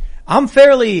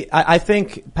 I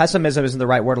think pessimism isn't the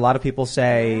right word. A lot of people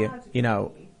say,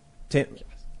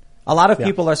 a lot of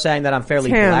people are saying that I'm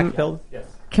fairly black-pilled. Yes.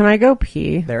 Can I go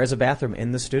pee? There is a bathroom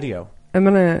in the studio.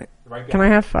 Can I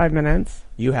have 5 minutes?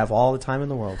 You have all the time in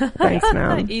the world. Thanks,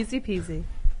 man. Easy peasy.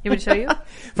 You want me to show you?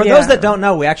 For those that don't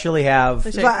know, we actually have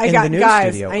in the new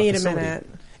studio. I need a minute.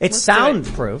 It's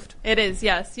soundproofed. It is,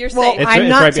 yes. You're well, safe. I'm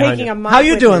not taking a mic. How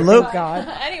you doing, Luke? God.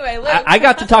 Anyway, Luke. I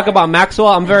got to talk about Maxwell.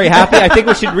 I'm very happy. I think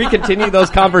we should recontinue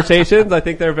those conversations. I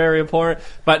think they're very important.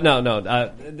 But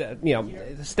no.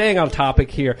 Staying on topic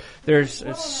here, there's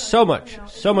so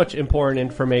much important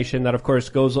information that, of course,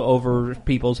 goes over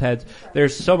people's heads.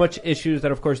 There's so much issues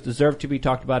that, of course, deserve to be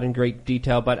talked about in great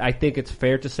detail. But I think it's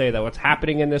fair to say that what's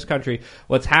happening in this country,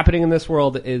 what's happening in this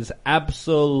world, is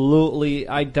absolutely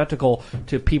identical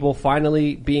to people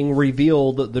finally being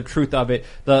revealed the truth of it.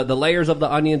 The layers of the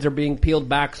onions are being peeled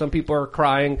back. Some people are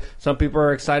crying. Some people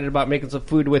are excited about making some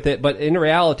food with it. But in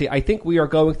reality, I think we are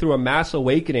going through a mass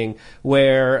awakening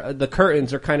where the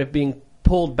curtains are kind of being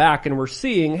pulled back, and we're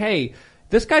seeing, hey,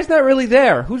 this guy's not really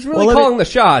there. Who's really calling the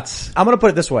shots? I'm going to put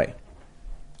it this way.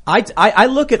 I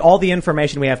look at all the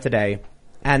information we have today,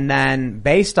 and then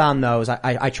based on those,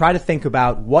 I try to think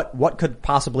about what could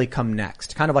possibly come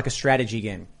next, kind of like a strategy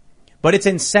game. But it's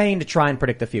insane to try and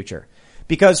predict the future,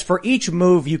 because for each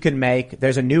move you can make,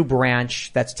 there's a new branch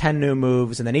that's 10 new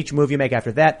moves, and then each move you make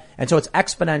after that, and so it's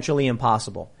exponentially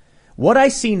impossible. What I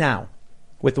see now,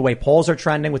 with the way polls are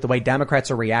trending, with the way Democrats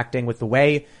are reacting, with the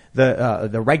way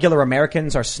the regular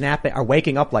Americans are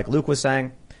waking up, like Luke was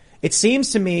saying, it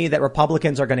seems to me that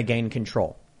Republicans are going to gain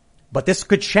control. But this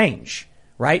could change.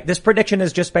 Right? This prediction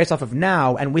is just based off of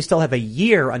now, and we still have a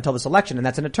year until this election, and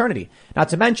that's an eternity. Not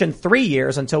to mention 3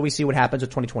 years until we see what happens with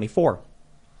 2024.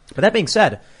 But that being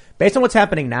said, based on what's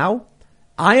happening now,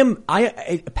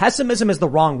 pessimism is the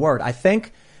wrong word. I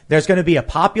think there's going to be a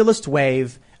populist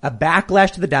wave, a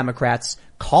backlash to the Democrats.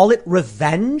 Call it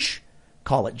revenge,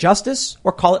 call it justice,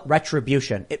 or call it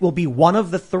retribution. It will be one of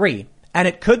the three. And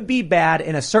it could be bad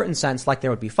in a certain sense, like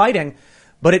there would be fighting.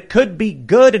 But it could be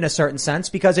good in a certain sense,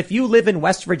 because if you live in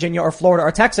West Virginia or Florida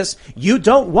or Texas, you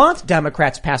don't want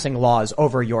Democrats passing laws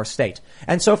over your state.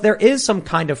 And so if there is some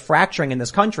kind of fracturing in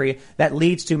this country that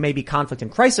leads to maybe conflict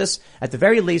and crisis, at the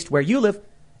very least where you live,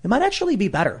 it might actually be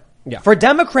better. Yeah. For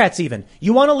Democrats even.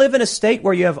 You want to live in a state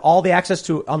where you have all the access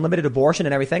to unlimited abortion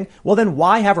and everything? Well, then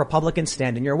why have Republicans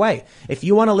stand in your way? If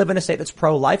you want to live in a state that's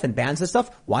pro-life and bans this stuff,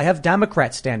 why have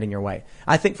Democrats stand in your way?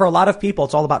 I think for a lot of people,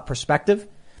 it's all about perspective.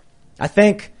 I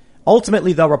think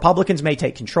ultimately, though, Republicans may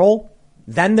take control.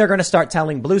 Then they're going to start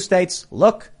telling blue states,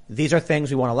 look, these are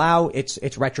things we won't allow.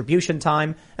 It's retribution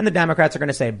time. And the Democrats are going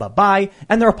to say bye-bye.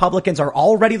 And the Republicans are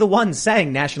already the ones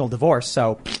saying national divorce.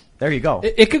 So There you go.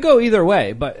 It could go either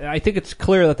way, but I think it's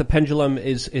clear that the pendulum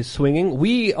is swinging.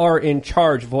 We are in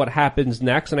charge of what happens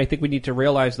next, and I think we need to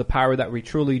realize the power that we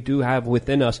truly do have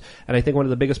within us. And I think one of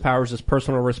the biggest powers is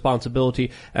personal responsibility,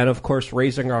 and of course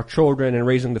raising our children and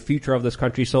raising the future of this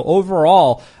country. So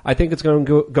overall, I think it's going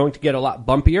to get a lot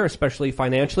bumpier, especially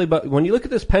financially. But when you look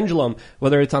at this pendulum,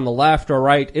 whether it's on the left or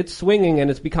right, it's swinging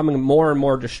and it's becoming more and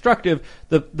more destructive.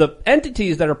 The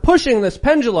entities that are pushing this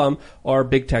pendulum are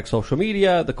big tech, social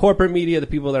media, the corporate media, the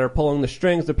people that are pulling the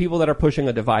strings, the people that are pushing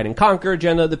a divide and conquer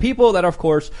agenda, the people that, of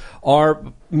course, are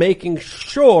making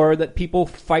sure that people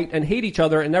fight and hate each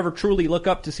other and never truly look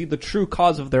up to see the true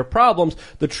cause of their problems,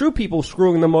 the true people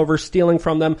screwing them over, stealing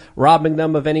from them, robbing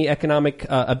them of any economic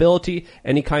ability,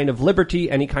 any kind of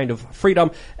liberty, any kind of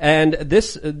freedom. And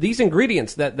these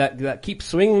ingredients that keep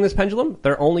swinging this pendulum,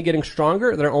 they're only getting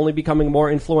stronger, they're only becoming more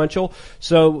influential.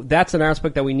 So that's an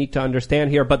aspect that we need to understand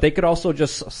here. But they could also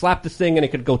just slap this thing and it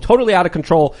could go totally out of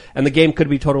control and the game could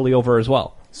be totally over as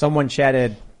well. Someone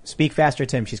chatted, "Speak faster,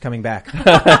 Tim. She's coming back." Look,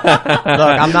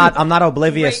 I'm not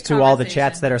oblivious to all the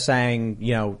chats that are saying,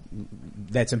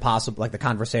 that's impossible. Like the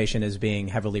conversation is being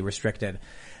heavily restricted.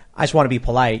 I just want to be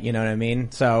polite, you know what I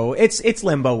mean? So it's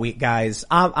limbo week, guys.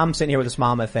 I'm sitting here with a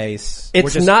smile on my face.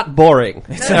 It's not boring.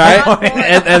 All right?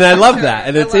 And I love that.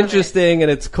 And it's interesting and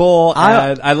it's cool.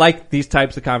 And I like these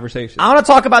types of conversations. I want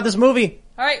to talk about this movie.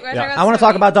 All right, I want to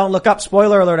talk about Don't Look Up.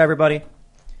 Spoiler alert, everybody.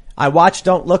 I watched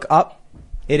Don't Look Up.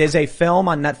 It is a film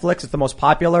on Netflix. It's the most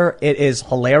popular. It is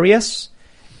hilarious.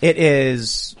 It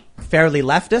is fairly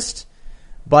leftist.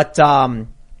 But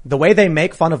the way they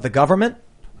make fun of the government,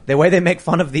 the way they make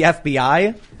fun of the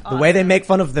FBI, the way they make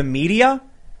fun of the media,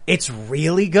 it's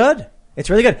really good. It's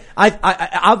really good.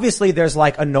 I obviously there's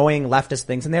like annoying leftist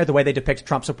things in there. The way they depict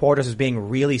Trump supporters as being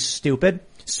really stupid.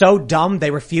 So dumb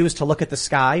they refuse to look at the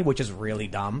sky, which is really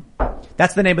dumb.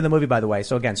 That's the name of the movie, by the way.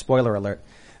 So again, spoiler alert.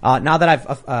 Now that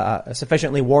I've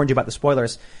sufficiently warned you about the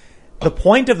spoilers, the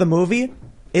point of the movie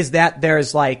is that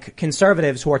there's like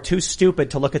conservatives who are too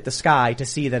stupid to look at the sky to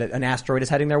see that an asteroid is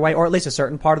heading their way, or at least a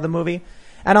certain part of the movie.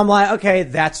 And I'm like, okay,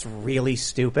 that's really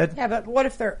stupid. Yeah, but what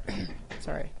if they're,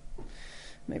 sorry,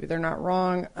 maybe they're not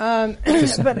wrong. But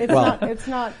it's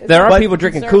not. There are people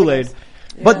drinking Kool-Aid.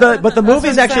 Yeah. But the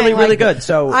movie's actually really good.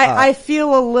 So I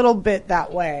feel a little bit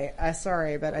that way.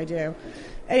 Sorry, but I do.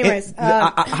 Anyways,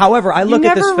 however, I look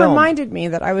at this film. You never reminded me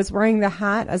that I was wearing the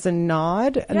hat as a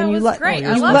nod, and then you let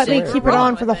me keep it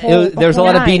on for the whole. There's a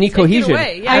lot of beanie cohesion.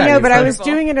 I know, but I was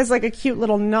doing it as like a cute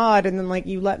little nod, and then like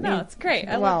you let me. No, it's great.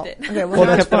 I loved it. Okay, well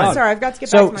that's fine. Sorry, I've got to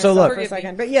get back to myself for a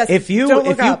second. But yes, if you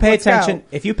pay attention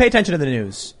to the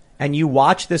news and you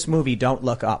watch this movie, Don't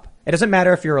Look Up. It doesn't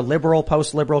matter if you're a liberal,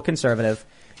 post-liberal, conservative.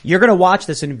 You're going to watch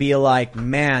this and be like,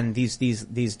 man, these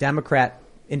Democrat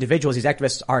individuals, these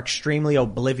activists are extremely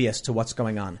oblivious to what's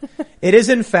going on. It is,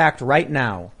 in fact, right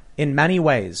now, in many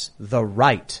ways, the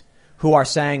right who are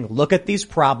saying, look at these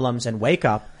problems and wake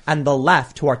up, and the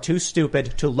left who are too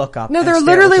stupid to look up. No, they're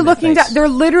literally looking down. They're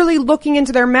literally looking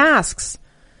into their masks.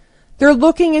 They're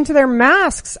looking into their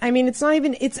masks. I mean, it's not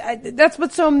even, that's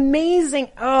what's so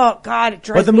amazing. Oh God, it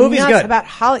drives me nuts good. About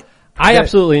Hollywood. I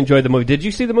absolutely enjoyed the movie. Did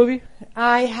you see the movie?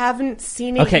 I haven't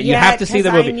seen it yet. Okay, you have to see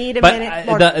the movie. I need a but minute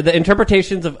more. The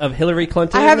interpretations of Hillary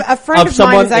Clinton. I have a friend of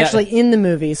mine is actually in the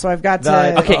movie, so I've got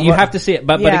to. Okay, you have to see it.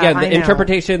 But again, the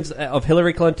interpretations of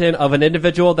Hillary Clinton, of an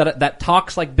individual that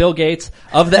talks like Bill Gates,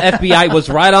 of the FBI was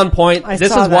right on point.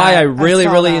 This is why I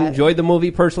really enjoyed the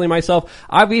movie personally myself.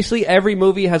 Obviously, every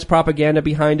movie has propaganda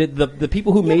behind it. The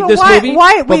people who made this movie.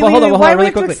 Why do we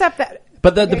have to accept that?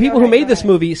 But the people who made this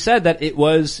movie said that it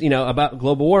was, about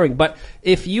global warming. But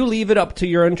if you leave it up to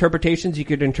your interpretations, you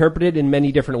could interpret it in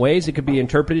many different ways. It could be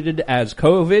interpreted as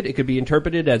COVID. It could be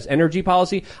interpreted as energy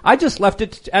policy. I just left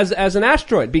it as an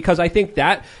asteroid because I think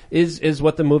that is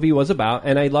what the movie was about.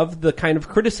 And I love the kind of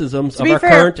criticisms of our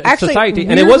current society.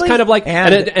 And it was kind of like,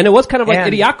 and it was kind of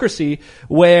like Idiocracy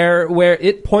where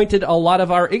it pointed a lot of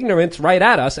our ignorance right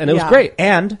at us. And it was great.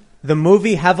 And the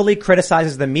movie heavily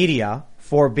criticizes the media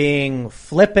for being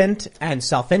flippant and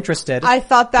self-interested. I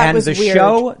thought that was weird.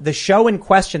 The show in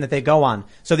question that they go on.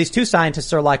 So these two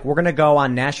scientists are like, we're going to go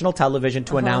on national television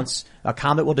to announce a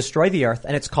comet will destroy the Earth,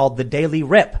 and it's called the Daily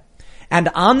Rip. And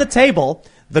on the table,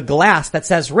 the glass that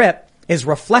says Rip is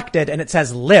reflected, and it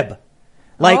says Lib.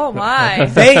 Like, oh my!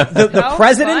 The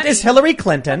president is Hillary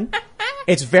Clinton.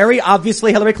 It's very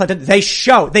obviously Hillary Clinton. They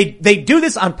do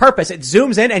this on purpose. It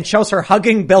zooms in and shows her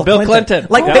hugging Bill Clinton.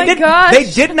 Like they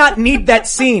did not need that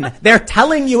scene. They're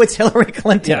telling you it's Hillary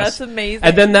Clinton. Yes. That's amazing.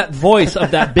 And then that voice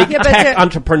of that big tech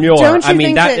entrepreneur. I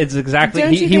mean, that is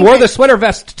exactly, he wore the sweater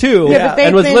vest too,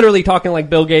 and was literally talking like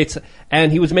Bill Gates,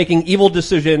 and he was making evil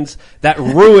decisions that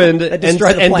ruined and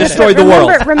destroyed the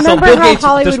world. Remember how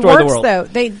Hollywood works though.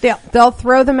 They'll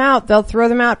throw them out. They'll throw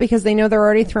them out because they know they're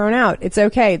already thrown out. It's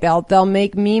okay. They'll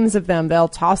make memes of them. They'll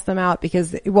toss them out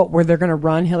because were they going to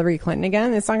run Hillary Clinton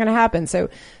again? It's not going to happen. So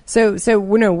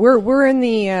we're in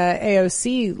the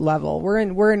AOC level. We're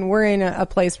in a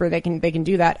place where they can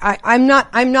do that. I'm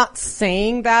not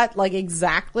saying that like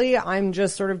exactly. I'm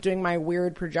just sort of doing my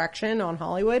weird projection on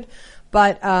Hollywood.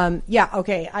 But,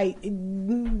 okay.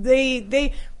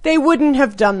 They wouldn't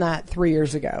have done that 3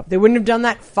 years ago. They wouldn't have done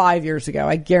that 5 years ago.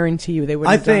 I guarantee you they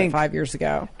wouldn't have done it 5 years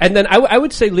ago. And then I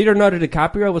would say Leonardo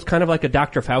DiCaprio was kind of like a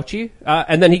Dr. Fauci.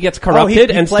 And then he gets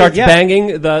corrupted and starts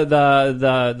banging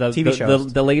the TV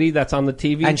shows. The lady that's on the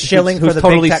TV. And shilling who's for the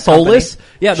totally big tech soulless.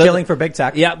 Company. Yeah. Shilling for big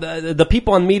tech. Yeah. The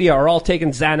people on media are all taking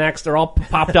Xanax. They're all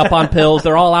popped up on pills.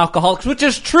 They're all alcoholics, which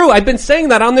is true. I've been saying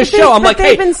that on this show. I'm like,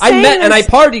 hey, I met and I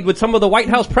partied with some of the White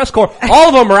House press corps. All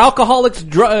of them are alcoholics,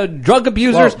 drug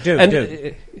abusers. Whoa,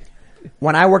 dude.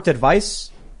 When I worked at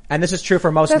Vice, and this is true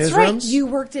for most newsrooms. Right. You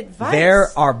worked at Vice. There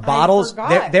are bottles.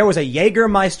 There was a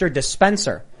Jägermeister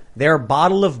dispenser. There are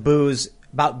bottle of booze.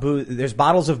 There's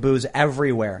bottles of booze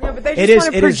everywhere. Yeah, but they just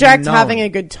want to project having a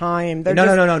good time.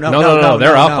 No.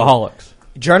 They're alcoholics.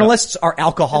 Journalists are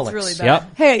alcoholics. That's really bad.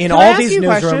 Yep. Hey, in all these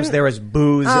newsrooms, there is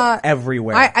booze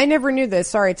everywhere. I never knew this.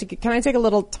 Sorry. Can I take a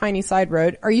little tiny side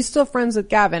road? Are you still friends with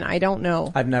Gavin? I don't know.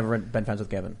 I've never been friends with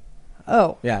Gavin.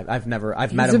 Oh. Yeah, I've met him one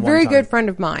time. He's a very good friend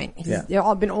of mine. He's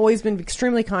always been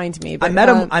extremely kind to me. But,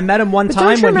 I met him one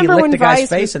time when he licked the guy's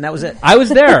face and that was it. I was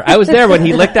there when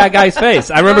he licked that guy's face.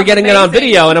 I remember getting it on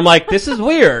video and I'm like, this is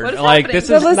weird. Like, this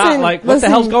is not like, what the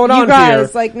hell's going on here? You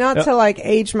guys, like, not to like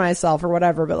age myself or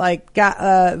whatever, but like,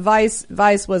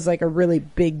 Vice was like a really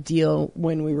big deal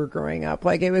when we were growing up.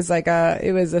 Like, it was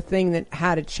a thing that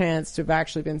had a chance to have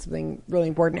actually been something really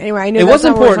important. Anyway, I know it was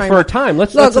important for a time.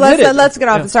 Let's get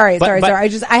off. Sorry.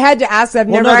 I had to ask that. I've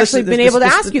never actually been able to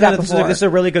ask you that before. This is a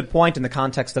really good point in the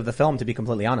context of the film, to be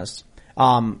completely honest.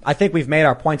 I think we've made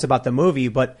our points about the movie,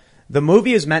 but the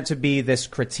movie is meant to be this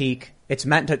critique. It's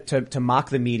meant to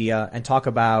mock the media and talk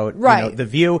about the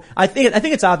View. I think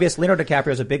it's obvious Leonardo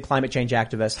DiCaprio is a big climate change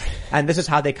activist, and this is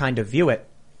how they kind of view it.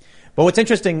 But what's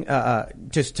interesting,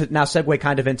 just to now segue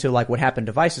kind of into like what happened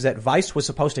to Vice, is that Vice was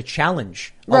supposed to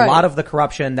challenge a lot of the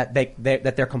corruption that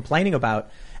they're complaining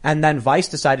about. And then Vice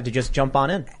decided to just jump on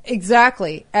in.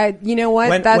 Exactly. You know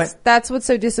what? That's what's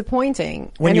so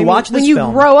disappointing. When you watch this film. When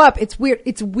you grow up, it's weird.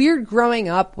 It's weird growing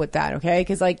up with that, okay?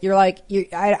 Cause like,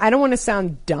 I don't want to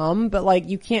sound dumb, but like,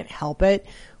 you can't help it.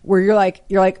 Where you're like,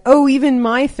 oh, even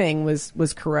my thing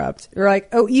was corrupt. You're like,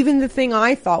 oh, even the thing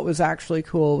I thought was actually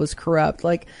cool was corrupt.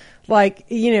 Like,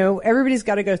 everybody's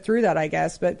got to go through that, I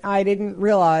guess, but I didn't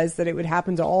realize that it would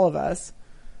happen to all of us.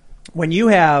 When you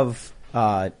have,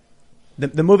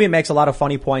 the movie makes a lot of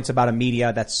funny points about a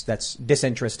media that's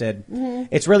disinterested. Mm-hmm.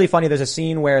 It's really funny. There's a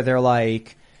scene where they're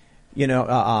like,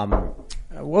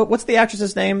 what's the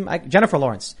actress's name? Jennifer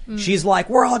Lawrence. Mm. She's like,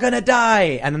 we're all gonna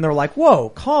die. And then they're like, whoa,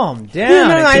 calm down.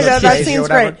 That scene's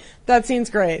great. That scene's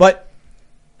great. But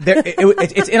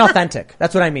it's inauthentic.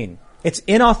 That's what I mean. It's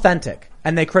inauthentic.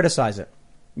 And they criticize it.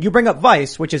 You bring up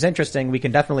Vice, which is interesting. We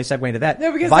can definitely segue into that.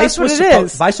 No, because Vice that's what it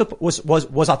is. Vice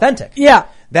was authentic. Yeah.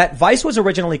 That Vice was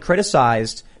originally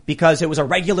criticized because it was a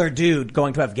regular dude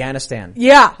going to Afghanistan.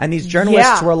 Yeah. And these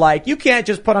journalists were like, you can't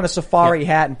just put on a safari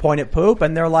hat and point at poop.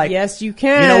 And they're like, yes, you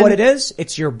can. You know what it is?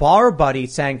 It's your bar buddy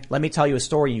saying, let me tell you a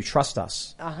story and you trust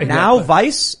us. Uh-huh. Now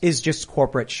Vice is just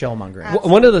corporate shillmongering.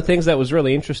 One of the things that was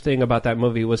really interesting about that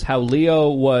movie was how Leo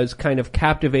was kind of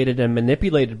captivated and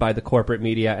manipulated by the corporate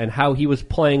media and how he was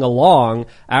playing along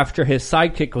after his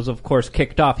sidekick was, of course,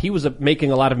 kicked off. He was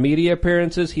making a lot of media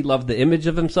appearances. He loved the image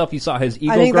of himself. He saw his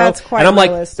ego grow. That's quite and I'm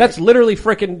realistic. Like, that's literally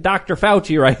freaking Dr.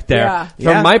 Fauci right there.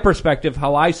 Yeah. From my perspective,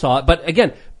 how I saw it. But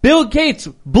again, Bill Gates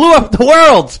blew up the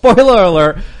world. Spoiler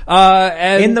alert.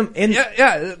 And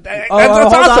that's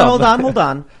awesome. Hold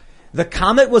on. The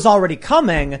comet was already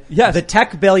coming. Yes. The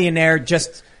tech billionaire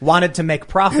just wanted to make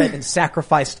profit and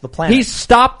sacrificed the planet. He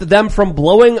stopped them from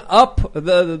blowing up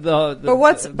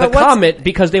the comet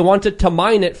because they wanted to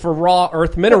mine it for raw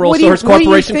Earth minerals, so his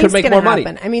corporation could make more money.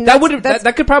 I mean,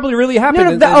 that could probably really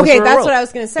happen. Okay, that's what I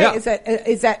was going to say.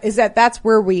 Is that that's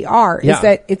where we are. Is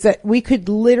that we could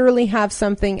literally have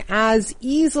something as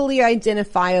easily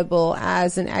identifiable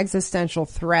as an existential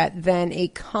threat than a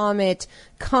comet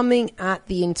coming at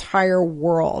the entire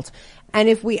world. And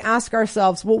if we ask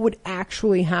ourselves what would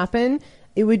actually happen,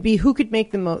 it would be who could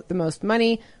make the most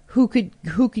money, who could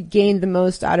gain the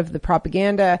most out of the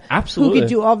propaganda, absolutely, who could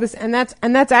do all this, and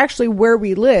that's actually where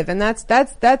we live, and that's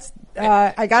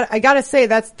I gotta say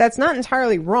that's not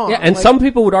entirely wrong. Yeah, and some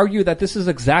people would argue that this is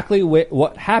exactly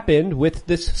what happened with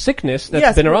this sickness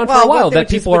that's been around for a while. That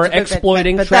people are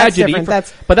exploiting tragedy.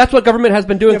 But that's what government has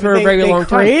been doing for a very long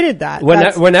time. They created that.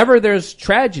 Whenever there's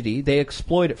tragedy, they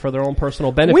exploit it for their own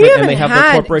personal benefit, and they have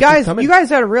their corporations come in. You guys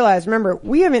got to realize. Remember,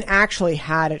 we haven't actually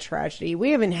had a tragedy.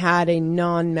 We haven't had a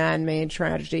non-man-made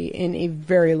tragedy in a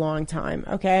very long time.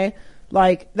 Okay.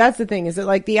 Like, that's the thing, is that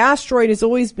like the asteroid has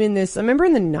always been this, I remember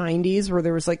in the 90s where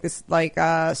there was like this,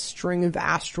 string of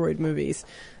asteroid movies,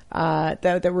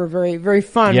 that were very, very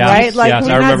fun, right? Like, yes,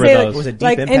 I remember those. Was it Deep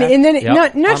like, Impact? and then,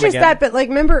 not just Armageddon. that, but like,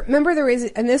 remember there is,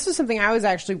 and this was something I was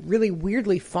actually really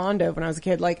weirdly fond of when I was a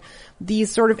kid, like, these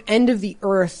sort of end of the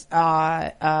earth,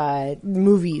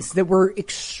 movies that were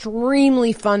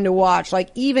extremely fun to watch. Like,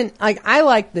 even, like, I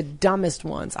liked the dumbest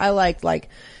ones. I liked, like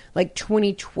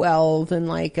 2012 and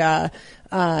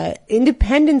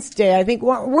Independence Day. I think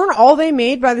weren't all they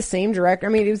made by the same director? I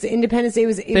mean, it was Independence Day.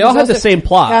 They all had the same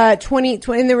plot.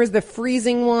 2020, and there was the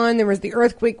freezing one, there was the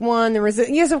earthquake one, there was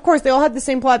yes, of course, they all had the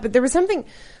same plot, but there was something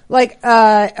like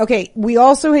okay, we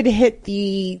also had hit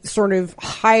the sort of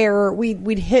higher.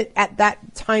 We'd hit at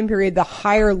that time period the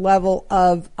higher level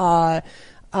of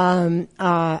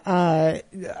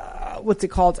what's it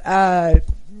called?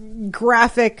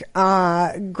 Graphic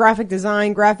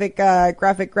design, what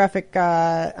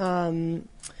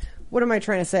am I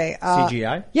trying to say?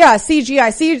 CGI? Yeah,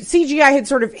 CGI. CGI had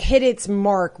sort of hit its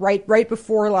mark right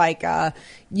before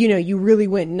you really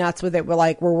went nuts with it, but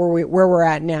like where we're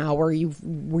at now, where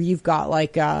you've got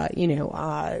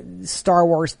Star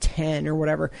Wars 10 or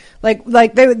whatever.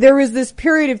 Like there was this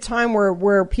period of time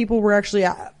where people were actually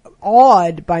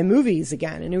awed by movies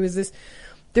again, and there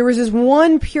was this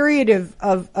one period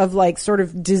of like sort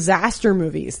of disaster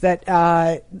movies that,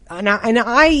 and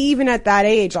I even at that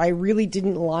age, I really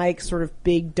didn't like sort of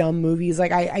big dumb movies.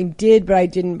 Like I did, but I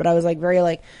didn't, but I was like very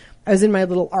like, I was in my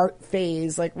little art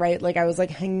phase, like, right? Like I was like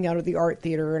hanging out at the art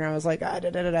theater and I was like,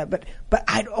 but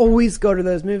I'd always go to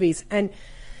those movies. And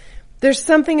there's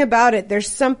something about it. There was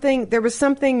something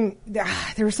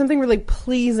really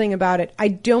pleasing about it. I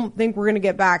don't think we're going to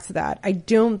get back to that. I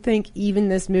don't think even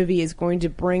this movie is going to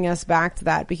bring us back to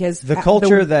that, because the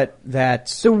culture that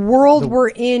the world we're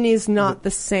in is not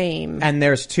the same. And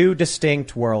there's two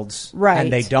distinct worlds. Right.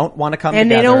 And they don't want to come and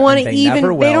together. They don't want to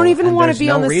they don't even want to be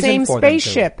no on the same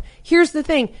spaceship. Here's the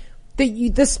thing.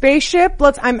 The spaceship,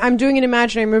 I'm doing an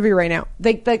imaginary movie right now.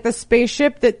 Like the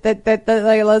spaceship that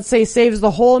like, let's say saves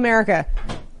the whole America.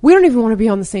 We don't even want to be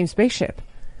on the same spaceship.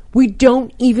 We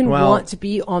don't even want to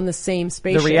be on the same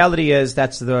spaceship. The reality is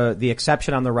that's the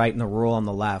exception on the right and the rule on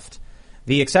the left.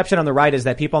 The exception on the right is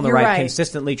that people on the right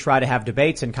consistently try to have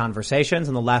debates and conversations,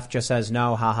 and the left just says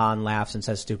no, haha, and laughs and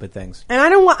says stupid things. And I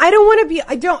don't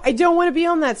want to be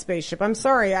on that spaceship. I'm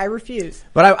sorry, I refuse.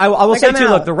 But I will say too,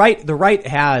 look, the right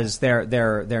has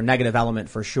their negative element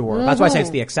for sure. Mm-hmm. That's why I say it's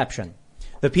the exception.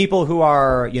 The people who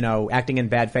are, acting in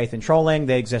bad faith and trolling,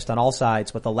 they exist on all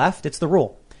sides, but the left, it's the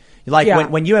rule.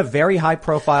 Like when you have very high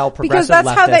profile progressive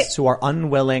leftists who are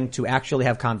unwilling to actually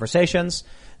have conversations,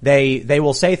 they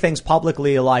will say things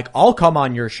publicly like, I'll come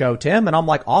on your show, Tim. And I'm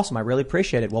like, awesome. I really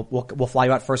appreciate it. We'll fly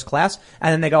you out first class.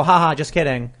 And then they go, haha, just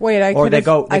kidding. Wait, or they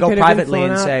go privately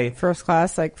and say first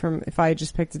class, like if I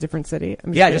just picked a different city.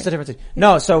 Just a different city.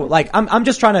 No, so like, I'm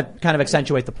just trying to kind of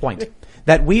accentuate the point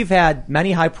that we've had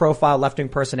many high profile left-wing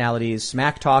personalities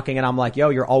smack talking. And I'm like, yo,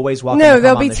 you're always welcome. No, to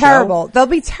they'll come be on terrible. The show. They'll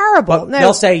be terrible. But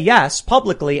they'll say yes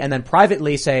publicly and then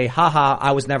privately say, haha,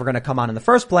 I was never going to come on in the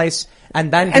first place.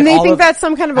 And then they think that's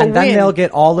some kind of a win. And then they'll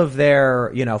get all of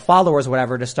their, followers or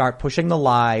whatever to start pushing the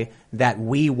lie that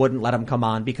we wouldn't let them come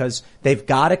on because they've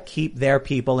got to keep their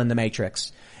people in the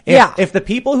matrix. If the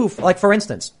people who, like for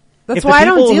instance, that's why I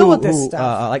don't deal with this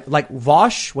stuff. Like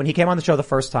Vosh, when he came on the show the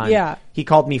first time, he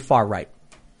called me far right.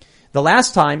 The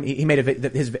last time he made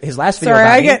his last video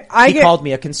Sorry, about he called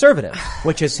me a conservative,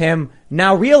 which is him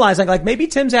now realizing like maybe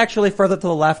Tim's actually further to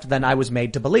the left than I was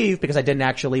made to believe because I didn't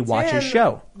actually watch his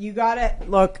show. You got it.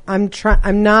 Look, I'm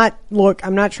not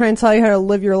trying to tell you how to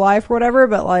live your life or whatever,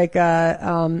 but like,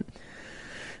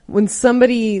 when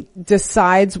somebody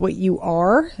decides what you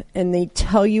are and they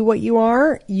tell you what you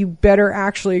are, you better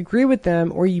actually agree with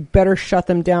them or you better shut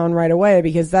them down right away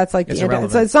because that's like it's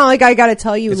not like I got to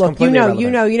tell you, look, you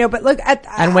know, but look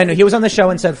and when he was on the show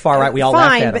and said far right, we all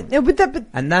laughed at him. But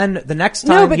and then the next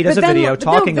time he does a video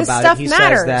talking about it, he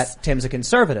says that Tim's a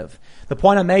conservative. The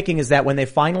point I'm making is that when they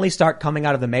finally start coming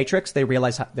out of the matrix, they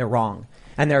realize they're wrong.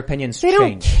 And their opinions change. They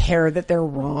don't care that they're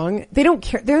wrong. They don't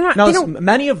care. They're not. No,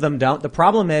 many of them don't. The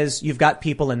problem is you've got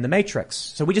people in the matrix.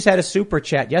 So we just had a super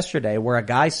chat yesterday where a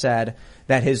guy said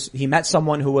that he met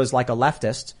someone who was like a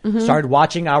leftist, started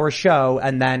watching our show,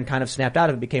 and then kind of snapped out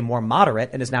of it, became more moderate,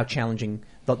 and is now challenging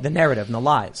the narrative and the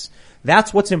lies.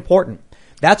 That's what's important.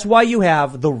 That's why you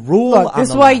have the rule. Look,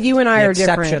 this is why you and I are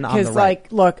different. Because,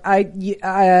 like, look, I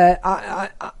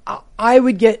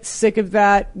would get sick of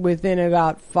that within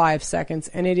about 5 seconds,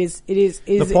 and it is.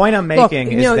 The point I'm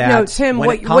making is that Tim, when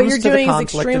it comes what you're to doing the is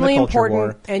conflict extremely and the culture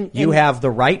important. war, And you have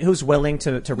the right who's willing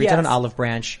to reach out an olive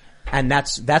branch, and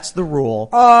that's the rule.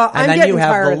 And then you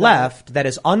have the left that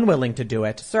is unwilling to do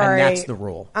it, and that's the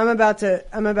rule. I'm about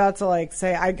to like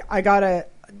say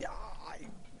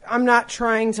I'm not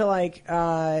trying to like,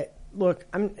 look,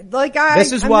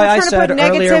 This is why I said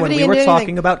earlier when we were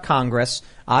talking about Congress,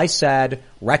 I said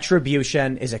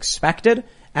retribution is expected,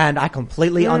 and I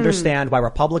completely understand why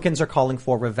Republicans are calling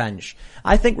for revenge.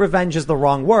 I think revenge is the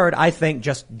wrong word. I think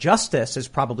just justice is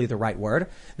probably the right word.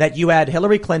 That you had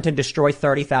Hillary Clinton destroy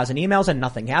 30,000 emails and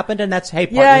nothing happened, and that's, hey,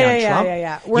 partly on Trump.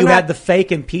 Yeah. You had the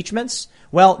fake impeachments.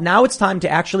 Well, now it's time to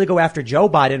actually go after Joe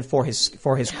Biden for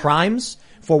his crimes.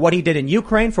 For what he did in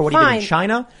Ukraine, for what he did in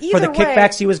China, for the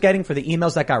kickbacks he was getting, for the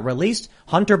emails that got released.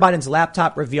 Hunter Biden's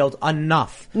laptop revealed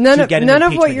enough to get an impeachment None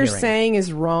of what you're hearing. saying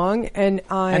is wrong, and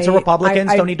so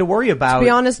Republicans don't need to worry about to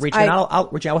be honest, reaching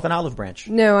out with an olive branch.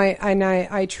 No,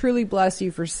 I truly bless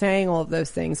you for saying all of those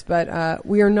things, but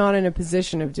we are not in a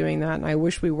position of doing that, and I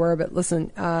wish we were. But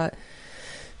listen,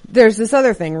 there's this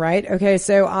other thing, right? Okay,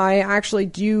 so I actually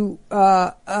do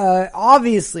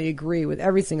obviously agree with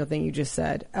every single thing you just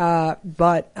said.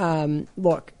 But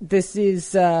look, this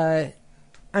is I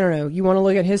don't know. You want to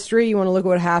look at history, you want to look at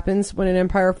what happens when an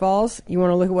empire falls, you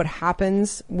want to look at what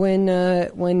happens when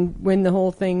the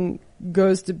whole thing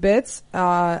goes to bits.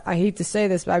 I hate to say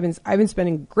this, but I've been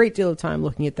spending a great deal of time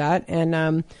looking at that,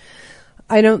 and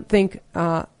I don't think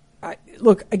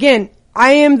look, again,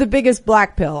 I am the biggest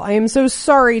black pill. I am so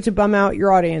sorry to bum out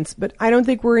your audience, but I don't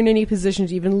think we're in any position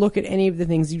to even look at any of the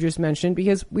things you just mentioned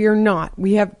because we are not.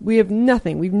 We have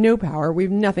nothing. We have no power. We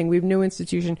have nothing. We have no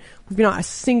institution. We've not a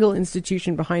single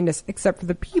institution behind us except for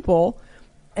the people.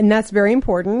 And that's very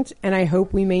important. And I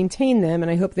hope we maintain them. And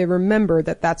I hope they remember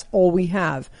that that's all we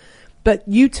have. But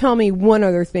you tell me one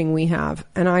other thing we have,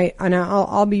 and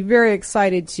I'll be very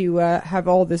excited to have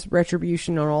all this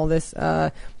retribution on all this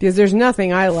because there's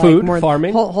nothing I like food, more.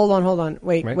 Farming. Hold on.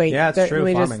 Wait. Yeah, it's true.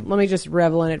 Let me just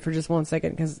revel in it for just 1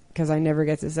 second because I never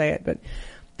get to say it. But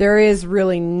there is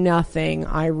really nothing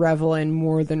I revel in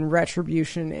more than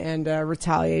retribution and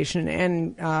retaliation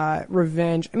and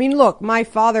revenge. I mean, look, my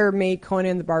father made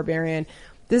Conan the Barbarian.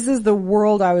 This is the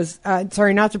world I was,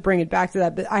 sorry, not to bring it back to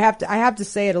that, but I have to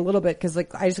say it a little bit because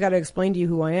like, I just got to explain to you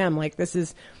who I am. Like, this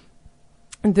is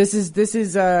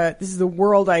the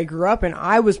world I grew up in.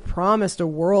 I was promised a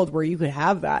world where you could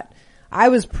have that. I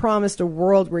was promised a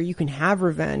world where you can have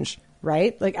revenge,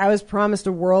 right? Like, I was promised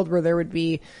a world where there would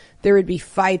be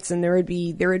fights and there would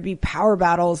be power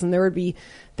battles and there would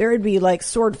be like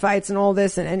sword fights and all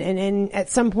this and at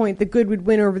some point the good would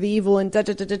win over the evil and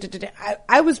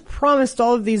I was promised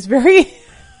all of these very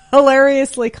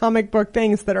hilariously comic book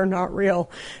things that are not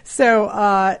real.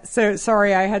 So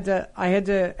sorry, I had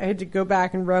to go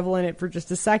back and revel in it for just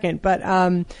a second. But,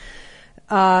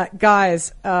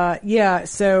 guys,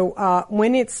 so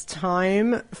when it's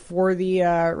time for the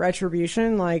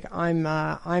retribution, like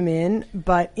I'm in,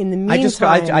 but in the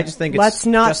meantime, I just think let's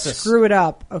not justice. Screw it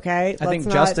up, okay? I think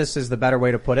justice is the better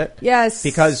way to put it. Yes.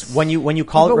 Because when you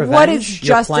call it revenge, what is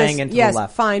you're playing into the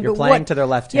left. Fine, you're but playing to their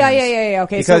left hands. Yeah.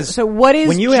 Okay. Because so what is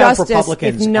when you justice have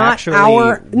Republicans if not actually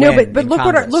our but look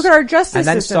Congress, at our justice and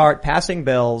then system. start passing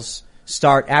bills,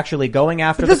 start actually going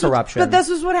after the corruption. But this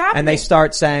is what happened. And they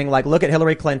start saying, like, look at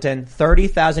Hillary Clinton,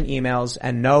 30,000 emails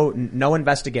and no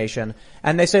investigation.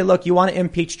 and they say, look, you want to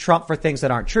impeach Trump for things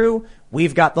that aren't true?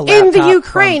 We've got the In laptop the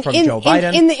Ukraine, from in Joe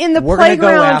Biden. in the we're going to go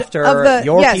playground after of the-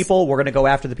 your yes. people. We're going to go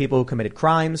after the people who committed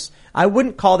crimes. I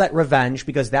wouldn't call that revenge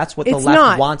because that's what the It's left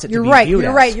not. wants it You're to be right, viewed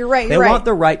you're as. right, you're right, They you're want right.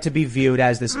 the right to be viewed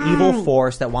as this evil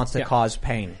force that wants to cause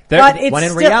pain. But it's when in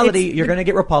still- reality, it's- you're going to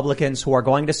get Republicans who are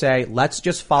going to say, let's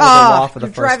just follow the law for the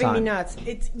you're first driving time. me nuts.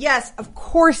 Yes, of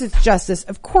course it's justice.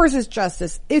 Of course it's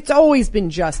justice. It's always been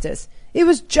justice. It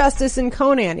was justice in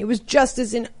Conan. It was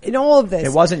justice in all of this.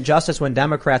 It wasn't justice when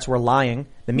Democrats were lying.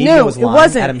 The media No, was it lying.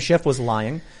 wasn't. Adam Schiff was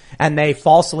lying. And they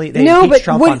impeached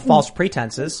Trump on false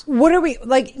pretenses. What are we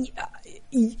like?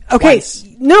 Okay, Twice.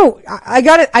 no, I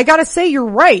gotta say you're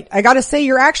right. I gotta say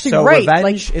you're actually So right.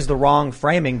 revenge is the wrong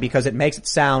framing because it makes it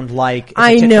sound like it's a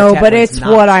I tit for know, tat but when it's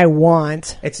not. what I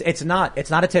want. It's not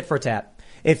a tit for tat.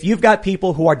 If you've got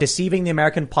people who are deceiving the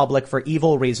American public for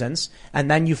evil reasons,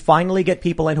 and then you finally get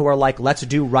people in who are like, let's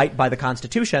do right by the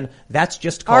Constitution, that's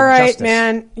just called All right, justice.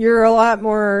 man, you're a lot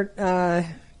more.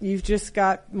 You've just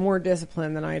got more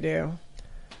discipline than I do.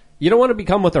 You don't want to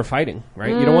become what they're fighting,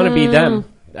 right? You don't want to be them.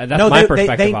 That's No, my they-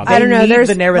 perspective on they it. I don't know, need there's-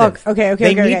 the narrative. look, okay,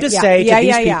 They need to yeah, say yeah, to these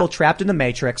yeah, yeah. people trapped in the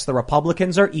Matrix, the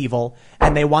Republicans are evil,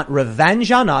 and they want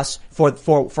revenge on us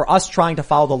for us trying to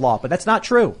follow the law. But that's not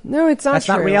true. No, it's not That's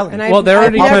true. not reality. And Well, they're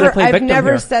already trying to play I've victim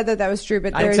never here. said that was true,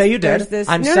 but I didn't there's- say you there's did. This,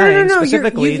 I'm no, saying no,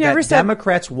 specifically you've never that said,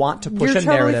 Democrats want to push you're a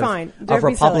totally narrative fine. Don't of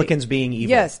be silly. Republicans being evil.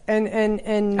 Yes, and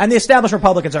the established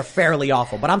Republicans are fairly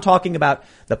awful, but I'm talking about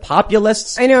the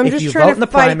populists. I know. I'm if just you trying vote in to the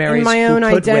fight primaries, in my own who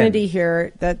could identity win.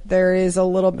 here. That there is a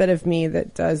little bit of me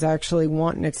that does actually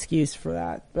want an excuse for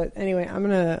that. But anyway, I'm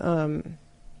gonna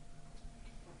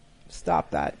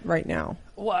stop that right now.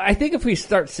 Well, I think if we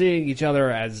start seeing each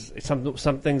other as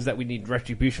some things that we need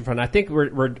retribution from, I think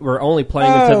we're only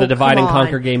playing into the divide and come on.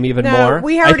 conquer game even No, more.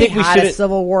 We I already think we had a shouldn't-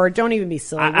 civil war. Don't even be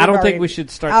silly. I don't think we should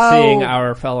start seeing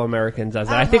our fellow Americans as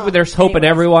that. I think there's hope in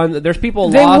Anyways. everyone. There's people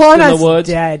They lost want in us the woods.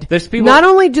 dead. There's people. Not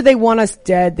only do they want us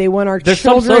dead, they want our There's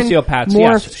some children sociopaths, morphed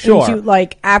yes, sure. into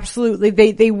like absolutely.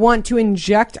 They want to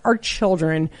inject our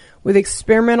children with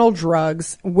experimental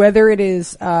drugs, whether it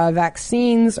is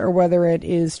vaccines or whether it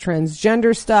is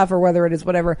transgender stuff or whether it is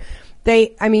whatever. There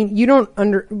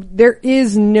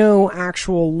is no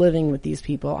actual living with these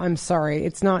people. I'm sorry.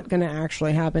 It's not going to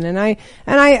actually happen. And I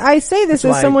say this That's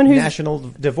as why someone who's, national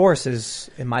divorce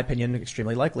is, in my opinion,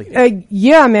 extremely likely.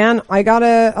 yeah, man,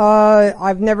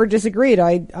 I've never disagreed.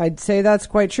 I'd say that's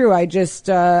quite true. I just,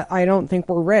 I don't think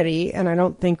we're ready and I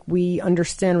don't think we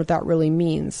understand what that really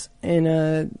means. And,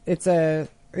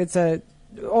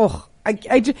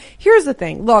 here's the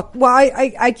thing. Look, well,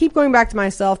 I keep going back to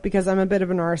myself because I'm a bit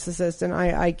of a narcissist and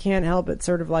I can't help but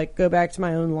sort of like go back to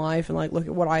my own life and like look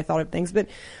at what I thought of things. But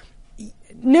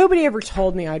nobody ever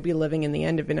told me I'd be living in the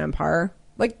end of an empire.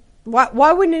 Like,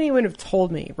 why wouldn't anyone have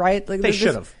told me, right? Like They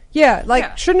should have.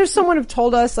 Yeah, shouldn't have someone have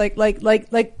told us like that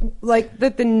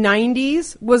the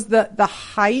 90s was the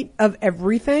height of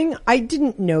everything? I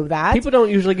didn't know that. People don't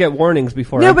usually get warnings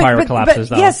before empire collapses,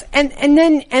 though. Yes, and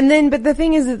then, but the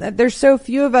thing is that there's so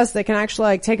few of us that can actually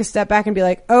like take a step back and be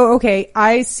like, oh, okay,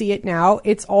 I see it now.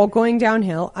 It's all going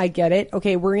downhill. I get it.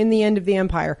 Okay, we're in the end of the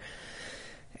empire.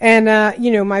 And,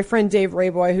 my friend Dave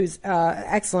Rayboy, who's,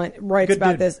 excellent, writes Good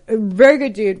about dude. this. Very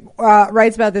good dude,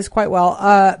 writes about this quite well.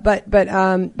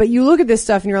 But you look at this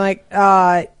stuff and you're like,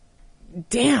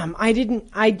 damn, I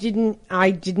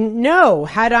didn't know.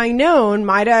 Had I known,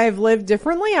 might I have lived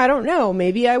differently? I don't know.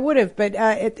 Maybe I would have. But,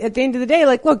 at the end of the day,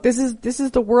 like, look, this is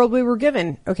the world we were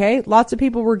given. Okay. Lots of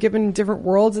people were given different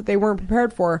worlds that they weren't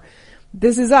prepared for.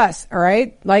 This is us. All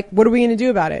right. Like, what are we going to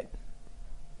do about it?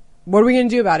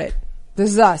 This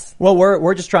is us. Well,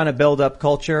 we're just trying to build up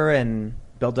culture and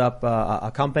build up a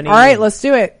company. All right, let's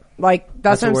do it. Like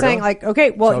that's what I'm we're saying. doing. Like,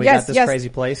 okay, well, So we yes, got this yes. crazy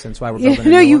place, and that's why we're Yeah,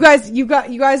 building. no, a new you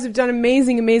one. guys have done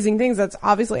amazing things. That's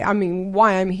obviously, I mean,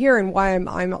 why I'm here and why I'm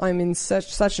in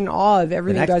such an awe of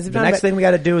everything you guys have The done. next but- thing we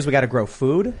got to do is we got to grow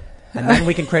food, and then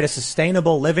we can create a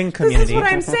sustainable living community. This is what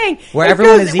I'm saying. Where It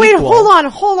everyone goes- is wait, equal. hold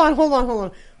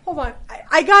on.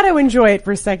 I got to enjoy it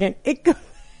for a second.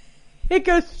 It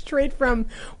goes straight from,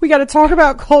 we got to talk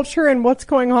about culture and what's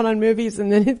going on movies, and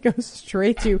then it goes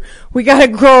straight to, we got to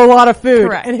grow a lot of food.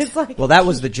 Correct. And it's like, Well, that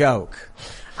was the joke.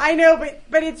 I know,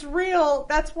 but it's real.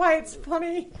 That's why it's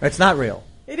funny. It's not real.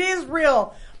 It is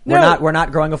real. We're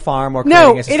not growing a farm or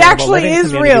No, creating a it sustainable actually living is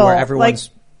community real. where everyone's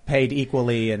Like- paid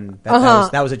equally, and Uh-huh.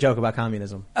 that was a joke about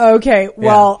communism. Okay, Yeah,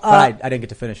 well, but I didn't get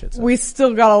to finish it. So. we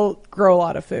still got to grow a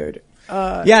lot of food.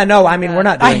 Yeah, no, I mean we're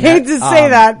not. I Doing hate that. to say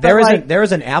that, but there is like- there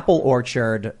is an apple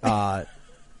orchard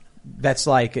that's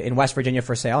like in West Virginia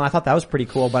for sale. And I thought that was pretty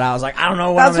cool, but I was like, I don't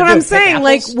know what That's I'm what gonna I'm do. Pick saying.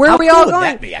 Like, apples? where How are we cool all would going?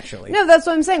 that be, actually? No, that's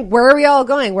what I'm saying. Where are we all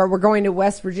going? Where we're going to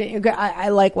West Virginia. I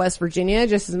like West Virginia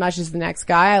just as much as the next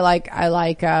guy. I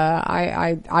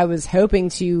was hoping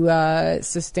to,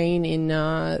 sustain in,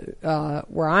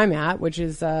 where I'm at, which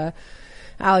is,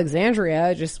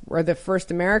 Alexandria, just where the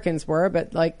first Americans were,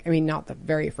 but like, I mean, not the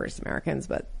very first Americans,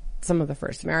 but some of the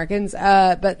first Americans.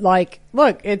 But like,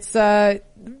 look, it's,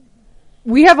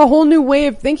 we have a whole new way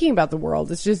of thinking about the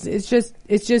world. It's just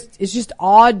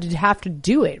odd to have to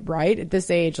do it, right? At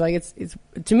this age, like it's,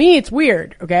 to me, it's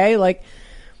weird. Okay. Like,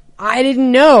 I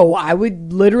didn't know I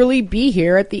would literally be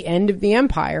here at the end of the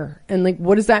empire. And like,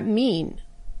 what does that mean?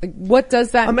 Like, what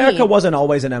does that mean? America wasn't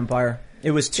always an empire. It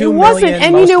was 2 It million, wasn't.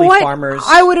 And mostly you know what? farmers.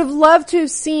 I would have loved to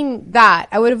have seen that.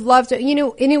 I would have loved to,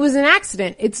 and it was an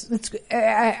accident.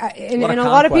 And a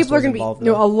lot of people are going to be,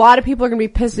 a lot of people are going to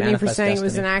be pissed at me for saying it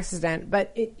was an accident,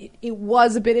 but it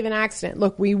was a bit of an accident.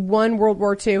 Look, we won World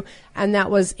War II, and that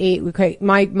was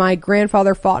my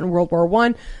grandfather fought in World War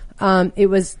I.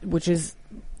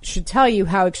 Should tell you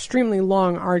how extremely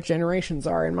long our generations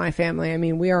are in my family. I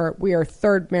mean, we are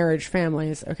third marriage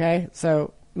families, okay?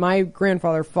 So, my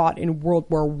grandfather fought in World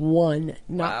War I,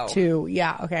 not II.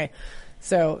 Yeah, okay.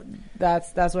 So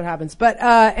that's what happens. But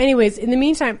anyways, in the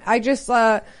meantime, I just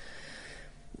look.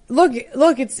 I'm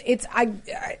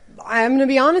gonna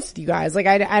be honest with you guys. Like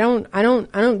I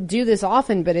don't do this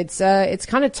often, but it's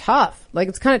kind of tough. Like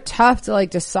it's kind of tough to like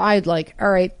decide. Like, all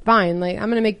right, fine. Like I'm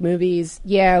gonna make movies.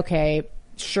 Yeah, okay.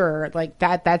 Sure, like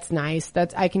that's nice.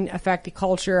 I can affect the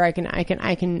culture. I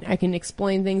can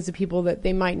explain things to people that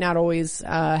they might not always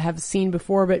have seen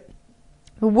before, but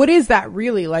what is that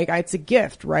really? Like, it's a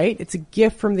gift, right? It's a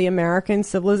gift from the American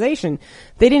civilization.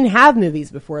 They didn't have movies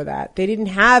before that. They didn't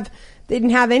have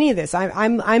any of this.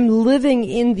 I'm living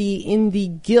in the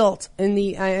guilt, and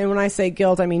when I say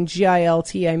guilt, I mean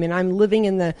GILT. I mean, I'm living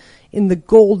in the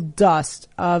gold dust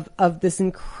of this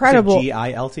incredible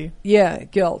GILT? Yeah,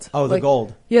 guilt. Oh, the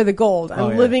gold. Yeah, the gold.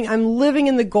 I'm living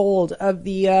in the gold of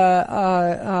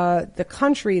the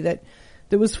country that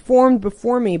was formed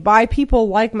before me by people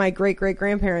like my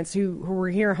great-great-grandparents who were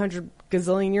here 100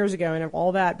 gazillion years ago and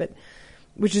all that, but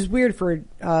which is weird for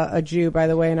a Jew, by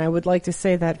the way, and I would like to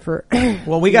say that for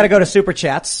Well, we got to go to Super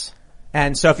Chats.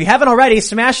 And so if you haven't already,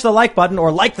 smash the like button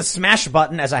or like the smash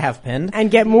button as I have pinned. And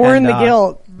get more in the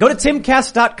guilt. Go to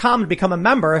timcast.com to become a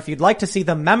member if you'd like to see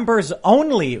the members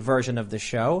only version of the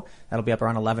show. That'll be up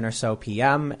around 11 or so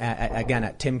p.m. Again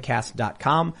at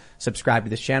timcast.com. Subscribe to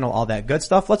this channel, all that good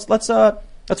stuff.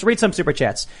 Let's read some Super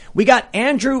Chats. We got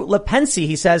Andrew Lepensi.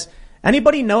 He says,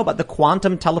 anybody know about the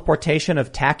quantum teleportation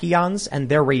of tachyons and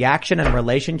their reaction and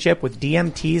relationship with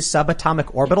DMT's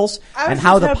subatomic orbitals and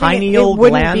how the pineal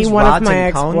glands, rods,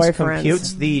 and cones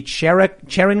computes the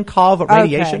Cherenkov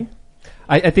radiation? Okay.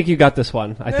 I think you got this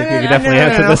one. I think you can definitely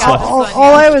answer this one.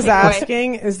 All I was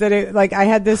asking is that I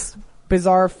had this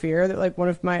bizarre fear that like one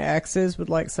of my exes would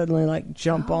like suddenly like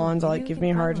jump on to like give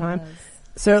me a hard time.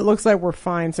 So it looks like we're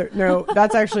fine. So no,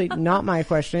 that's actually not my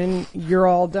question. You're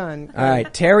all done. All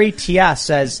right. Terry T.S.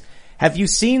 says, have you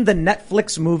seen the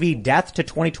Netflix movie Death to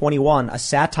 2021, a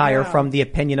satire from the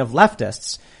opinion of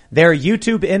leftists? Their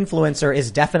YouTube influencer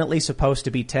is definitely supposed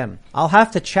to be Tim. I'll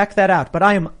have to check that out, but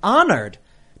I am honored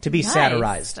to be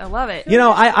satirized. I love it. You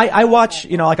know, I watch,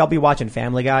 like I'll be watching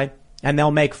Family Guy and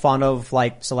they'll make fun of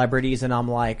like celebrities and I'm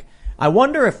like, I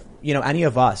wonder if, any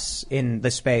of us in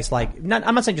the space, like, I'm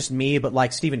not saying just me, but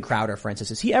like Steven Crowder, for instance,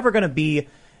 is he ever going to be,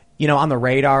 on the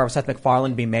radar of Seth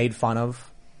MacFarlane, be made fun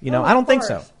of? I don't think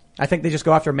so. I think they just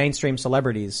go after mainstream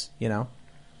celebrities, Yeah.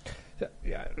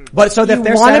 But so if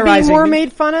they're satirizing, be more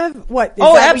made fun of? What? Is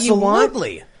oh, that absolutely. What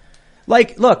you want?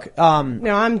 Like, look, no,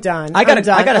 I'm done. I got a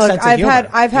sense of humor.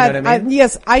 I've had, you know what I mean?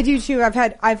 yes, I do too.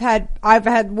 I've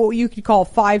had what you could call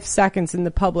 5 seconds in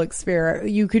the public sphere.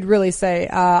 You could really say,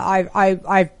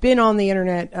 I've been on the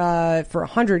internet, for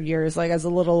 100 years, like as a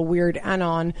little weird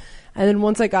anon. And then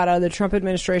once I got out of the Trump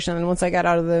administration and once I got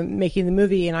out of making the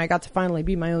movie and I got to finally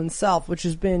be my own self, which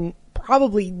has been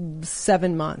probably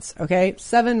 7 months. Okay.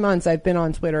 7 months I've been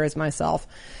on Twitter as myself.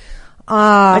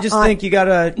 I just think you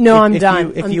gotta. No, I'm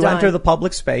done. If you enter the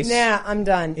public space, yeah, I'm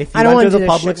done. If you enter the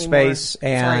public space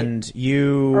and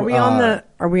you are we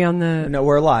on the? No,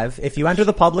 we're live. If you enter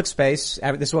the public space,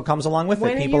 this is what comes along with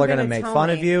it. People are going to make fun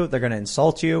of you. They're going to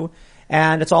insult you,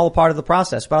 and it's all a part of the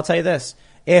process. But I'll tell you this: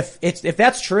 if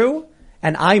that's true,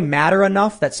 and I matter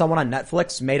enough that someone on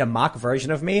Netflix made a mock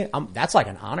version of me, that's like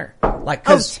an honor. Like,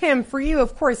 Tim, for you,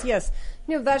 of course, yes.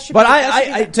 You know, that should But be,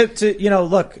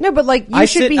 look. No, but like, you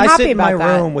should be I happy sit in my about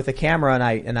that. room with a camera and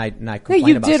I No, complain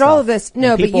you about did stuff. all of this.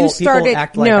 No, And but people you started.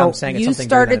 act like no, I'm saying it's you something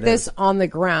started bigger than it this is. on the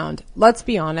ground. Let's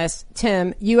be honest,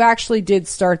 Tim. You actually did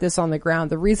start this on the ground.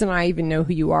 The reason I even know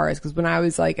who you are is because when I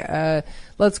was like,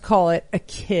 let's call it a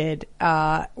kid,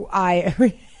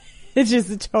 it's just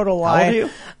a total lie. How old are you?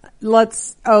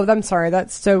 I'm sorry.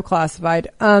 That's so classified.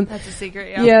 That's a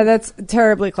secret. Yeah. Yeah, that's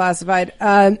terribly classified.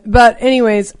 But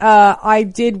anyways,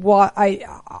 I've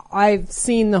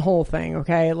seen the whole thing.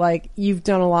 Okay. Like, you've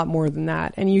done a lot more than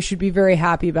that, and you should be very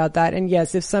happy about that. And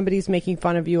yes, if somebody's making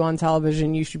fun of you on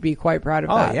television, you should be quite proud of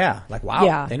that. Oh yeah. Like, wow.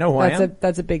 Yeah. They know who I am.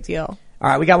 That's a big deal. All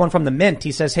right, we got one from the Mint.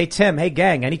 He says, "Hey Tim, hey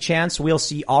gang, any chance we'll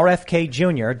see RFK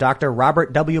Jr., Dr.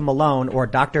 Robert W. Malone, or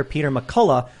Dr. Peter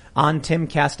McCullough on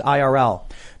Timcast IRL?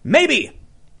 Maybe.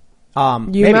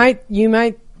 Maybe. You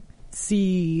might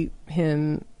see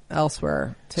him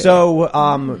elsewhere too. So,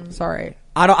 sorry.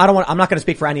 I'm not going to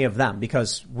speak for any of them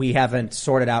because we haven't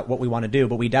sorted out what we want to do,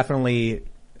 but we definitely,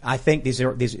 I think these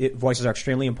voices are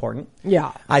extremely important.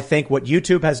 Yeah. I think what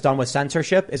YouTube has done with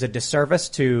censorship is a disservice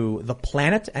to the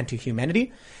planet and to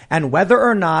humanity. And whether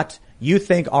or not you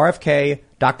think RFK,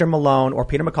 Dr. Malone, or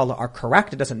Peter McCullough are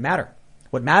correct, it doesn't matter.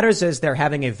 What matters is they're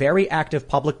having a very active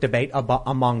public debate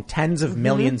among tens of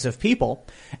millions of people.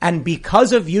 And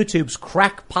because of YouTube's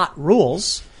crackpot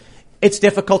rules, it's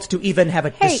difficult to even have a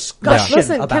discussion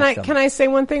listen, about them. Can I say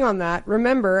one thing on that?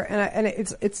 Remember, and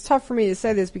it's tough for me to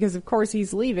say this because of course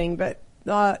he's leaving, but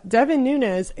Devin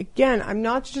Nunes, again, I'm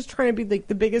not just trying to be like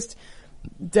the biggest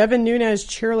Devin Nunes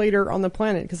cheerleader on the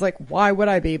planet, because like, why would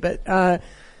I be? But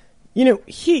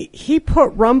he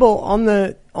put Rumble on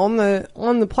the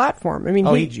platform. I mean,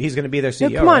 he's going to be their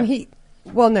CEO. No, come on, right?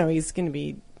 he's going to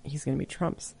be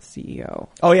Trump's CEO.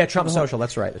 Oh yeah, Trump Social.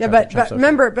 That's right. Yeah, but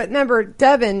remember,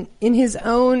 Devin, in his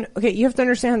own, you have to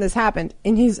understand how this happened.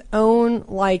 In his own,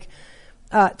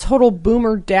 total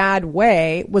boomer dad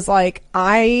way, was like,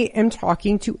 I am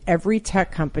talking to every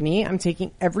tech company. I'm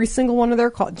taking every single one of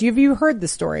their calls. Have you heard the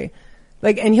story?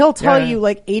 And he'll tell you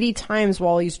 80 times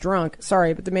while he's drunk.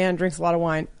 Sorry, but the man drinks a lot of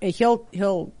wine. He'll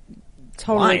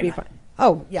totally be fine.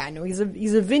 Oh yeah, I know. He's a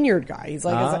vineyard guy. He's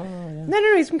like,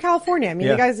 no, he's from California. I mean,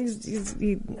 the guy's,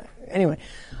 anyway.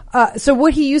 So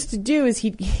what he used to do is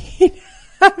he'd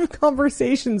have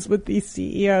conversations with these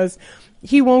CEOs.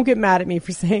 He won't get mad at me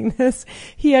for saying this.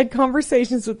 He had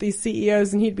conversations with these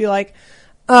CEOs and he'd be like,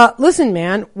 listen,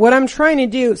 man, what I'm trying to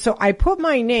do, so I put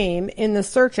my name in the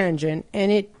search engine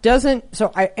and it doesn't,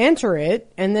 so I enter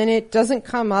it and then it doesn't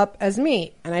come up as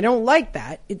me. And I don't like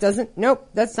that. It doesn't, nope,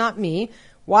 that's not me.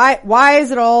 Why is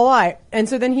it all a lie? And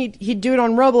so then he'd do it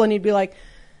on Rumble and he'd be like,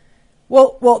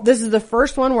 well, this is the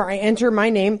first one where I enter my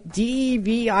name, Devin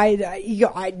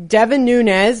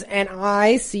Nunes, and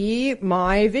I see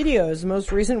my videos, the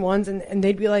most recent ones, and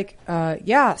they'd be like,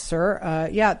 yeah, sir,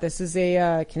 this is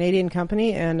a, Canadian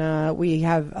company, and, we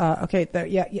have,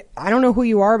 I don't know who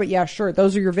you are, but yeah, sure,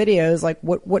 those are your videos, like,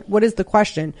 what is the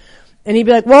question? And he'd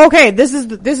be like, well, okay, this is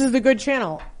the good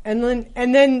channel. And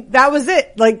then that was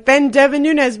it. Then Devin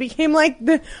Nunes became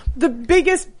the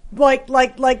biggest,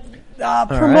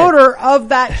 promoter of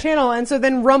that channel, and so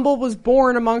then Rumble was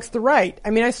born amongst the right.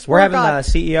 I mean, I swear we're having God, the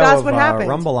CEO that's of what happened.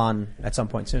 Rumble on at some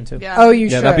point soon too. Yeah. Oh, you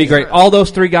should. That'd be great. All those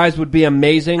three guys would be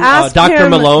amazing. Ask Dr. him,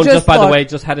 Malone, just by the look, way,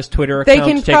 just had his Twitter they account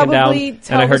can taken down, probably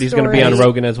tell and I heard the he's going to be on story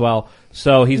Rogan as well.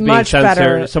 So he's being much censored.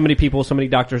 better. So many people, so many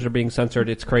doctors are being censored.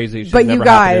 It's crazy. It should But never you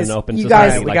happen in guys- an open you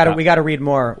society guys- like that. We got to read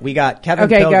more. We got Kevin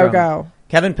Okay, Pilgrim. go.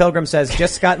 Kevin Pilgrim says,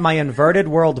 just got my Inverted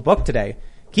World book today.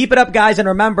 Keep it up, guys, and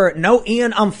remember, no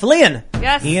Ian, I'm fleeing.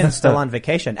 Yes. Ian's still on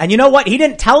vacation. And you know what? He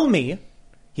didn't tell me.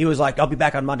 He was like, I'll be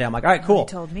back on Monday. I'm like, all right, cool.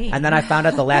 He told me. And then I found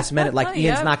out the last minute, Ian's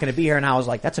Yep. not going to be here. And I was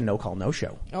like, that's a no-call,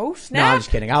 no-show. Oh, No, snap. I'm just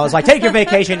kidding. I was like, take your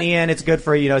vacation, Ian. It's good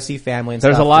for, see family and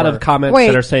There's stuff. a lot of comments Wait.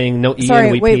 that are saying no Ian,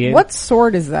 Sorry, we wait, pee in. what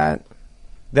sword is that?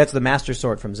 That's the Master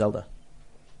Sword from Zelda.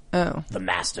 Oh. The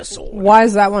Master Sword. Why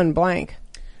is that one blank?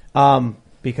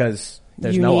 Because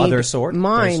there's You no need other sword.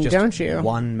 mine, There's just don't you?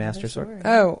 one Master Sword.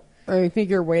 Oh, I think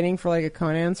you're waiting for a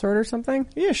Conan sword or something?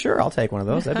 Yeah, sure. I'll take one of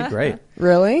those. That'd be great.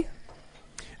 Really?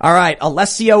 All right.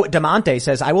 Alessio Damonte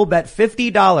says, I will bet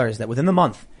 $50 that within the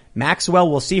month, Maxwell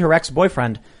will see her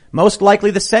ex-boyfriend. Most likely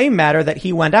the same matter that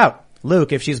he went out.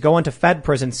 Luke, if she's going to Fed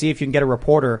prison, see if you can get a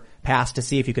reporter pass to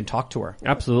see if you can talk to her.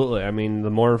 Absolutely. I mean, the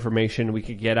more information we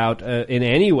could get out in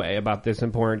any way about this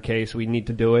important case, we need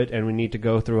to do it, and we need to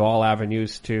go through all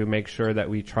avenues to make sure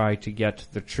that we try to get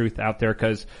the truth out there,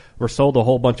 because we're sold a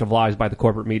whole bunch of lies by the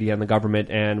corporate media and the government,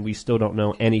 and we still don't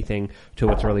know anything to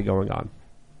what's really going on.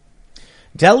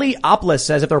 Deliopolis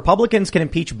says if the Republicans can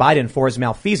impeach Biden for his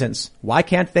malfeasance, why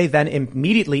can't they then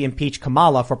immediately impeach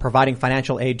Kamala for providing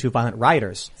financial aid to violent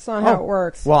rioters? That's not how it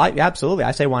works. Well, absolutely.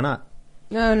 I say why not?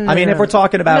 No. I mean, if we're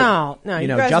talking about, you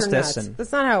know, guys justice are nuts. and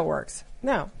that's not how it works.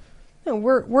 No,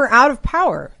 we're out of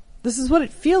power. This is what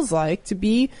it feels like to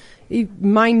be a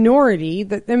minority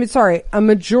a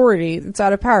majority that's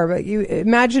out of power. But you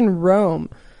imagine Rome.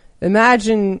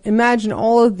 Imagine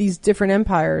all of these different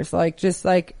empires. You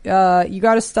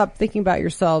got to stop thinking about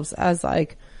yourselves as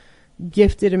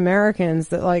gifted Americans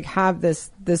that have this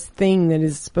thing that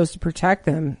is supposed to protect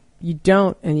them. You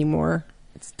don't anymore.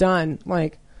 It's done.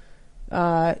 You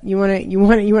want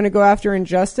to go after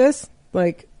injustice?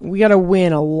 We got to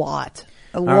win a lot.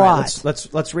 All right,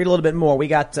 let's read a little bit more. We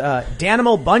got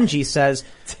Danimal Bungie says,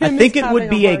 I think it would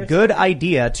be a good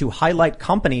idea to highlight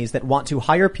companies that want to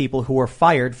hire people who were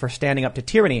fired for standing up to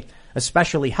tyranny,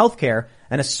 especially healthcare,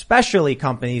 and especially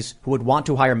companies who would want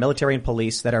to hire military and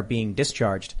police that are being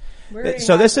discharged.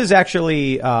 So this is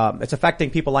actually it's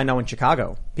affecting people I know in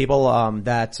Chicago, people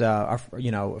that are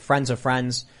friends of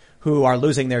friends who are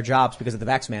losing their jobs because of the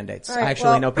vax mandates. Right, I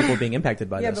actually know people being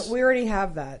impacted by this. Yeah, but we already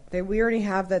have that. We already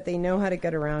have that. They know how to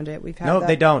get around it. We've had No, that.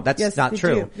 they don't. That's yes, not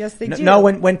true. Do. Yes, they do. No,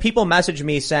 when people message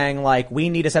me saying we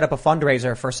need to set up a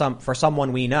fundraiser for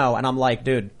someone we know, and I'm like,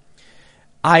 dude,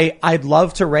 I'd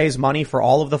love to raise money for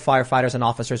all of the firefighters and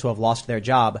officers who have lost their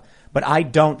job, but I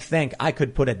don't think I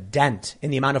could put a dent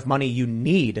in the amount of money you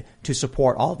need to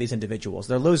support all of these individuals.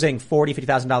 They're losing $40,000,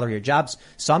 $50,000 a year jobs,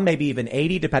 some maybe even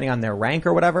 80, depending on their rank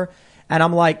or whatever. And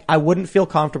I'm like, I wouldn't feel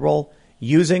comfortable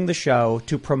using the show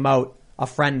to promote a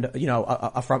friend,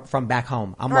 from back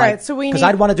home. I'm because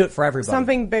I'd want to do it for everybody.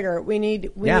 Something bigger. We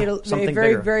need a very,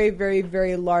 bigger. very, very,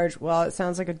 very large. Well, it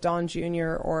sounds like a Don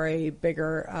Jr. or a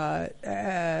bigger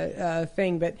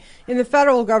thing. But in the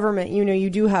federal government, you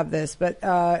do have this. But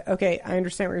okay, I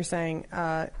understand what you're saying.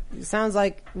 It sounds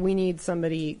like we need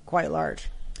somebody quite large.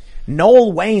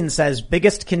 Noel Wayne says,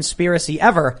 biggest conspiracy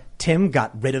ever. Tim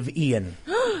got rid of Ian.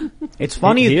 It's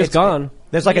funny. He is gone.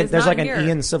 There's an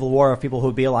Ian Civil War of people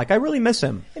who'd be like, I really miss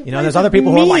him. There's other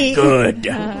people who are like, good.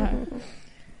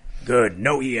 Good.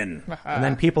 No Ian. And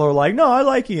then people are like, no, I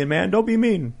like Ian, man. Don't be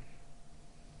mean.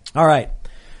 All right.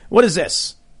 What is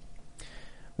this?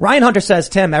 Ryan Hunter says,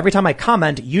 Tim, every time I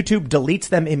comment, YouTube deletes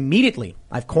them immediately.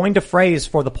 I've coined a phrase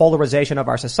for the polarization of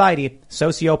our society,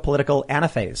 socio-political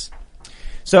anaphase.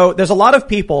 So there's a lot of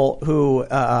people who,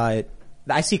 I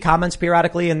see comments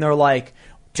periodically and they're like,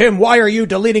 Tim, why are you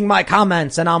deleting my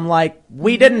comments? And I'm like,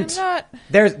 we didn't.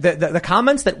 There's the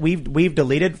comments that we've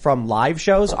deleted from live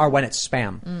shows are when it's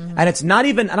spam. Mm-hmm. And it's not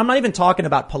even, and I'm not even talking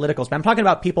about political spam. I'm talking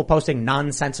about people posting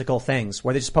nonsensical things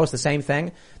where they just post the same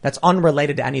thing that's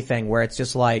unrelated to anything, where it's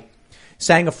just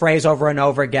saying a phrase over and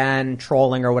over again,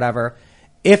 trolling or whatever.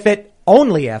 If it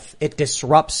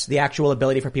disrupts the actual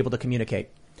ability for people to communicate.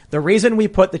 The reason we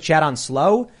put the chat on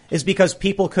slow is because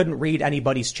people couldn't read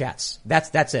anybody's chats.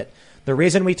 That's it. The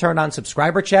reason we turned on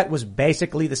subscriber chat was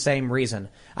basically the same reason.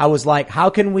 I was like,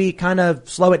 how can we kind of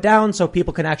slow it down so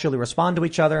people can actually respond to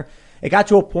each other? It got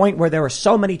to a point where there were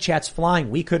so many chats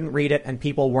flying, we couldn't read it and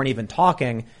people weren't even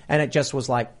talking, and it just was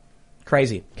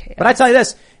crazy. Chaos. But I tell you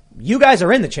this, you guys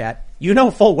are in the chat. You know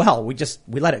full well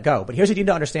we let it go. But here's what you need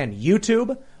to understand.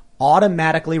 YouTube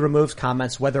automatically removes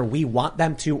comments whether we want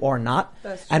them to or not.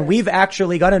 And we've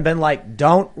actually gone and been like,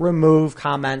 don't remove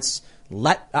comments.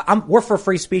 We're for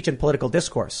free speech and political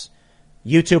discourse.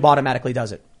 YouTube automatically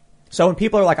does it. So when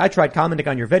people are like, I tried commenting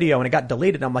on your video and it got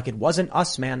deleted, I'm like, it wasn't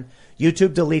us, man.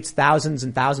 YouTube deletes thousands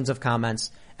and thousands of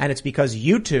comments, and it's because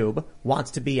YouTube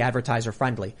wants to be advertiser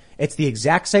friendly. It's the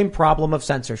exact same problem of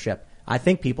censorship. I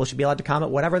think people should be allowed to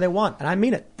comment whatever they want, and I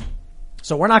mean it.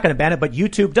 So we're not going to ban it, but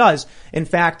YouTube does. In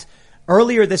fact,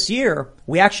 earlier this year,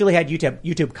 we actually had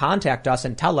YouTube contact us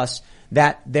and tell us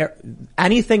that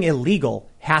anything illegal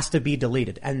has to be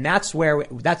deleted. And that's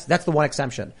the one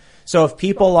exception. So if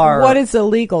people are... What is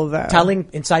illegal though?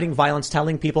 Inciting violence,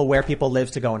 telling people where people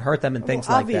live to go and hurt them and things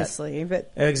like that. Obviously,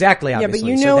 but... Exactly,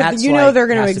 obviously. Yeah, but they're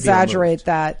going to exaggerate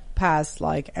that past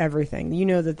everything. You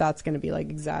know that's going to be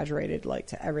exaggerated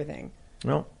to everything.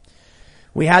 Well...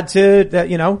 We had to,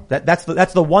 that's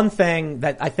the one thing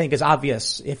that I think is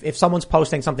obvious. If someone's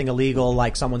posting something illegal,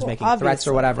 like someone's making threats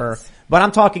or whatever, but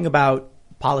I'm talking about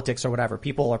politics or whatever.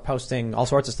 People are posting all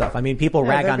sorts of stuff. I mean, people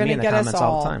rag on me in the comments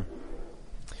all the time.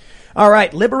 All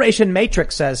right. Liberation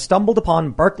Matrix says, stumbled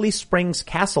upon Berkeley Springs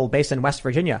Castle based in West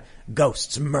Virginia.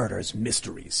 Ghosts, murders,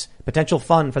 mysteries. Potential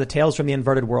fun for the Tales from the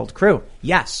Inverted World crew.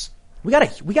 Yes. We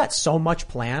got so much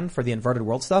planned for the Inverted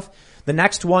World stuff. The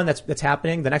next one that's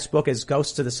happening, the next book is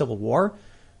Ghosts of the Civil War.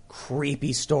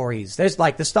 creepy stories. There's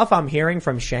like the stuff I'm hearing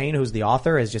from Shane, who's the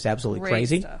author, is just absolutely Great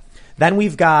crazy. stuff. Then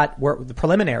we've got the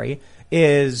preliminary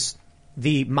is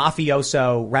the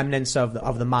mafioso remnants of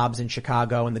the mobs in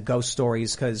Chicago and the ghost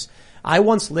stories. Because I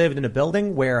once lived in a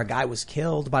building where a guy was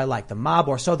killed by like the mob,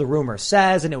 or so the rumor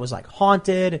says, and it was like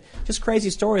haunted. Just crazy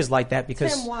stories like that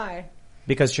because Tim, why?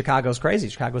 Because Chicago's crazy.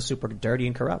 Chicago's super dirty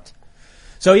and corrupt.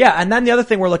 So yeah, and then the other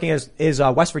thing we're looking at is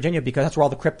West Virginia, because that's where all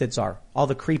the cryptids are. All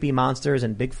the creepy monsters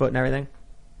and Bigfoot and everything.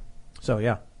 So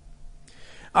yeah.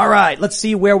 All right, let's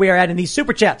see where we are at in these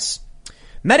super chats.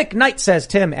 Medic Knight says,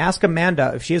 Tim, ask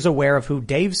Amanda if she is aware of who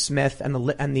Dave Smith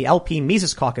and the LP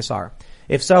Mises Caucus are.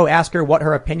 If so, ask her what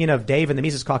her opinion of Dave and the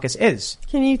Mises Caucus is.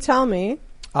 Can you tell me?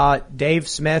 Dave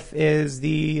Smith is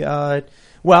the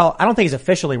well, I don't think he's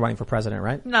officially running for president,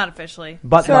 right? Not officially.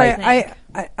 But so like,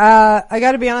 I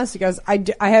got to be honest, because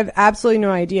I have absolutely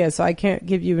no idea, so I can't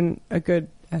give you a good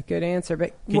answer.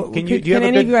 But can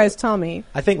any of you guys tell me?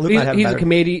 I think Luke might have he's better. a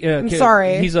comedian. I'm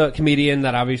sorry. He's a comedian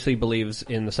that obviously believes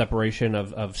in the separation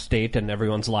of state and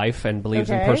everyone's life, and believes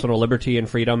in personal liberty and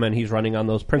freedom, and he's running on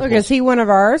those principles. Look, is he one of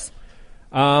ours?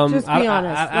 Just be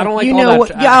honest. I don't like you all know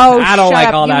that. I don't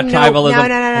like all that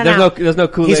tribalism. No. There's no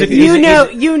Kool-Aid.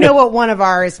 You know what one of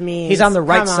ours means. He's on the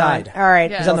right Come on. side. All right.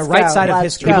 He's on the right side of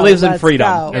history. He believes in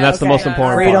freedom, and that's the most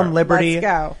important Freedom, part. liberty. Let's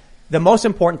go. The most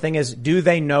important thing is, do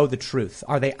they know the truth?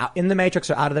 Are they in the Matrix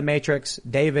or out of the Matrix?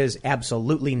 Dave is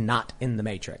absolutely not in the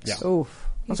Matrix. Yeah. Oof.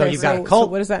 So you've got a cult.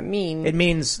 So what does that mean? It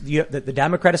means the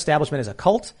Democrat establishment is a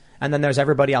cult, and then there's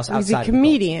everybody else outside. He's a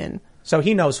comedian. So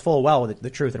he knows full well the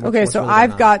truth. And Okay, so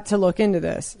I've got to look into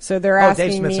this. So they're asking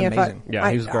Dave Smith's me if amazing. Yeah,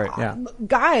 he's great. Yeah.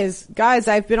 Guys,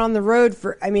 I've been on the road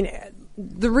for. I mean,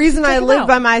 the reason I live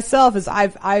by myself is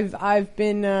I've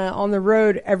been on the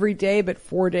road every day, but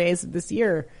 4 days of this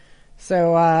year.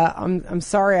 So I'm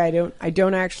sorry, I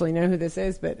don't actually know who this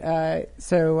is, but you're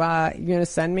gonna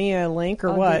send me a link or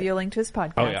I'll what? I'll give you a link to his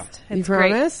podcast. Oh yeah, it's you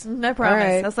promise? Great. I promise.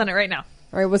 Right. I'll send it right now.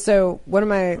 All right. Well, so what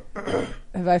am I?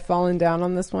 Have I fallen down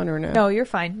on this one or no? No, you're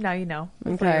fine. Now you know.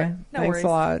 Okay. No Thanks worries. a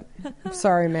lot. I'm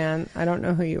sorry, man. I don't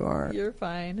know who you are. You're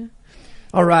fine.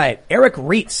 All right. Eric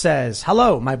Reet says,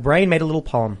 hello, my brain made a little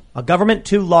poem. A government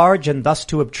too large and thus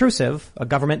too obtrusive. A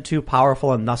government too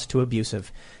powerful and thus too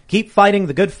abusive. Keep fighting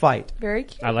the good fight. Very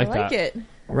cute. I like that. it.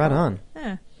 Right on.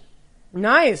 Yeah,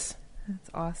 Nice. that's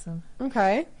awesome.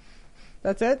 Okay.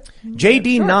 That's it?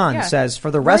 JD Sure, Nan yeah. says, for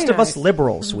the rest Very of us nice.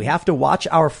 liberals, we have to watch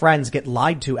our friends get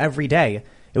lied to every day.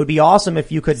 It would be awesome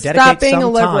if you could Stop dedicate being a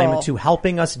some liberal. time to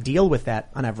helping us deal with that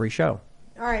on every show.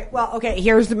 All right. Well, okay.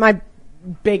 Here's my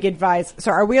big advice.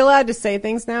 So are we allowed to say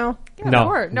things now? Yeah, No.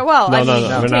 sure. No, well, No, I no, mean, no,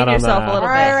 you we're contain not on yourself that. a little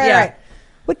All right, bit. right, Yeah. right.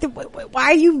 Why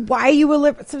are you a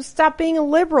liberal? So stop being a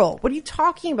liberal. What are you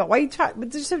talking about? Why are you talking?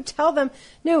 Just tell them.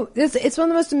 No, it's one of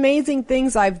the most amazing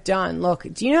things I've done. Look,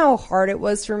 do you know how hard it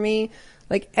was for me?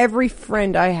 Like every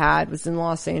friend I had was in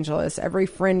Los Angeles. Every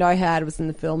friend I had was in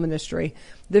the film industry.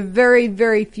 The very,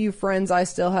 very few friends I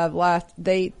still have left,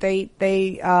 they're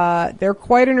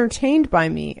quite entertained by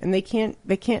me, and they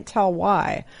can't tell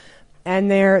why.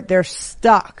 And they're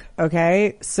stuck,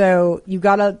 okay? So you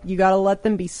gotta let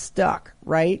them be stuck,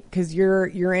 right? Cause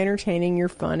you're entertaining, you're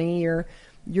funny,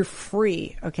 you're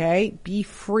free, okay? Be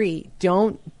free.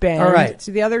 Don't bend All right.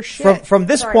 to the other shit. From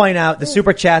this Sorry. point out, the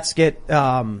super chats get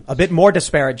a bit more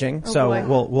disparaging, so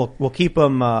boy. we'll keep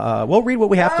them. We'll read what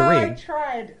we have to I read.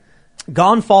 tried.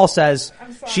 Gonfall says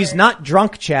sorry. she's not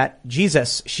drunk. Chat,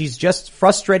 Jesus, she's just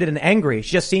frustrated and angry. She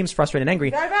just seems frustrated and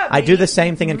angry. That about I do me. the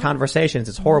same thing in conversations.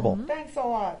 It's horrible. Thanks a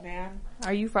lot, man.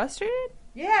 Are you frustrated?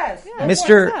 Yes. I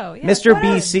Mr. think so, yeah. Mr. What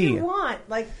else do you BC want?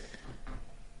 Like,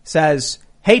 says,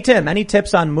 "Hey Tim, any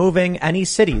tips on moving any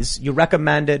cities? You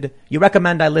recommend I live in I'm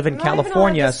not even allowed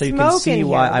California to so you can smoke see in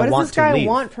why here. I What want does this guy to leave."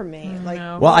 want from me? Like,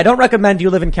 Well, I don't recommend you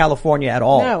live in California at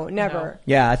all. no, never.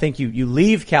 Yeah, I think you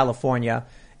leave California,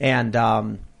 and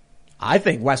I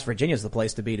think West Virginia is the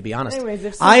place to be honest. Anyways,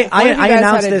 if I one of you guys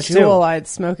announced had a this Juul, too. I'd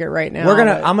smoke it right now.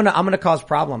 I'm gonna cause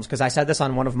problems because I said this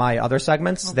on one of my other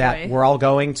segments that boy. we're all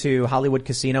going to Hollywood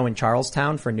Casino in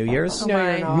Charlestown for New Year's. No,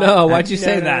 you're not. No, why'd you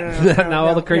say No, that? no, Now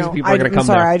all the crazy people are going to I'm come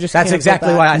sorry, there. I just That's canceled exactly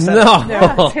that. why I said No.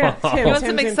 that. You want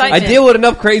some I excitement? deal with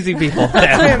enough crazy people.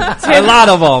 A lot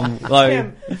of them.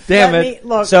 Like, damn it.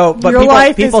 Look, So, but your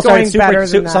life people is going started better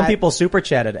than some that. people super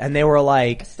chatted, and they were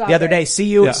like, Stop the other it. day, see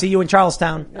you in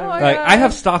Charlestown. Like, I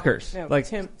have stalkers. No, Like,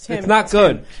 Tim, it's not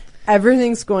good.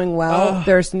 Everything's going well.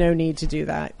 There's no need to do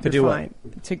that. To You're do fine.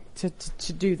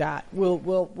 To do that.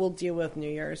 We'll deal with New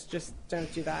Year's. Just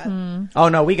don't do that. Oh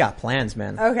no, we got plans,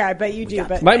 man. Okay, I bet you do.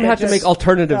 But Might it have to just- make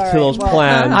alternatives all to right, those well,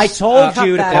 plans. I told cut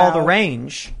you to that call out. the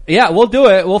range. Yeah, we'll do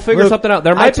it. We'll figure Luke, something out.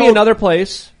 There I might be told- another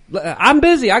place. I'm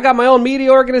busy. I got my own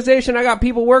media organization. I got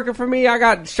people working for me. I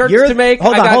got shirts to make.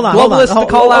 Hold I on, got hold on. globalists to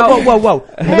call out. Whoa.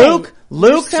 Hey, Luke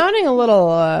you're sounding a little.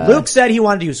 Luke said he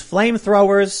wanted to use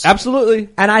flamethrowers. Absolutely.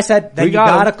 And I said, then We you got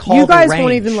gotta him. call You guys the range.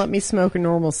 won't even let me smoke a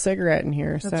normal cigarette in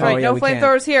here. So. That's right. No we can't.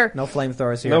 flamethrowers here. No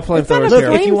flamethrowers here. No It's not flamethrowers a Look,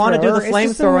 here. if you want to do the flamethrower, it's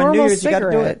just a flamethrower on New normal Year's, you gotta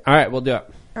do cigarette. it. All right, we'll do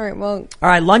it. All right, well, All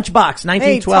right, Lunchbox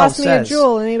hey, 1912 toss me a says,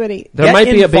 jewel. Anybody? There get might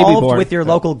be a baby involved born. with your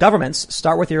local governments.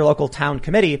 Start with your local town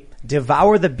committee.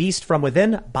 Devour the beast from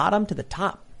within, bottom to the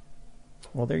top.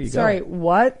 Well, there you Sorry, go.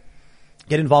 what?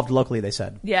 Get involved locally, they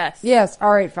said. Yes. Yes.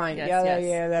 All right, fine. Yes, yeah,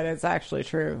 yes. that is actually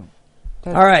true.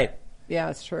 All right. Yeah,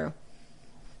 it's true.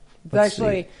 It's Let's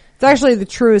it's actually the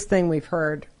truest thing we've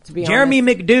heard. To be Jeremy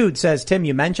honest. McDude says, Tim,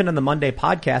 you mentioned on the Monday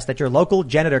podcast that your local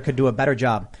janitor could do a better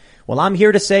job. Well, I'm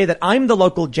here to say that I'm the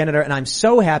local janitor and I'm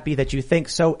so happy that you think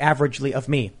so averagely of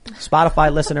me.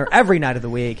 Spotify listener every night of the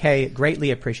week. Hey,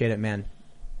 greatly appreciate it, man.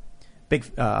 Big,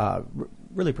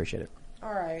 really appreciate it.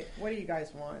 All right, what do you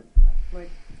guys want? Like,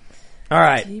 All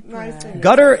right. nice thing.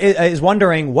 Gutter is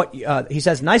wondering what, he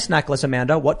says, nice necklace,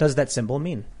 Amanda. What does that symbol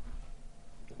mean?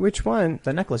 Which one?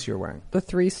 The necklace you're wearing. The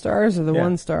 3 stars or the Yeah.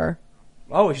 1 star?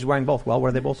 Oh, she's wearing both. Well, what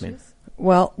do they both mean?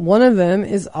 Well, one of them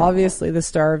is obviously the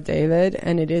Star of David,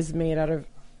 and it is made out of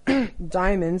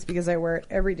diamonds because I wear it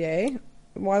every day.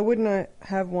 Why wouldn't I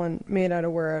have one made out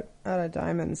of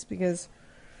diamonds? Because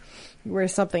you wear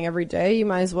something every day, you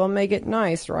might as well make it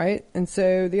nice, right? And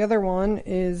so the other one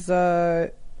is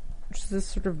just this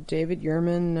sort of David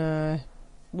Yurman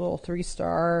little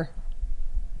 3-star,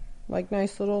 like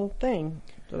nice little thing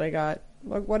that I got.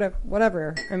 Like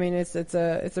whatever. I mean, it's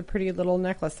a pretty little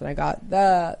necklace that I got.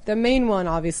 The main one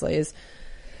obviously is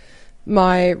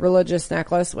my religious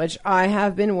necklace, which I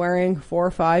have been wearing for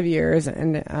 5 years,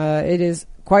 and it is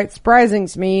quite surprising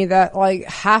to me that like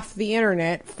half the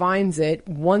internet finds it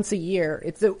once a year.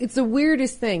 It's the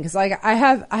weirdest thing because like I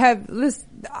have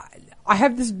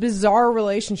this bizarre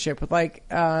relationship with like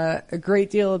a great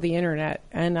deal of the internet,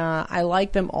 and I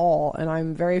like them all, and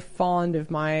I'm very fond of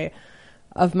my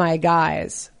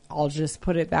guys. I'll just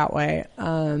put it that way.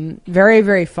 Very,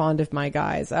 very fond of my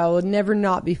guys. I will never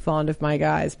not be fond of my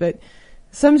guys, but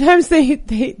sometimes they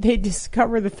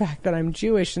discover the fact that I'm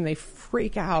Jewish and they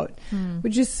freak out,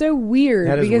 which is so weird.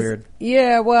 That is because, weird.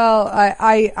 Yeah, well,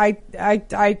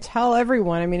 I tell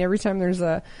everyone, I mean, every time there's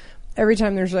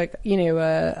like, you know,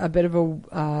 a bit of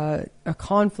a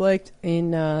conflict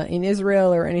in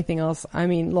Israel or anything else. I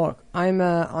mean, look,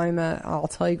 I'll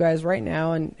tell you guys right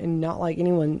now, and not like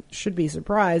anyone should be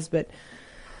surprised, but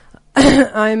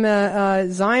I'm a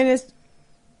Zionist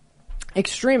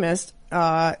extremist,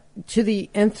 to the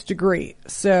nth degree.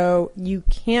 So you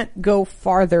can't go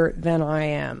farther than I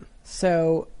am.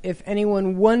 So if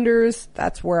anyone wonders,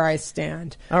 that's where I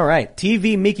stand. All right.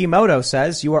 TV Mikimoto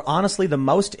says, you are honestly the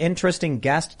most interesting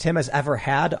guest Tim has ever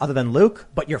had other than Luke,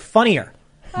 but you're funnier.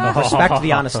 Respect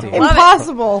the honesty.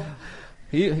 Impossible.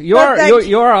 You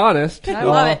are honest. I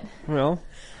love it. Well,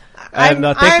 and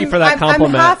thank you for that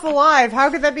compliment. I'm half alive. How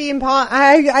could that be impossible?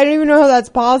 I don't even know how that's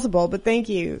possible, but thank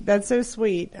you. That's so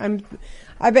sweet.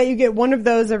 I bet you get one of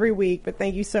those every week, but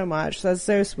thank you so much. That's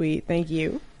so sweet. Thank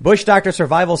you. Bush Doctor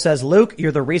Survival says, Luke,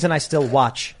 you're the reason I still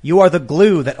watch. You are the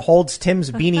glue that holds Tim's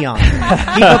beanie on.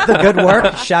 Keep up the good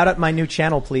work. Shout out my new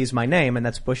channel, please. My name, and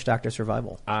that's Bush Doctor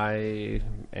Survival. I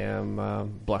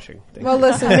am blushing. Thank Well, you.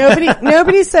 listen,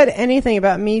 nobody said anything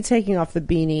about me taking off the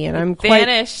beanie, and I'm quite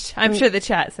Vanished. I'm sure the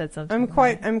chat said something.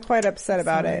 I'm quite upset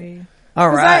about it. All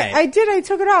 'Cause right. I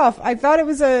took it off. I thought it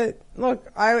was I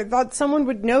thought someone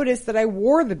would notice that I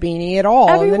wore the beanie at all,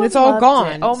 and then it's all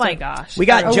gone. Oh my gosh. We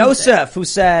got Joseph, who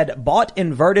said, bought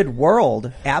Inverted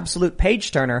World, absolute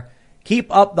page turner.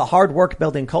 Keep up the hard work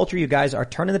building culture. You guys are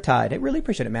turning the tide. I really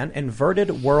appreciate it, man.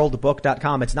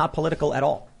 InvertedWorldBook.com. It's not political at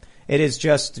all. It is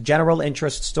just general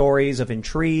interest stories of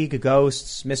intrigue,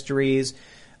 ghosts, mysteries,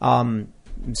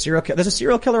 there's a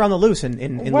serial killer on the loose in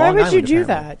Why Long would Island, you do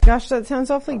apparently. that? Gosh, that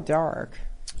sounds awfully dark.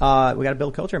 We got to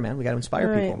build culture, man. We got to inspire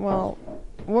All right, people. well,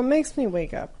 what makes me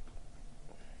wake up?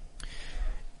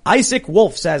 Isaac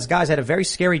Wolf says, guys, I had a very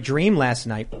scary dream last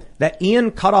night that Ian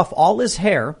cut off all his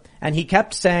hair and he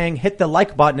kept saying, hit the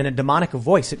like button in a demonic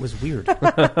voice. It was weird.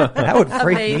 That would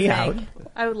freak me out.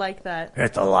 I would like that.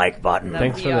 Hit the like button.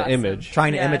 That'd Thanks be for the awesome. image.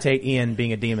 Trying to Yeah. imitate Ian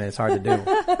being a demon is hard to do.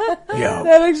 Yo,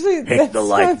 That actually hit the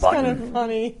like sounds button. kind of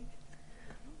funny.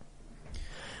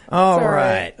 All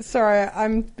right. Sorry,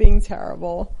 I'm being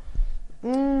terrible.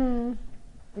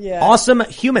 Yeah. Awesome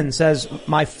Human says,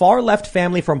 my far left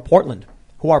family from Portland,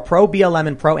 who are pro BLM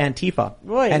and pro Antifa,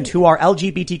 Right. and who are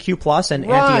LGBTQ plus and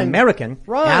Run. anti-American,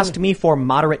 Run. asked me for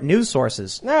moderate news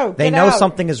sources. No, they get know out.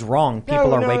 something is wrong.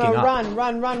 People are waking up.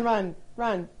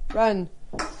 Run. Run.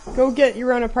 Go get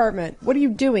your own apartment. What are you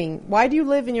doing? Why do you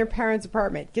live in your parents'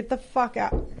 apartment? Get the fuck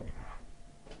out.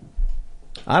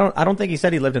 I don't think he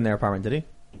said he lived in their apartment, did he?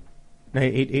 No,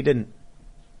 he didn't.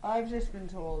 I've just been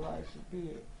told I should be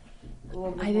a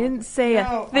little bit I more- didn't say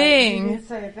No, a thing. You didn't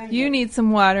say a thing. You need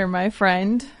some water, my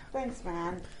friend. Thanks,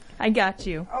 man. I got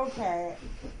you. Okay.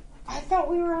 I thought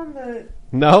we were on the...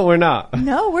 No, we're not.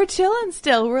 No, we're chilling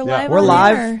still. We're live. We're on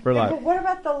live. air. We're Yeah, live. but what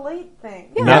about the late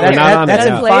thing? Yeah, No, we're not on that's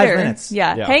that. in Yeah. 5 later. minutes.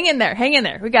 Yeah. Yeah. Hang in there. Hang in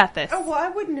there. We got this. Oh, well, I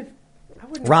wouldn't have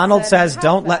Ronald said says, half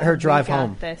 "Don't let that. her drive We got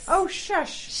home." this. Oh,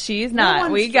 shush. She's No not.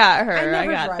 one's- We got her. I I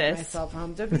never got drive this. myself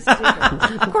home. Don't be stupid.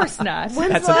 Of course not.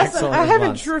 When's That's the an last excellent time? I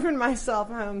haven't response. driven myself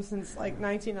home since like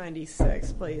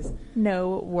 1996. Please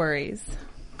No worries.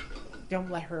 don't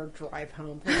let her drive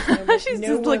home. Please. She's No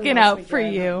just one looking lets out me for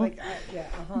drive you. home.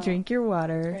 Like, Drink your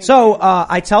water. So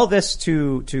I tell this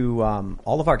to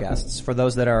all of our guests. For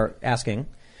those that are asking,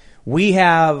 we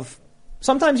have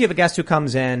sometimes you have a guest who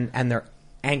comes in and they're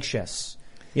anxious.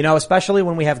 You know, especially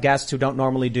when we have guests who don't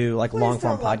normally do like long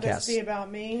form Please don't let this podcasts. be about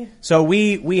me. So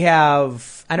we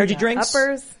have energy drinks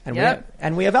uppers. and Yep.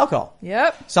 we have alcohol.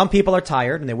 Yep. Some people are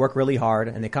tired and they work really hard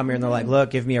and they come here and they're like,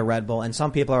 "Look, give me a Red Bull." And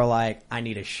some people are like, "I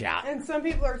need a shot." And some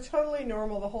people are totally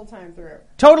normal the whole time through.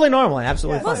 Totally normal and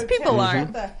absolutely Yeah, fine. Most people Tim, aren't.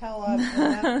 Shut the hell up. And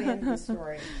that's the end of the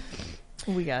story.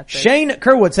 We got this. Shane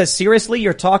Kerwood says, "Seriously,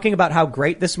 you're talking about how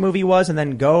great this movie was and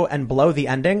then go and blow the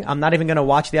ending? I'm not even going to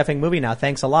watch the effing movie now.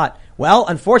 Thanks a lot." Well,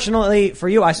 unfortunately for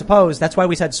you, I suppose, that's why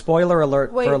we said spoiler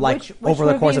alert for like which over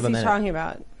the course of a movie is he minute. talking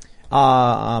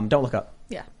about? Don't look up.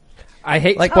 Yeah. I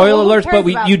hate Like- spoiler Oh, who alerts, cares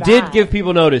but about you that? did give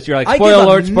people notice. You're like, I spoiler give a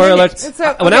alert, spoiler minute. alerts.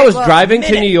 So, When okay, I was well, driving to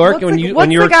minute. New York What's and the- when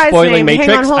what's you the were guy's spoiling name? Hang on,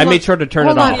 Matrix, hold I on. made sure to turn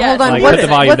Hold it on, off. Yeah, hold on. Like, what's put the it?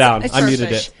 volume What's- down. it's I muted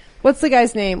shush. it. What's the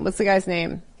guy's name? What's the guy's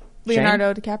name?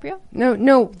 Leonardo DiCaprio?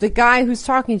 No, the guy who's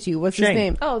talking to you. What's Shane. his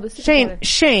name? Oh, the super Shane. brother.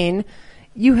 Shane,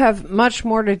 you have much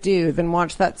more to do than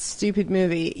watch that stupid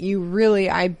movie. You really,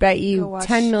 I bet Go you watch-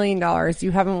 $10 million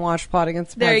you haven't watched Plot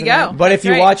Against the There you President. go. But That's if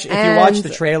you right. watch And- the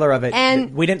trailer of it,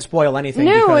 and- we didn't spoil anything.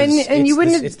 No, because and you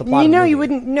wouldn't it's the have, plot you of the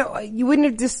know, movie. you wouldn't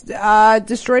have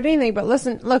destroyed anything. But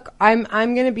listen, look, I'm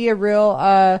going to be a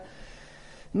real,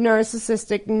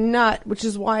 narcissistic nut, which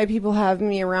is why people have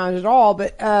me around at all.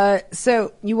 But,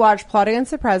 so you watch Plot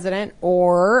Against the President,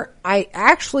 or I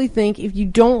actually think if you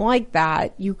don't like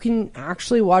that, you can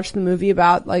actually watch the movie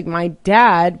about like my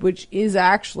dad, which is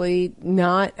actually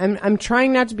not, I'm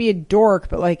trying not to be a dork,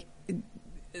 but like,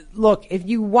 look, if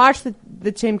you watch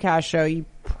the Tim Cash show, you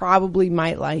probably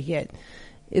might like it.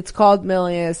 It's called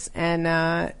Milius,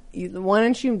 and why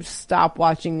don't you stop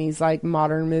watching these like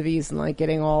modern movies and like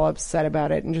getting all upset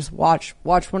about it, and just watch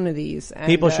one of these. And,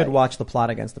 People should watch The Plot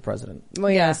Against the President.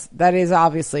 Well, yes, that is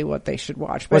obviously what they should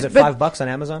watch. Was it $5 on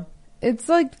Amazon? It's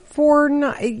like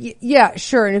yeah,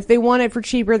 sure. And if they want it for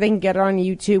cheaper, they can get it on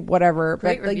YouTube, whatever.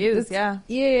 Great but like, reviews, it's-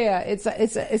 yeah.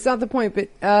 It's not the point,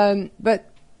 but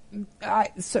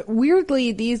so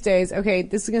weirdly these days, okay,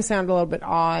 this is going to sound a little bit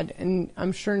odd, and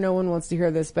I'm sure no one wants to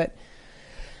hear this, but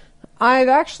I've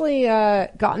actually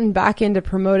gotten back into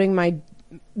promoting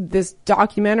this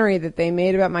documentary that they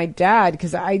made about my dad,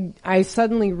 because I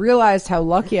suddenly realized how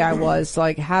lucky I was to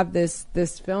like have this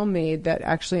film made that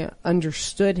actually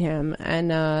understood him, and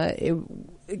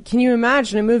can you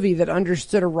imagine a movie that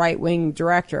understood a right-wing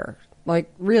director?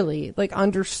 Like really, like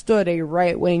understood a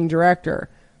right-wing director.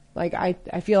 Like I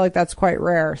feel like that's quite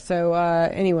rare. So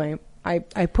anyway, I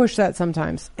push that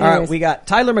sometimes. All right, Anyways. we got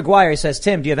Tyler McGuire. He says,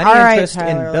 "Tim, do you have any All right, interest Tyler,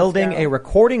 in let's building go. a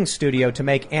recording studio to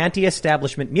make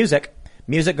anti-establishment music?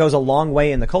 Music goes a long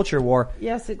way in the culture war."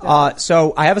 Yes, it does.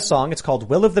 So I have a song. It's called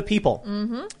 "Will of the People,"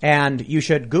 and you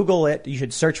should Google it. You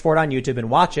should search for it on YouTube and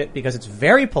watch it, because it's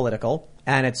very political,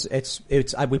 and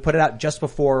we put it out just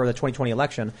before the 2020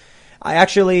 election.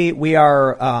 We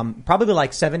are probably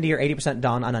like 70 or 80%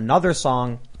 done on another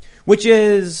song, which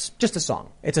is just a song.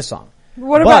 It's a song.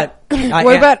 What But about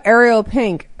what about Ariel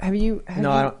Pink? Have you?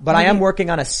 No, I don't, but I am working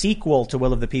on a sequel to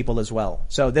Will of the People as well.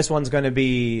 So this one's going to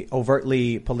be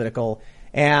overtly political.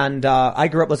 And I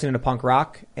grew up listening to punk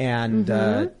rock, and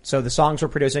so the songs we're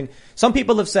producing. Some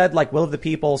people have said like Will of the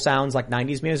People sounds like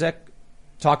 90s music.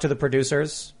 Talk to the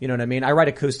producers. You know what I mean? I write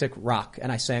acoustic rock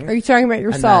and I sing. Are you talking about And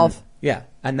yourself? then- yeah.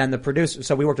 And then the producer,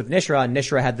 so we worked with Nishra, and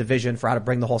Nishra had the vision for how to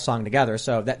bring the whole song together.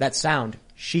 So that sound,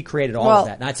 she created all of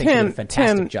that. And I think she did a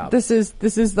fantastic job. This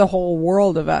is the whole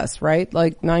world of us, right?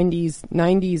 Like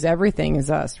 90s everything is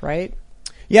us, right?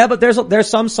 Yeah, but there's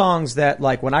some songs that,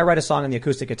 like, when I write a song on the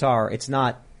acoustic guitar, it's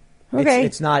not, Okay.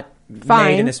 it's not Fine.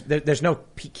 made in this, there's no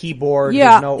keyboard,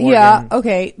 Yeah, there's no organ. yeah,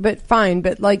 okay, but fine,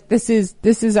 but like this is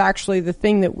actually the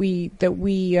thing that we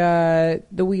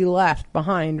left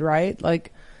behind, right?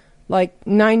 Like like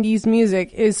 90s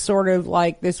music is sort of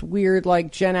like this weird like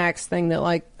Gen X thing that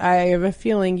like I have a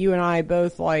feeling you and I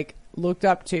both like looked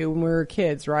up to when we were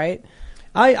kids, right?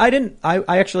 I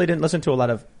actually didn't listen to a lot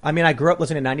of, I mean, I grew up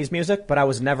listening to 90s music, but I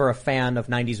was never a fan of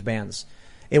 90s bands.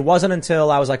 It wasn't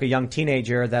until I was like a young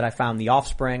teenager that I found The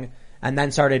Offspring and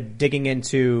then started digging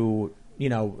into,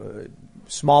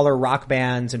 smaller rock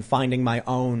bands and finding my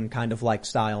own kind of like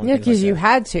style. And yeah, because you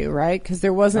had to, right? Because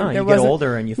there wasn't. You get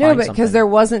older and you find something. No, but because there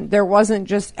wasn't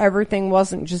just everything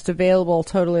wasn't just available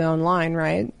totally online,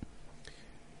 right?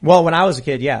 Well, when I was a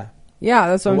kid, yeah. Yeah,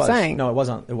 that's what I'm saying. No, it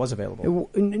wasn't. It was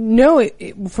available.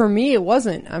 For me, it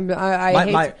wasn't.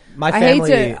 My I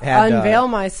family hate to had, unveil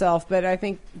myself, but I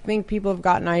think people have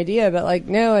got an idea. But like,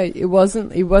 no, it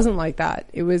wasn't. It wasn't like that.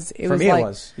 It was. For me, like, it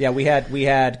was. Yeah, we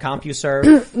had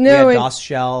CompuServe. No, we had DOS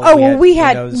Shell. Oh, we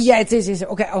had. Windows. Yeah, it's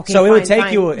okay. So it would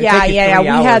take you. Yeah. We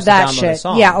had that shit.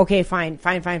 Yeah. Okay. Fine.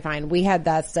 We had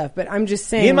that stuff. But I'm just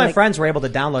saying. Me and my friends were able to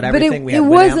download everything. But it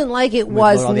wasn't like it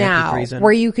was now,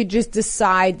 where you could just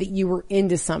decide that you were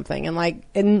into something. And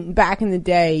like, back in the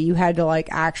day, you had to like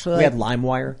actually. We had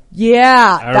LimeWire.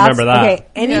 Yeah, I remember that. Okay,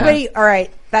 anybody? Yeah. All right,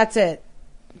 that's it.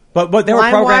 But there were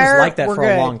programs like that for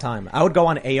good. a long time. I would go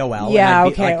on AOL. Yeah,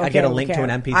 and I'd get a link to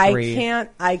an MP3.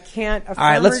 I can't. All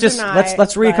right,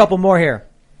 let's read a couple more here.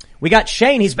 We got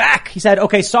Shane. He's back. He said,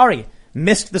 "Okay, sorry,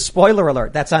 missed the spoiler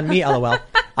alert. That's on me. LOL.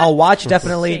 I'll watch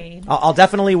definitely. I'll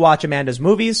definitely watch Amanda's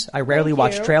movies. I rarely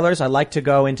watch trailers. I like to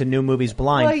go into new movies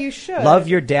blind. Well, you should. Love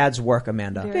your dad's work,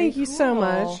 Amanda. Thank you so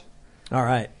much. All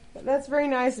right. That's very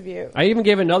nice of you. I even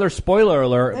gave another spoiler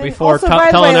alert and before also,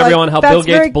 telling everyone how Bill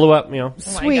Gates very blew up.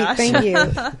 Sweet, thank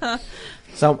you.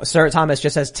 So Sir Thomas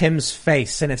just says Tim's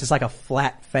face, and it's just like a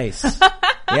flat face.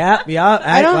 Yeah.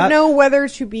 I don't know whether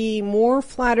to be more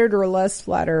flattered or less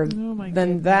flattered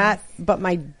than that, but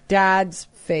my dad's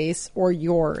face or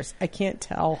yours. I can't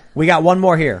tell. We got one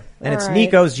more here, and All it's right.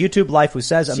 Nico's YouTube Life who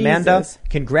says, Amanda, Jesus.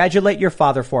 congratulate your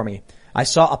father for me. I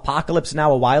saw Apocalypse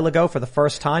Now a while ago for the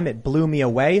first time. It blew me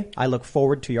away. I look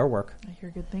forward to your work. I hear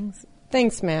good things.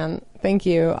 Thanks, man. Thank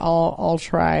you. I'll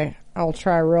try. I'll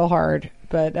try real hard.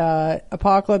 But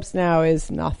Apocalypse Now is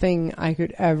nothing I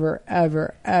could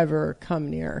ever come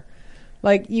near.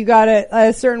 Like, you gotta, at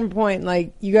a certain point,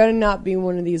 like, you gotta not be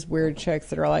one of these weird chicks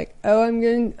that are like, oh, I'm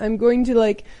going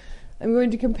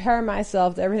to compare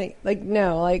myself to everything. Like,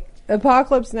 no, like,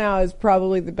 Apocalypse Now is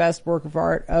probably the best work of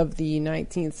art of the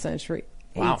 19th century.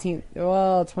 Wow.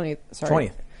 20th, sorry.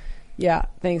 20th. Yeah,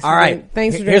 thanks. All right.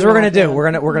 Thanks for Here's what we're gonna do.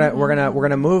 that. We're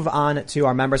gonna move on to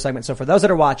our member segment. So for those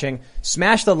that are watching,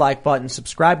 smash the like button,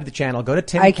 subscribe to the channel, go to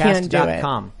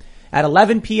timcast.com. At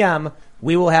 11 p.m.,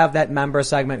 we will have that member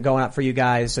segment going up for you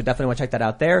guys. So definitely want to check that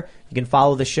out there. You can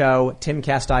follow the show,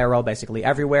 Timcast IRL, basically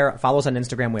everywhere. Follow us on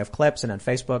Instagram. We have clips, and on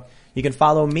Facebook. You can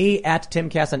follow me at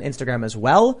Timcast on Instagram as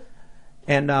well.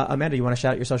 And Amanda, you want to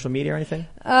shout out your social media or anything?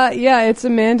 Yeah, it's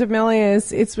Amanda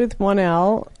Milius. It's with one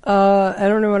L. I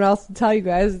don't know what else to tell you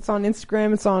guys. It's on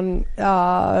Instagram. It's on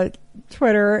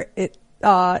Twitter.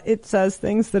 It says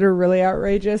things that are really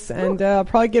outrageous and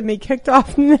probably get me kicked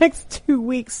off in the next 2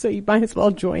 weeks. So you might as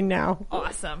well join now.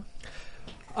 Awesome.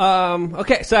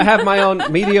 Okay, so I have my own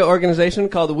media organization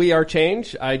called We Are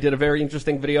Change. I did a very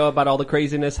interesting video about all the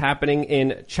craziness happening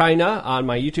in China on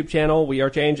my YouTube channel, We Are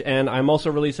Change, and I'm also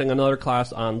releasing another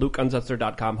class on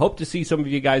LukeUnzetzer.com. Hope to see some of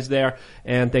you guys there,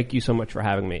 and thank you so much for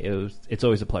having me. It's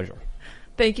always a pleasure.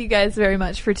 Thank you guys very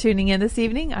much for tuning in this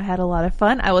evening. I had a lot of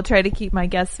fun. I will try to keep my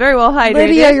guests very well hydrated.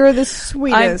 Lydia, you're the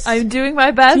sweetest. I'm doing my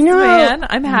best, you know man.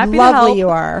 I'm happy to help. Lovely you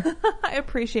are. I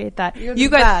appreciate that. You're the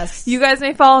best. You guys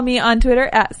may follow me on Twitter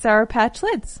at Sour Patch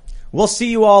Lids. We'll see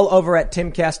you all over at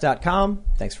timcast.com.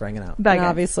 Thanks for hanging out. Bye, And guys.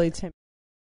 obviously, Tim.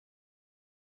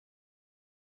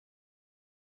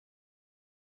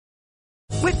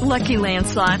 With Lucky Land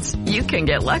Slots, you can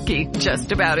get lucky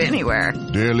just about anywhere.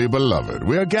 Dearly beloved,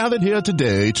 we are gathered here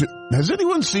today to... Has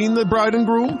anyone seen the bride and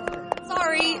groom?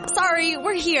 Sorry,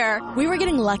 we're here. We were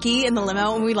getting lucky in the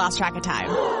limo and we lost track of time.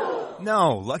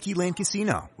 No, Lucky Land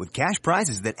Casino, with cash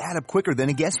prizes that add up quicker than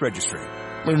a guest registry.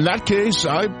 In that case,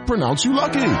 I pronounce you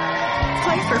lucky.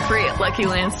 Play for free at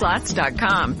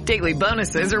LuckyLandSlots.com. Daily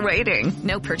bonuses are waiting.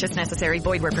 No purchase necessary.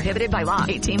 Void where prohibited by law.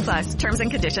 18+. Terms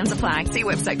and conditions apply. See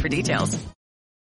website for details.